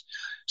with this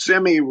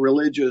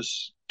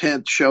semi-religious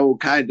tent show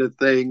kind of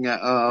thing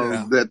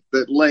that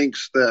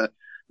links the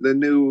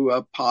new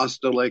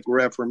apostolic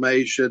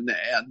Reformation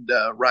and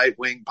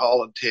right-wing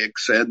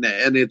politics, and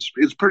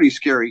it's pretty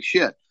scary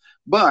shit.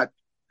 But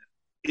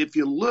if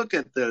you look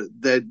at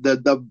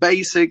the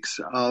basics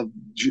of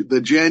the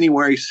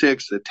January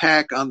 6th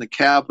attack on the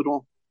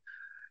Capitol,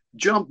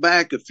 jump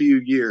back a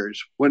few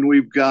years when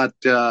we've got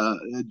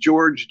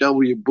George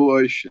W.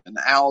 Bush and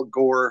Al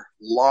Gore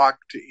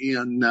locked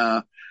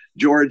in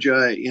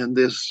Georgia in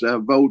this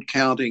vote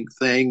counting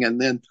thing,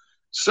 and then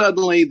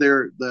suddenly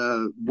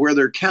where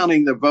they're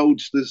counting the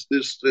votes,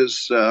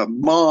 this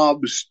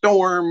mob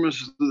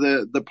storms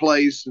the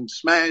place and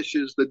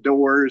smashes the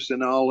doors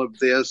and all of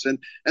this, and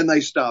they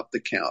stop the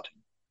counting.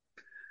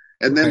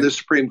 And then the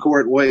Supreme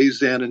Court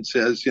weighs in and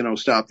says,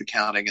 stop the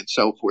counting and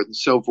so forth and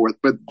so forth.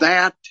 But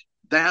that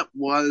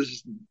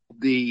was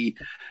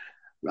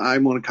I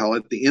want to call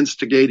it the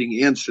instigating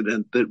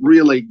incident that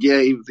really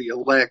gave the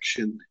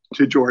election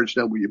to George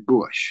W.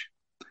 Bush.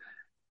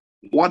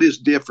 What is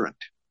different?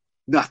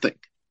 Nothing.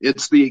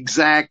 It's the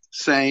exact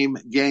same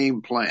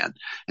game plan.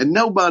 And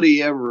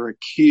nobody ever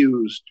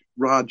accused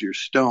Roger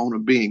Stone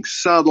of being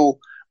subtle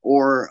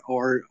or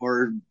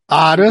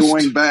honest,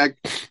 going back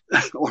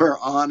or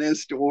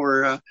honest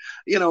or,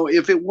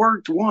 if it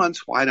worked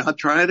once, why not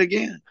try it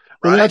again?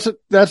 Right? Well,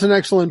 that's an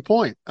excellent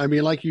point. I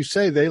mean, like you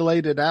say, they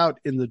laid it out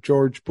in the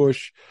George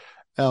Bush,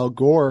 Al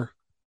Gore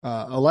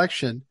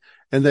election,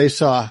 and they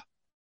saw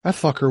that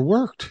fucker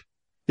worked.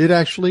 It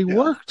actually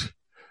worked.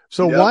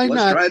 So why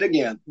not try it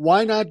again?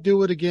 Why not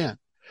do it again?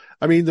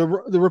 I mean, the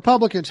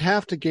Republicans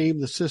have to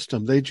game the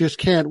system. They just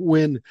can't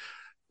win.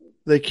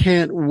 They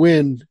can't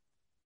win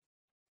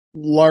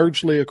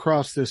largely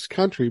across this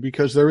country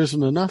because there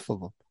isn't enough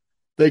of them.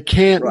 They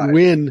can't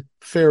win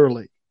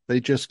fairly. They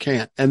just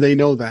can't. And they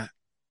know that.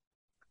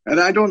 And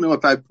I don't know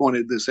if I've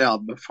pointed this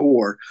out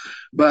before,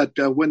 but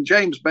when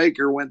James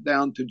Baker went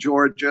down to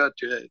Georgia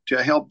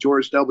to help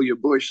George W.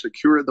 Bush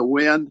secure the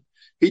win,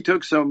 he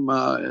took some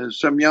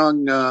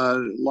young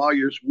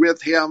lawyers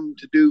with him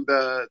to do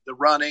the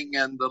running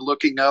and the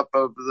looking up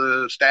of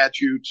the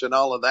statutes and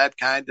all of that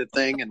kind of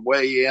thing, and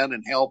weigh in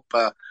and help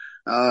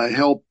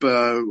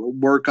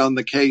work on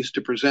the case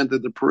to present to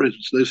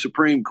the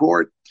Supreme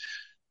Court.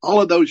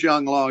 All of those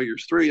young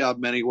lawyers, 3 of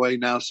them anyway,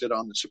 now sit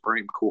on the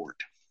Supreme Court.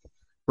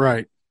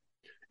 Right.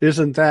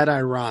 Isn't that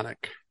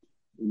ironic?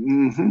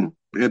 Mm-hmm.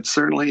 It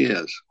certainly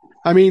is.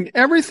 I mean,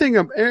 everything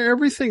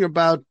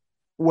about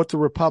what the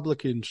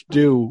Republicans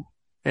do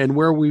and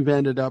where we've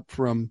ended up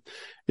from,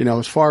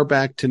 as far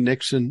back to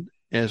Nixon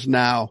as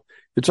now,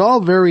 it's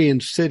all very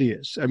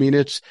insidious. I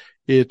mean,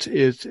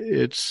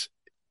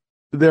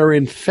 they're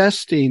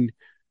infesting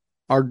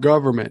our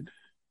government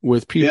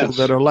with people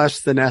that are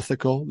less than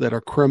ethical, that are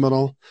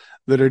criminal,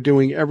 that are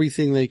doing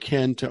everything they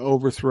can to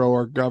overthrow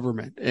our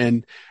government.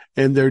 And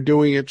they're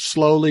doing it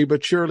slowly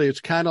but surely. It's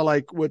kind of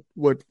like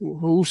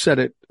who said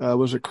it?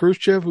 Was it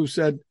Khrushchev who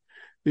said,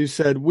 he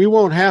said, we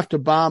won't have to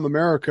bomb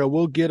America.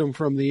 We'll get them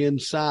from the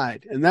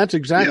inside. And that's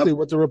exactly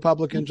what the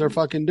Republicans are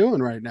fucking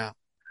doing right now.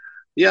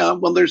 Yeah.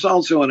 Well, there's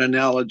also an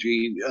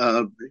analogy.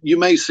 You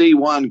may see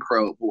one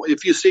crow.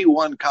 If you see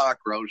one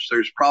cockroach,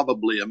 there's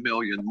probably a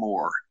million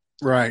more.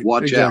 Right.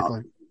 Watch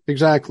out.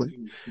 Exactly.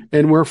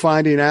 And we're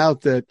finding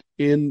out that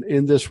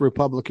in this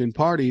Republican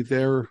Party,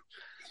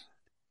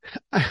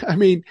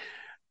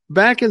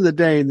 back in the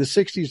day, in the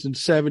 60s and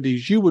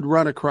 70s, you would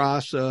run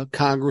across a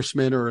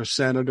congressman or a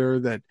senator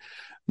that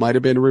might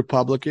have been a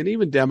Republican,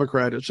 even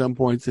Democrat at some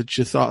point, that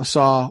you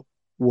saw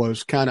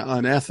was kind of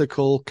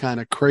unethical, kind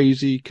of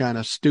crazy, kind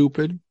of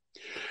stupid.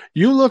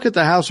 You look at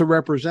the House of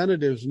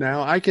Representatives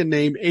now, I can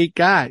name 8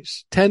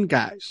 guys, 10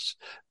 guys: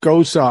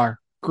 Gosar,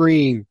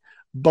 Green,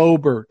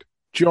 Boebert,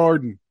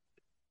 Jordan,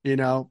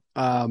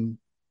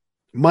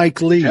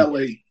 Mike Lee.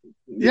 Kelly.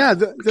 Yeah.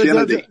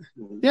 Kennedy.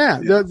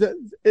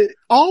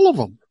 All of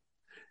them.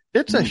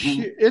 It's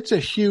a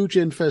huge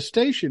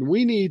infestation.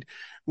 We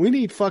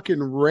need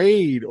fucking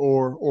raid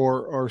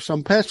or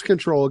some pest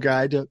control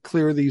guy to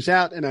clear these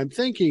out. And I'm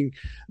thinking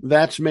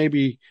that's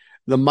maybe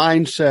the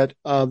mindset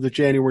of the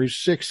January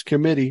 6th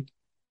committee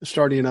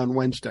starting on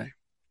Wednesday.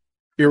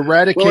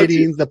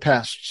 Eradicating the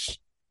pests.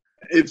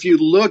 If you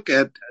look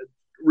at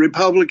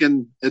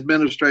Republican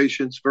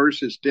administrations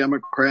versus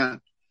Democrat,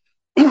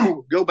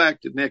 go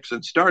back to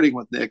Nixon, starting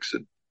with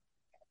Nixon.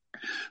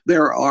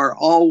 There are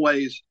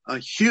always a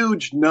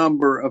huge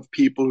number of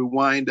people who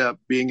wind up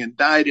being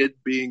indicted,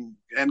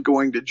 and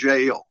going to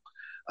jail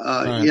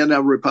in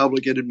a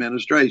Republican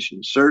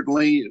administration.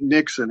 Certainly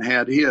Nixon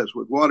had his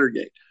with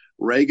Watergate.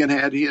 Reagan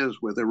had his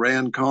with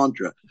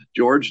Iran-Contra.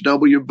 George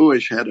W.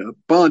 Bush had a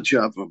bunch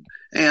of them,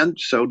 and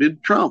so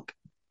did Trump.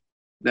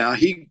 Now,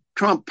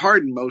 Trump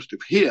pardoned most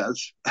of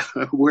his,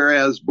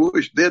 whereas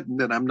Bush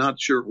didn't, and I'm not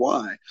sure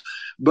why.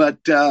 But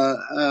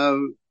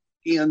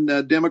in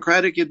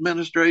Democratic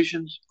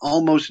administrations,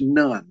 almost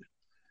none.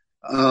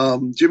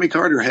 Jimmy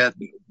Carter had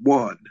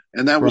one,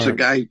 and that was a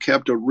guy who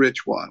kept a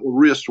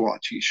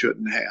wristwatch he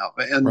shouldn't have.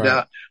 And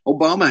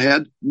Obama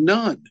had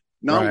none,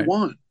 not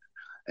one.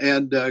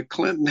 And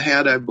Clinton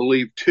had, I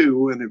believe,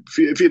 2. And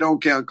if you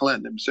don't count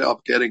Clinton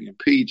himself getting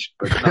impeached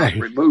but not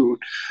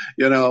removed,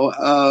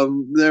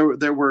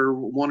 there were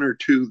 1 or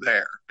 2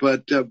 there.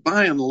 But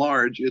by and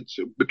large, it's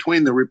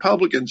between the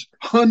Republicans,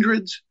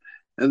 hundreds,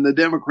 and the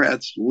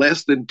Democrats,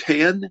 less than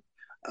 10.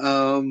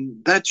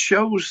 That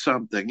shows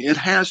something. It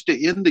has to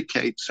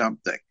indicate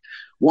something.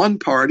 One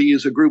party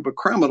is a group of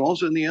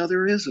criminals and the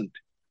other isn't.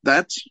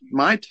 That's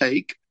my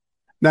take.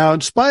 Now,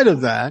 in spite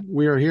of that,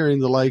 we are hearing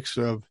the likes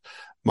of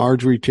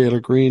Marjorie Taylor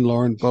Greene,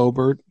 Lauren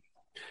Boebert,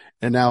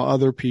 and now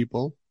other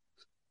people.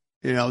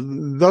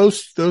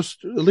 Those at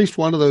least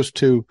one of those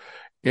 2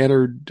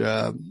 entered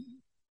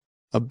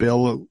a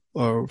bill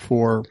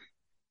for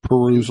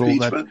perusal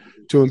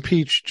to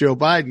impeach Joe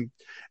Biden.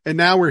 And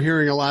now we're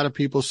hearing a lot of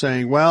people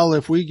saying, well,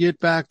 if we get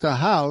back the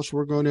House,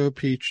 we're going to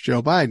impeach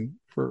Joe Biden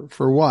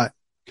for what?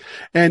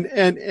 And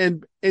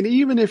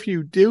even if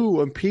you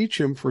do impeach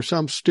him for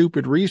some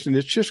stupid reason,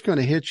 it's just going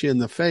to hit you in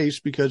the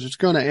face, because it's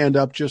going to end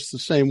up just the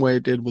same way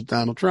it did with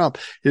Donald Trump.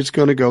 It's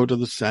going to go to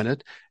the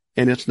Senate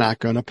and it's not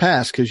going to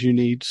pass because you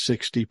need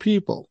 60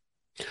 people.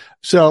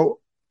 So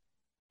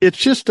it's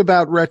just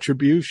about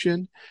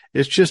retribution.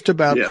 It's just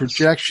about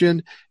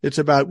projection. It's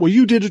about, well,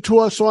 you did it to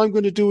us, so I'm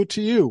going to do it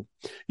to you.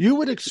 You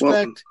would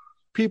expect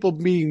people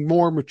being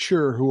more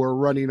mature who are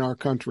running our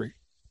country.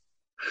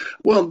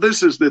 Well,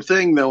 this is the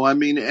thing, though. I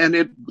mean, and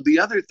the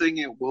other thing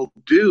it will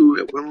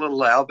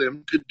allow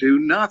them to do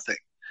nothing.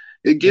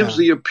 It gives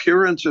the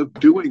appearance of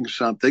doing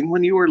something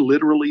when you are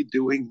literally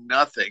doing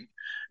nothing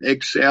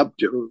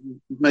except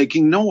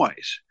making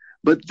noise.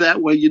 But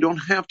that way you don't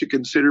have to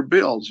consider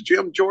bills.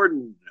 Jim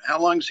Jordan, how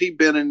long's he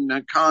been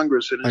in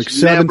Congress? And like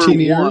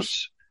 17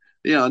 years?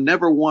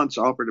 Never once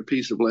offered a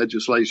piece of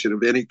legislation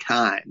of any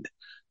kind.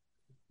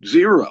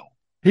 Zero.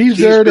 He's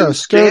there to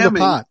stir the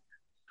pot.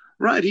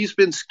 Right. He's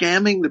been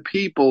scamming the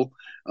people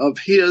of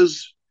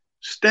his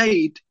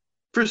state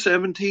for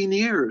 17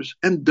 years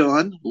and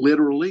done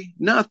literally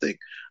nothing.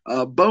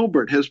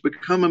 Boebert has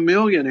become a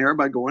millionaire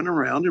by going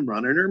around and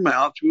running her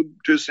mouth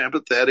to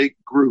sympathetic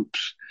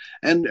groups.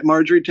 And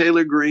Marjorie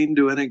Taylor Greene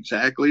doing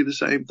exactly the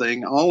same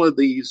thing. All of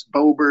these,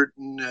 Boebert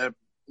and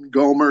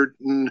Gohmert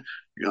and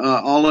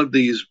all of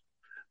these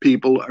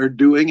people are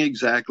doing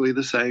exactly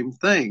the same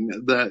thing.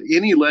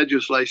 Any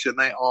legislation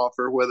they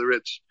offer, whether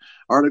it's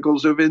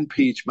articles of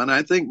impeachment,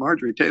 I think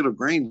Marjorie Taylor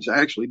Greene's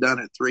actually done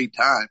it 3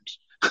 times.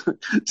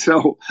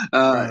 So,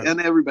 and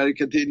everybody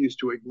continues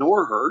to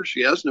ignore her.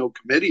 She has no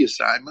committee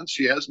assignments.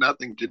 She has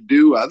nothing to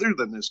do other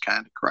than this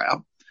kind of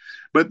crap.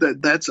 But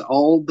that's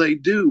all they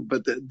do.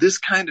 But this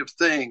kind of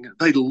thing,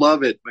 they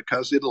love it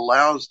because it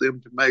allows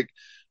them to make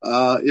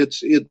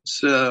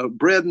it's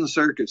bread and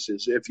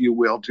circuses, if you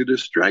will, to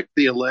distract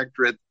the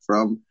electorate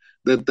from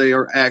that they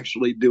are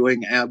actually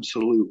doing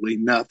absolutely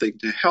nothing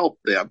to help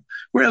them.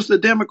 Whereas the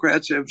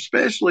Democrats have,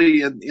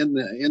 especially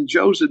in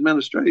Joe's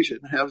administration,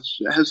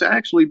 has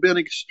actually been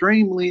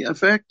extremely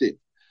effective.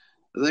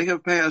 They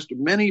have passed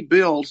many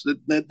bills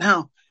that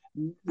now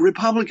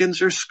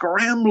Republicans are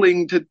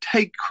scrambling to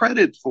take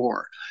credit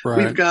for. Right.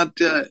 We've got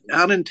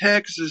out in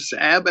Texas,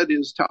 Abbott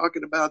is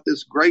talking about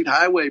this great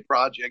highway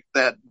project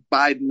that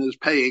Biden is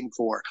paying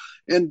for,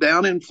 and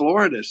down in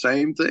Florida,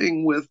 same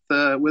thing with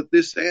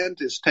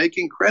DeSantis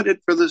taking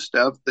credit for the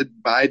stuff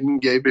that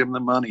Biden gave him the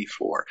money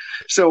for.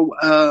 So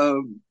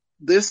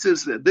this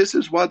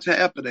is what's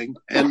happening,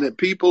 and the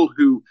people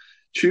who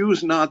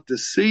choose not to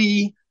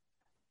see,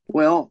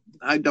 well,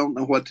 I don't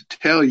know what to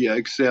tell you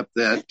except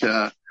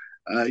that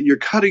you're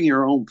cutting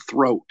your own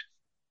throat.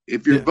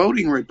 If you're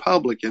voting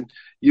Republican,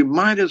 you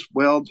might as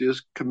well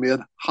just commit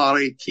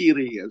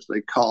harakiri, as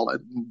they call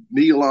it, and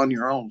kneel on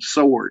your own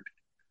sword.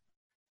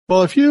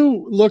 Well, if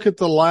you look at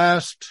the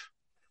last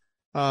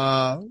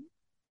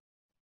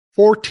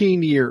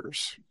 14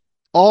 years,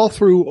 all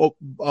through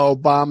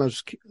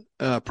Obama's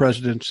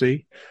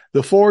presidency,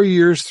 the 4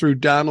 years through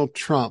Donald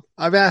Trump,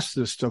 I've asked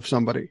this of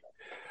somebody.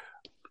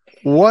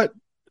 What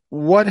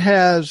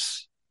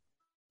has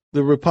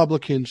the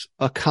Republicans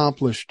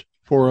accomplished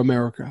for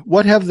America?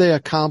 What have they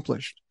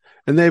accomplished?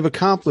 And they've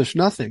accomplished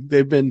nothing.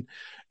 They've been,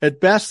 at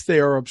best, they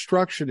are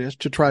obstructionists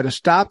to try to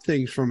stop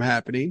things from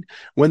happening.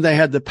 When they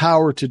had the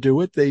power to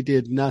do it, they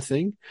did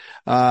nothing.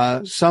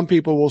 Some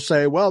people will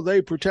say, well,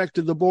 they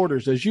protected the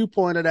borders. As you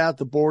pointed out,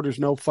 the border's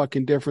no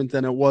fucking different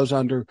than it was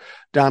under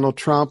Donald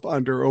Trump,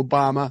 under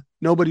Obama.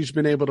 Nobody's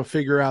been able to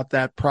figure out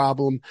that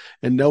problem,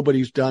 and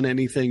nobody's done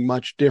anything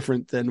much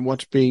different than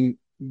what's going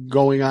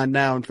on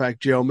now. In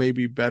fact, Joe may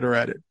be better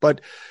at it.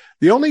 But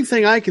the only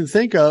thing I can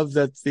think of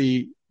that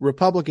the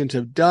Republicans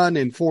have done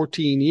in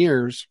 14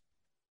 years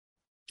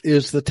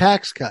is the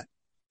tax cut.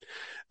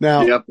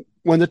 Now,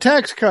 when the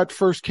tax cut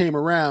first came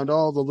around,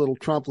 all the little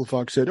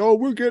Trump-fucks said, oh,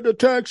 we're getting a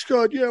tax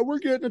cut. Yeah, we're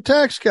getting a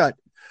tax cut.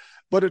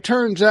 But it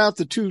turns out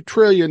the $2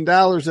 trillion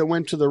that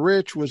went to the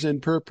rich was in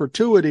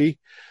perpetuity.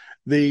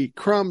 The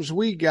crumbs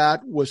we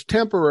got was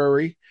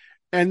temporary,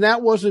 and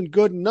that wasn't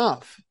good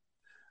enough.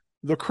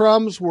 The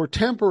crumbs were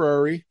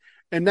temporary,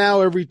 and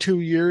now every 2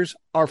 years,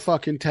 our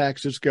fucking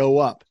taxes go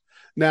up.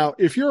 Now,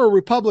 if you're a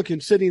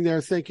Republican sitting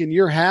there thinking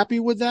you're happy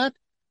with that,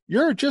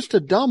 you're just a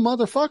dumb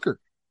motherfucker.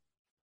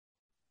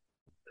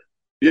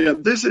 Yeah,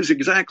 this is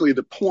exactly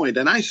the point.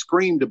 And I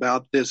screamed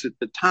about this at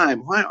the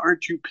time. Why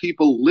aren't you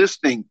people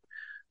listening?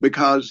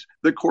 Because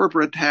the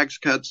corporate tax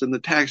cuts and the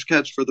tax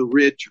cuts for the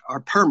rich are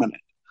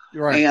permanent.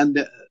 Right.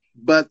 And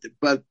but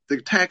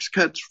the tax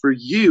cuts for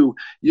you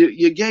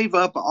gave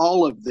up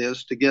all of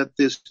this to get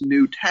this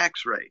new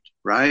tax rate,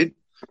 right?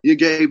 You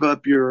gave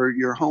up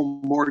your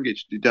home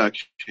mortgage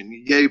deduction.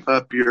 You gave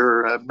up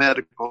your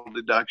medical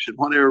deduction,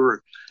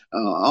 whatever.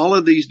 All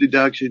of these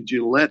deductions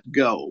you let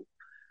go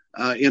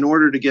in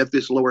order to get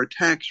this lower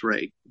tax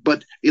rate.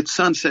 But it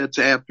sunsets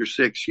after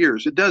 6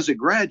 years. It does it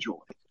gradually,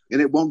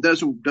 and it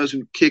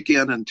doesn't kick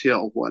in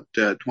until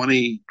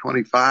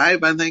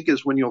 2025, I think,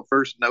 is when you'll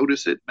first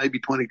notice it. Maybe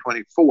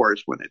 2024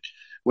 is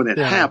when it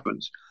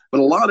happens.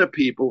 But a lot of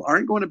people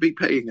aren't going to be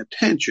paying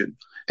attention.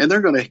 And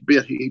they're going to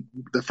be,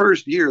 the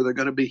first year, they're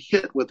going to be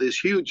hit with this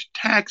huge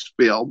tax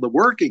bill, the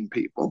working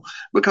people,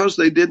 because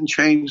they didn't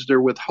change their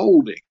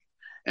withholding.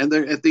 And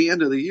they're at the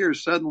end of the year,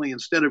 suddenly,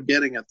 instead of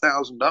getting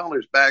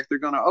 $1,000 back, they're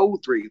going to owe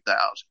 $3,000.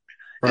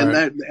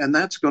 Right. And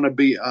that's going to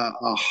be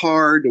a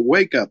hard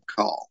wake up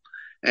call.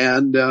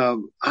 And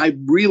I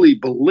really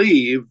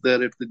believe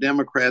that if the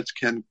Democrats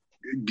can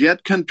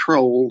get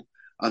control,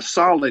 a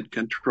solid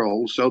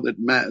control, so that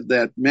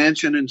that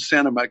Manchin and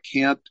Sinema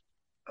can't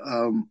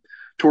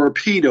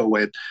torpedo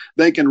it,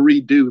 they can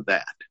redo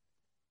that.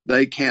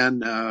 They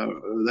can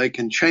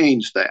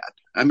change that.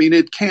 I mean,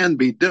 it can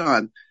be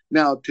done.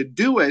 Now, to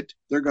do it,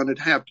 they're going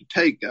to have to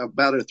take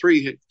about a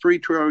 $3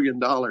 trillion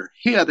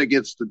hit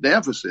against the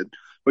deficit,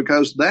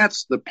 because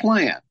that's the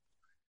plan.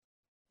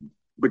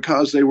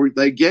 Because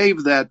they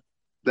gave that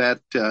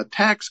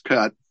tax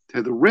cut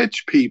to the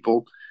rich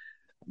people,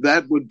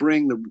 that would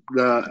bring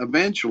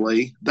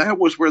eventually, that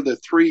was where the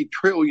 $3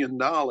 trillion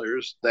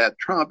that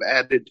Trump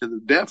added to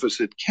the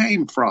deficit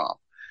came from.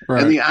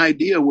 Right. And the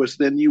idea was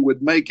then you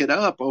would make it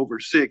up over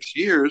 6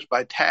 years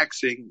by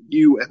taxing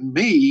you and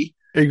me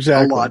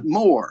a lot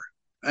more,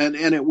 and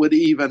it would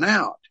even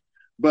out.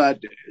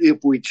 But if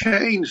we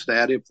change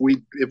that, if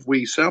we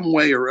some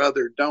way or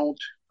other don't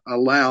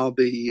allow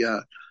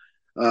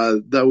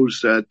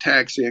those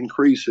tax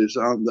increases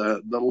on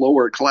the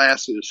lower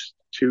classes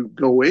to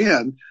go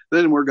in,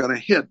 then we're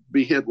going to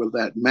be hit with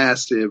that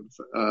massive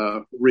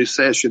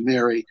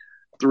recessionary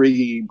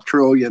 $3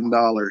 trillion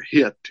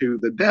hit to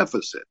the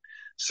deficit.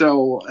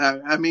 So,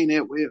 I mean,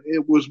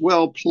 it was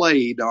well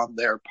played on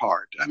their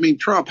part. I mean,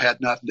 Trump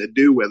had nothing to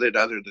do with it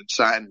other than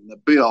signing the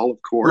bill,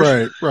 of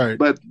course. Right.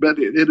 But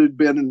it had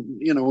been,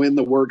 in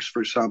the works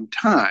for some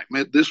time.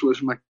 This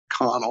was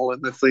McConnell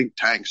and the think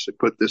tanks that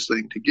put this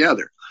thing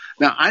together.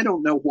 Now, I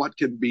don't know what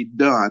can be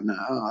done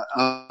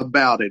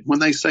about it. When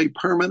they say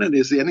permanent,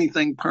 is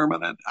anything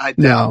permanent? I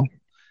doubt.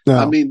 No.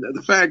 I mean,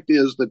 the fact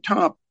is the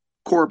top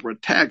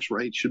corporate tax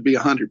rate should be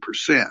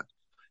 100%.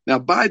 Now,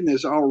 Biden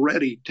has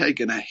already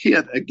taken a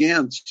hit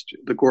against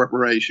the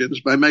corporations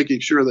by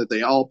making sure that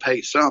they all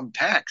pay some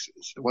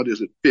taxes. What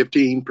is it,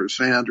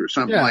 15% or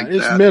something like that?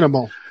 Yeah, it's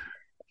minimal.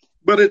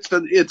 But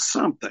it's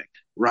something,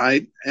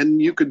 right?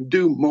 And you can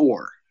do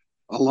more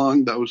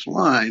along those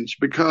lines,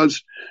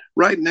 because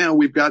right now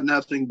we've got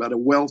nothing but a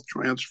wealth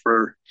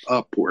transfer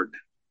upward.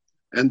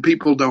 And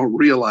people don't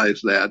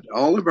realize that.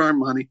 All of our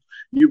money,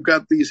 you've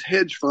got these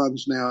hedge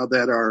funds now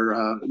that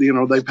are,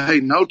 they pay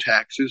no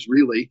taxes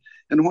really.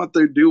 And what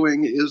they're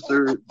doing is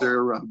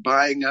they're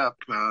buying up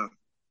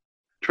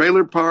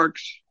trailer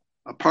parks,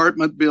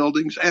 apartment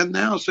buildings, and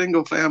now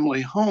single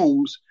family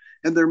homes,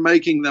 and they're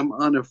making them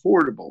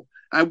unaffordable.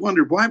 I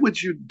wondered, why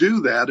would you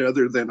do that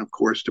other than, of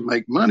course, to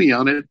make money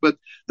on it? But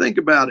think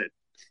about it.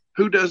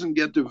 Who doesn't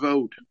get to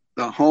vote?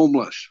 The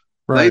homeless.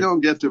 Right. They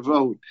don't get to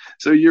vote.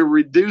 So you're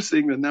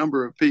reducing the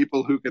number of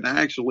people who can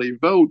actually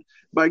vote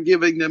by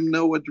giving them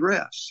no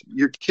address.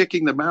 You're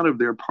kicking them out of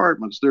their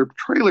apartments, their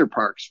trailer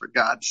parks, for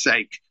God's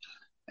sake.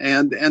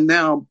 And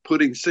now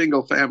putting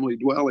single family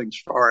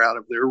dwellings far out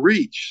of their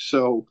reach.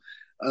 So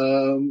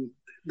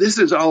this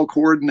is all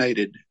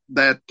coordinated.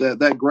 That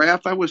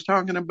graph I was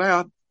talking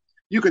about,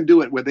 you can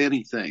do it with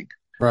anything.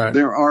 Right.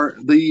 There are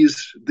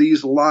these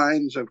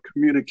lines of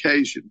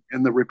communication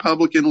in the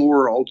Republican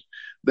world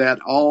that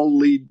all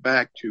lead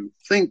back to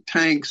think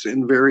tanks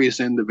and various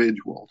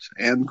individuals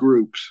and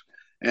groups.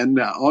 And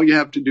all you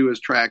have to do is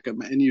track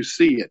them, and you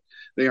see it.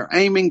 They are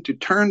aiming to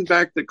turn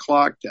back the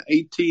clock to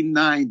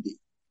 1890,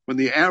 when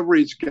the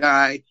average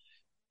guy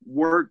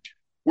worked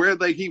where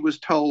he was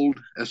told,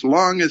 as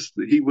long as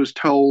he was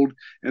told,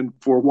 and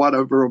for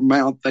whatever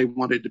amount they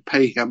wanted to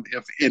pay him,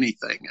 if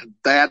anything. And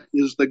that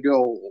is the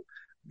goal.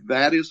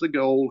 That is the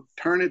goal.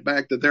 Turn it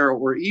back to there,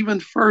 or even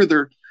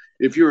further,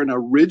 if you're an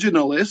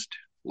originalist,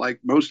 like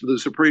most of the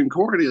Supreme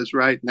Court is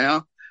right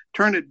now,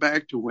 turn it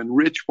back to when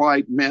rich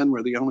white men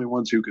were the only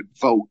ones who could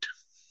vote.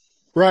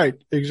 Right,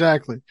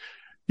 exactly.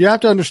 You have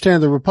to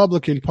understand the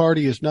Republican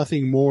Party is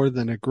nothing more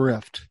than a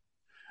grift.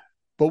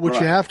 But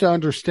what you have to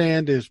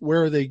understand is,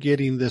 where are they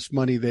getting this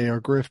money they are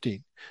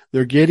grifting?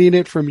 They're getting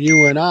it from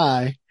you and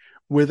I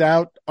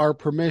without our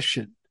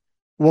permission.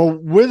 Well,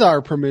 with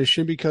our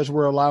permission, because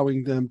we're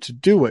allowing them to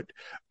do it.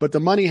 But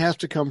the money has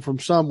to come from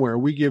somewhere.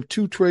 We give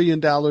 $2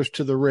 trillion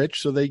to the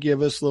rich, so they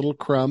give us little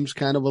crumbs,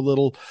 kind of a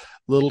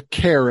little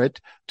carrot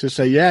to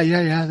say,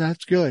 yeah,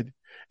 that's good.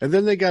 And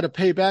then they got to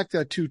pay back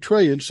that $2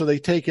 trillion, so they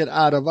take it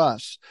out of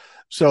us.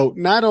 So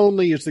not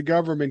only is the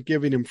government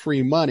giving them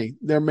free money,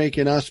 they're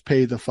making us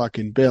pay the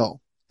fucking bill.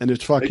 And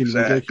it's fucking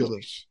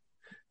ridiculous.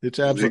 It's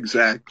absolutely.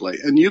 Exactly.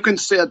 And you can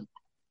sit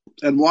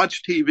and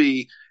watch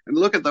TV and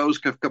look at those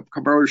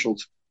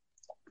commercials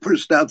for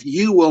stuff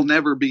you will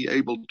never be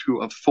able to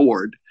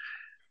afford,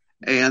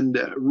 and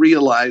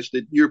realize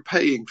that you're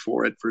paying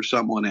for it for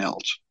someone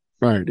else.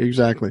 Right,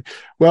 exactly.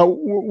 Well,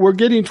 we're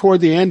getting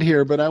toward the end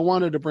here, but I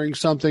wanted to bring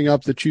something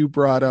up that you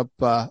brought up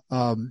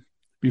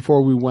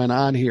before we went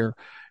on here.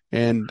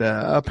 And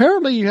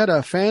apparently you had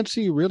a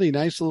fancy, really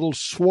nice little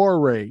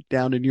soiree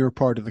down in your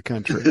part of the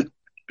country.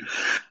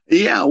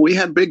 Yeah, we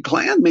had a big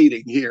Klan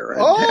meeting here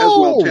at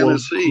Tazewell,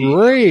 Tennessee.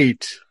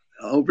 Great.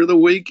 Over the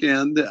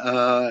weekend.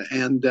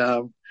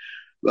 The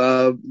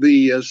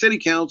city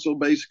council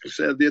basically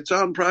said it's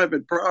on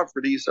private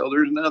property, so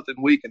there's nothing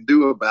we can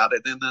do about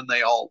it. And then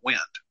they all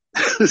went.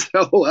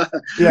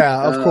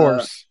 Yeah, of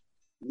course.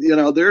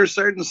 There are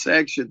certain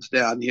sections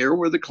down here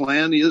where the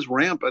Klan is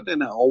rampant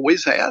and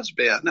always has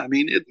been. I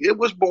mean, it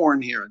was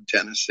born here in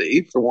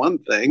Tennessee, for one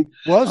thing.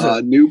 Was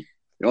it?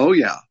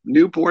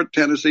 Newport,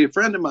 Tennessee. A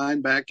friend of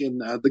mine back in,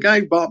 the guy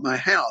who bought my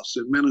house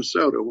in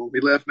Minnesota when we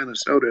left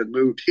Minnesota and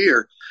moved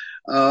here,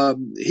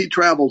 he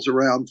travels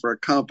around for a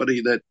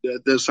company that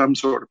does some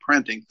sort of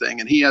printing thing,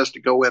 and he has to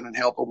go in and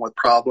help them with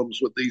problems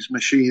with these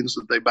machines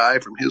that they buy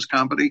from his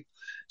company.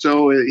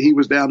 So he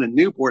was down in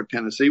Newport,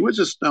 Tennessee, which is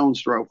a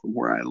stone's throw from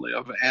where I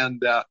live.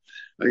 And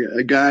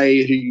a guy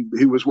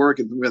he was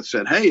working with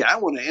said, "Hey, I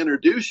want to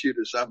introduce you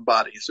to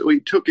somebody." So he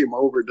took him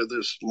over to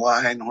this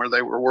line where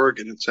they were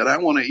working and said, "I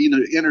want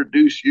to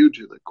introduce you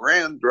to the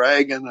Grand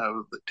Dragon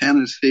of the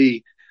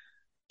Tennessee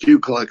Ku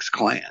Klux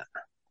Klan."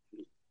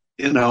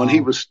 And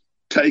he was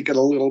taken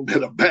a little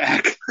bit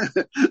aback,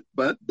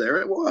 but there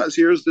it was.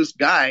 Here's this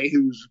guy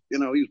who's,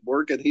 he's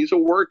working, he's a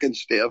working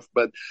stiff,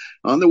 but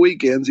on the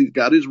weekends he's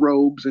got his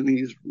robes and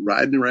he's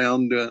riding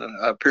around,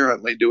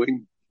 apparently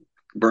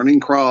burning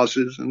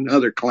crosses and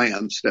other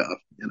Klan stuff,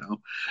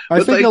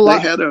 I think a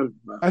lot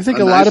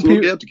of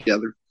people get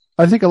together.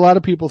 I think a lot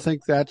of people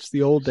think that's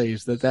the old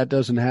days, that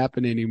doesn't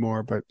happen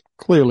anymore, but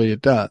clearly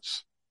it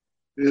does.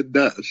 It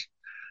does.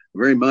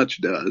 Very much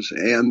does.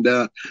 And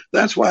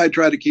that's why I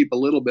try to keep a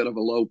little bit of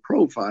a low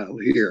profile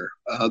here.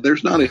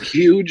 There's not a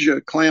huge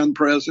Klan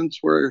presence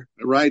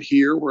right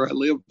here where I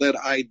live that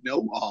I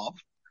know of.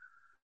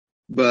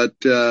 But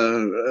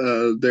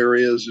there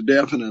is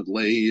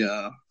definitely,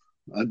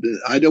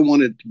 I don't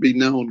want it to be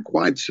known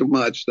quite so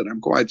much that I'm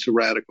quite so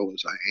radical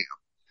as I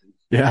am.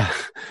 Yeah,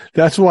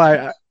 that's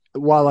why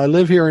while I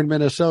live here in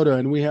Minnesota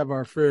and we have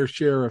our fair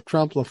share of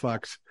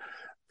Trump-la-fucks,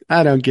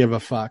 I don't give a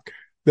fuck.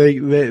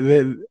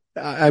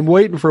 I'm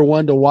waiting for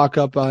one to walk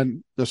up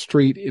on the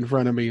street in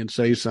front of me and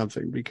say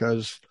something,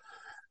 because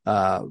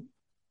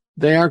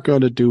they aren't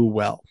going to do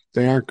well.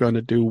 They aren't going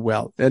to do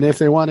well. And if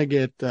they want to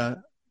get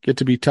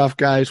to be tough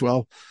guys,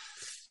 well,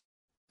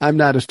 I'm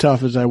not as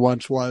tough as I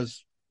once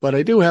was. but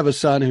I do have a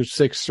son who's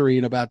 6'3"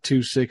 and about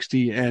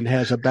 260 and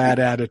has a bad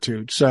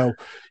attitude. So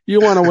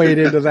you want to wade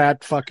into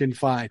that, fucking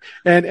fine.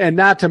 And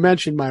not to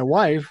mention my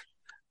wife.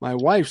 My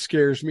wife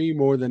scares me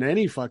more than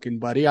any fucking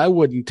buddy. I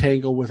wouldn't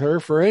tangle with her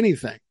for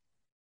anything.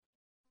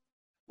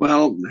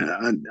 Well,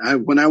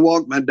 when I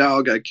walk my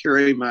dog, I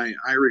carry my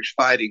Irish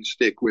fighting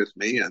stick with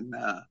me, and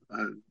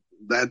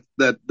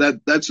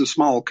that's a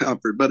small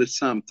comfort, but it's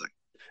something.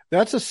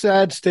 That's a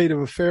sad state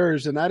of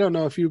affairs, and I don't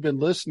know if you've been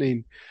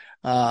listening,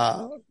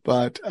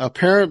 but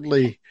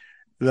apparently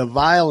the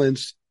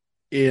violence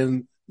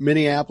in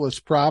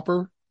Minneapolis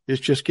proper is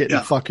just getting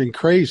fucking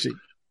crazy.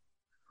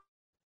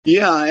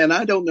 Yeah, and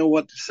I don't know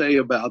what to say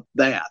about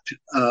that,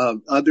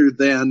 other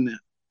than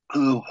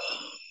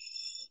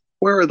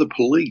where are the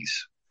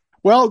police?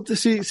 Well,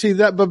 see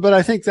that, but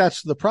I think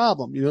that's the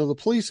problem. You know, the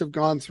police have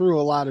gone through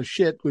a lot of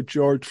shit with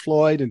George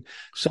Floyd and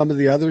some of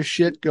the other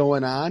shit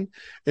going on.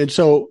 And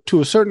so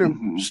to a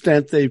certain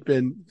extent, they've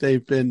been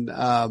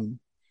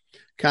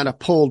kind of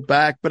pulled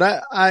back, but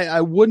I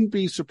wouldn't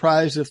be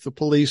surprised if the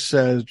police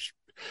says,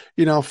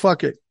 you know,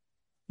 fuck it.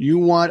 You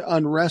want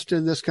unrest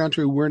in this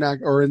country,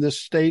 or in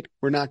this state,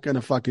 we're not going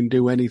to fucking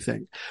do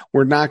anything.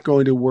 We're not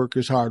going to work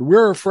as hard.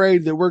 We're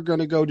afraid that we're going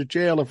to go to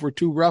jail if we're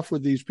too rough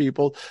with these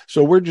people.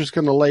 So we're just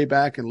going to lay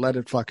back and let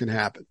it fucking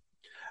happen.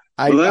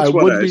 That's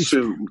what I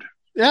assumed.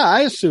 Yeah, I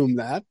assumed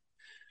that.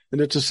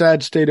 And it's a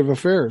sad state of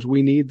affairs.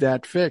 We need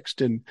that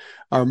fixed. And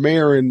our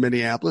mayor in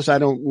Minneapolis, I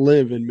don't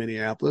live in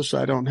Minneapolis.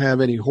 I don't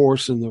have any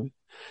horse in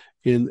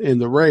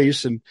the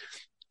race. And,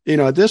 you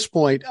know, at this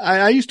point,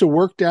 I used to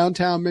work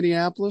downtown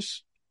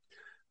Minneapolis.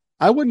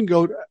 I wouldn't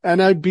go, and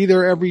I'd be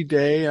there every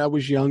day. I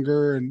was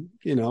younger and,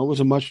 you know, it was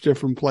a much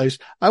different place.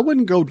 I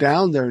wouldn't go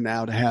down there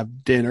now to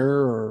have dinner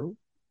or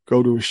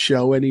go to a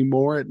show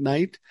anymore at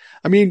night.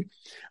 I mean,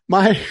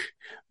 my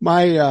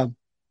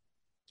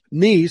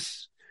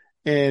niece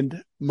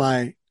and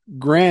my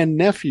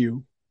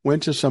grandnephew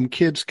went to some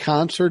kid's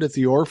concert at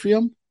the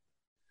Orpheum.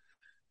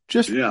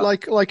 Just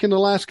like in the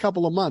last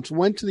couple of months,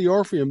 went to the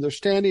Orpheum. They're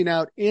standing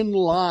out in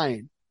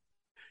line,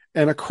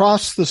 and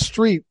across the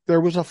street, there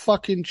was a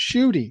fucking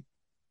shooting.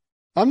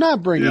 I'm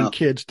not bringing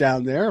kids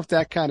down there if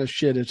that kind of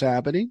shit is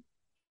happening.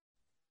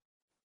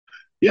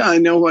 Yeah, I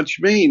know what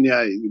you mean.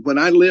 When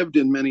I lived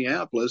in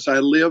Minneapolis, I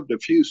lived a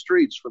few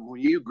streets from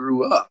where you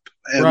grew up.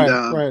 And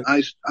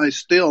right. I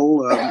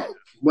still,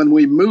 when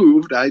we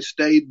moved, I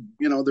stayed,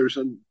 you know, there's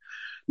a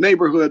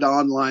neighborhood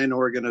online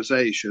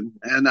organization,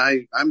 and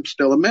I'm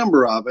still a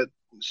member of it.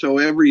 So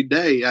every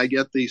day I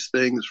get these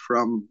things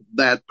from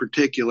that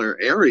particular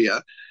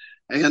area.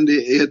 And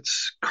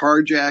it's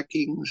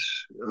carjackings,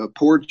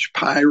 porch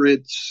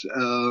pirates,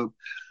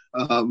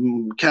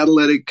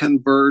 catalytic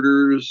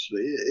converters,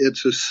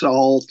 it's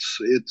assaults,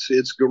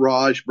 it's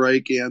garage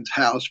break-ins,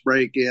 house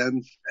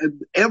break-ins,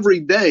 and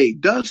every day,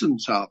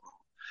 dozens of them.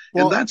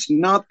 Well, and that's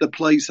not the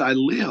place I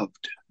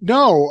lived.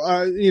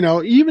 No, you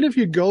know, even if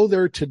you go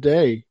there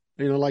today,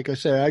 you know, like I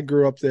say, I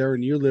grew up there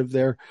and you live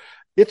there,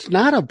 it's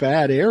not a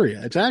bad area.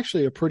 It's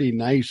actually a pretty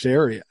nice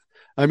area.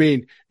 I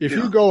mean, if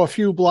you go a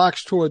few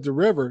blocks toward the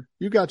river,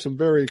 you got some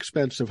very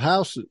expensive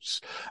houses,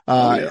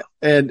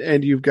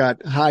 and you've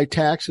got high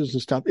taxes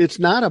and stuff. It's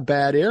not a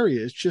bad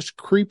area. It's just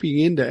creeping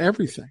into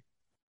everything.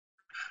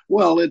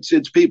 Well, it's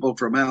people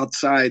from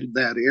outside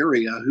that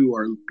area who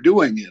are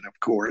doing it, of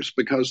course,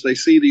 because they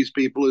see these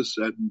people as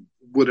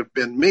would have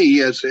been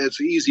me as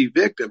easy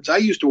victims. I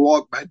used to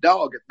walk my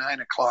dog at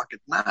 9:00 at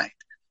night.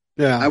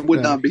 Yeah, I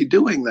would not be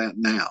doing that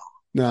now.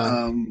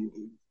 No,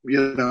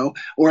 you know,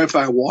 or if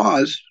I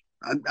was.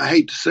 I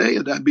hate to say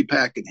it, I'd be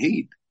packing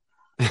heat.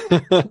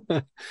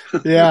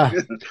 Yeah.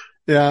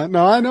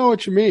 No, I know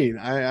what you mean.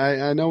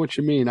 I know what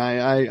you mean.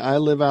 I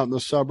live out in the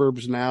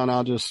suburbs now, and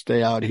I'll just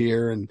stay out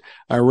here, and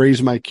I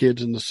raise my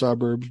kids in the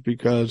suburbs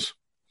because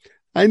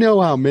I know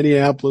how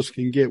Minneapolis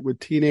can get with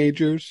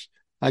teenagers.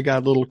 I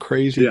got a little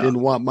crazy.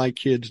 Didn't want my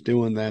kids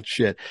doing that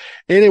shit.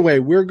 Anyway,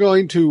 we're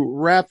going to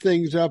wrap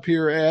things up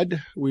here,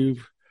 Ed.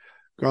 We've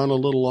gone a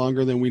little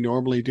longer than we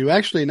normally do.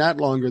 Actually, not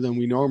longer than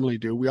we normally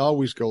do. We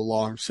always go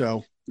long,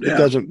 so it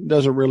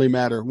doesn't really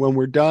matter. When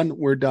we're done,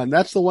 we're done.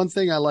 That's the one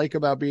thing I like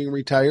about being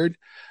retired.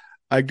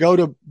 I go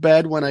to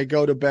bed when I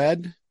go to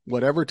bed,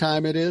 whatever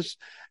time it is,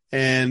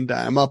 and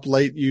I'm up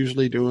late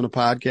usually doing a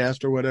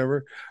podcast or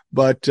whatever,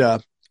 but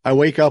I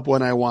wake up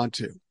when I want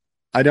to.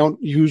 I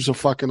don't use a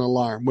fucking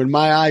alarm. When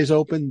my eyes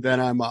open, then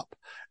I'm up.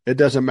 It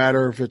doesn't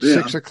matter if it's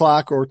 6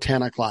 o'clock or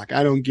 10 o'clock.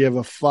 I don't give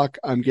a fuck.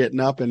 I'm getting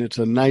up, and it's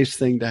a nice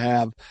thing to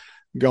have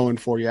going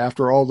for you.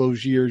 After all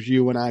those years,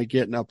 you and I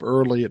getting up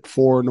early at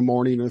 4 a.m.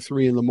 or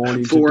 3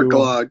 a.m. 4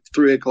 o'clock,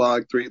 3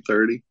 o'clock,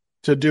 3:30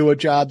 to do a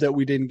job that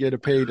we didn't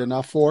get paid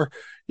enough for.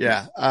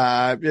 Yeah.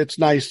 It's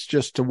nice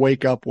just to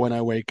wake up when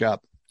I wake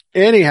up.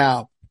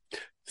 Anyhow,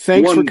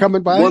 thanks for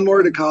coming by. One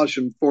word of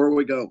caution before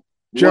we go.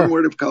 Sure. One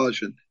word of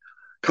caution.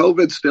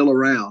 COVID's still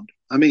around.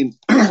 I mean,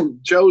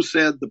 Joe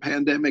said the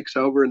pandemic's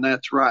over, and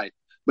that's right.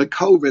 But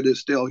COVID is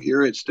still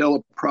here. It's still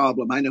a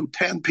problem. I know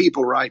 10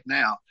 people right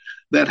now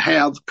that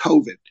have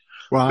COVID.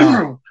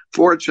 Wow.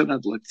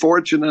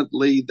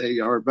 Fortunately, they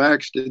are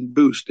vaxxed and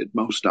boosted,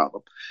 most of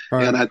them.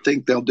 Right. And I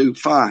think they'll do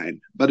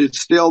fine. But it's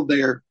still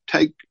there.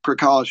 Take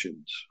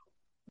precautions.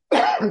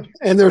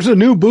 And there's a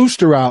new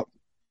booster out.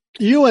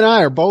 You and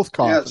I are both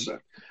coughing. Yes,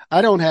 sir.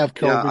 I don't have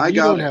COVID. Yeah,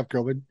 you don't have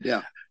COVID.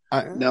 Yeah.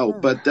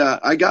 But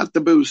I got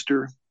the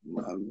booster,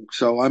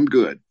 so I'm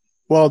good.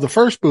 Well, the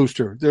first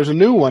booster, there's a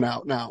new one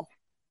out now.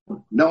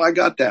 No, I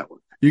got that one.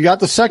 You got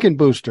the second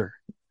booster.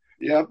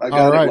 Yep, I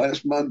got it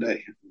last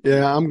Monday.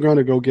 Yeah, I'm going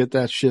to go get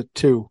that shit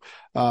too.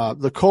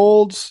 The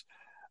colds,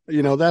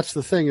 that's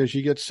the thing is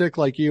you get sick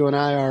like you and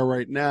I are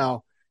right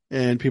now,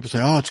 and people say,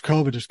 oh, it's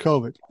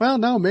COVID. Well,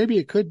 no, maybe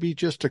it could be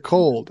just a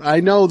cold. I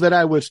know that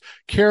I was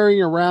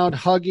carrying around,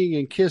 hugging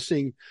and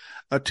kissing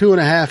a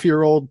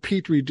 2.5-year-old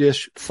Petri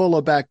dish full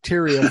of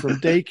bacteria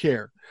from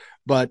daycare,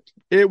 but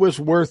it was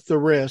worth the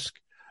risk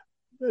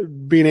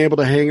being able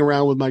to hang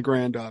around with my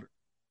granddaughter.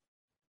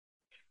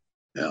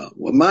 Yeah,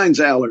 well, mine's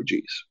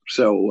allergies.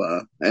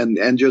 So,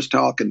 and just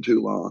talking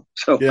too long.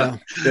 So, yeah.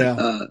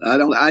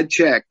 I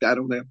checked. I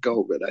don't have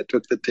COVID. I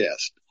took the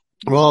test.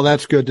 Well,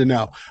 that's good to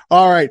know.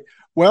 All right.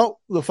 Well,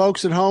 the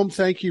folks at home,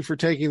 thank you for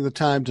taking the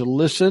time to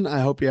listen. I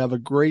hope you have a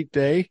great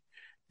day,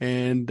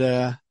 and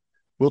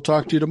we'll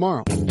talk to you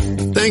tomorrow.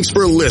 Thanks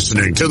for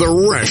listening to the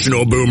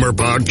Rational Boomer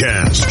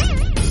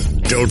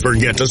Podcast. Don't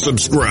forget to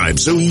subscribe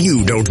so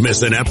you don't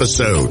miss an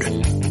episode.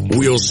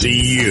 We'll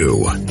see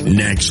you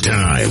next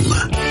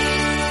time.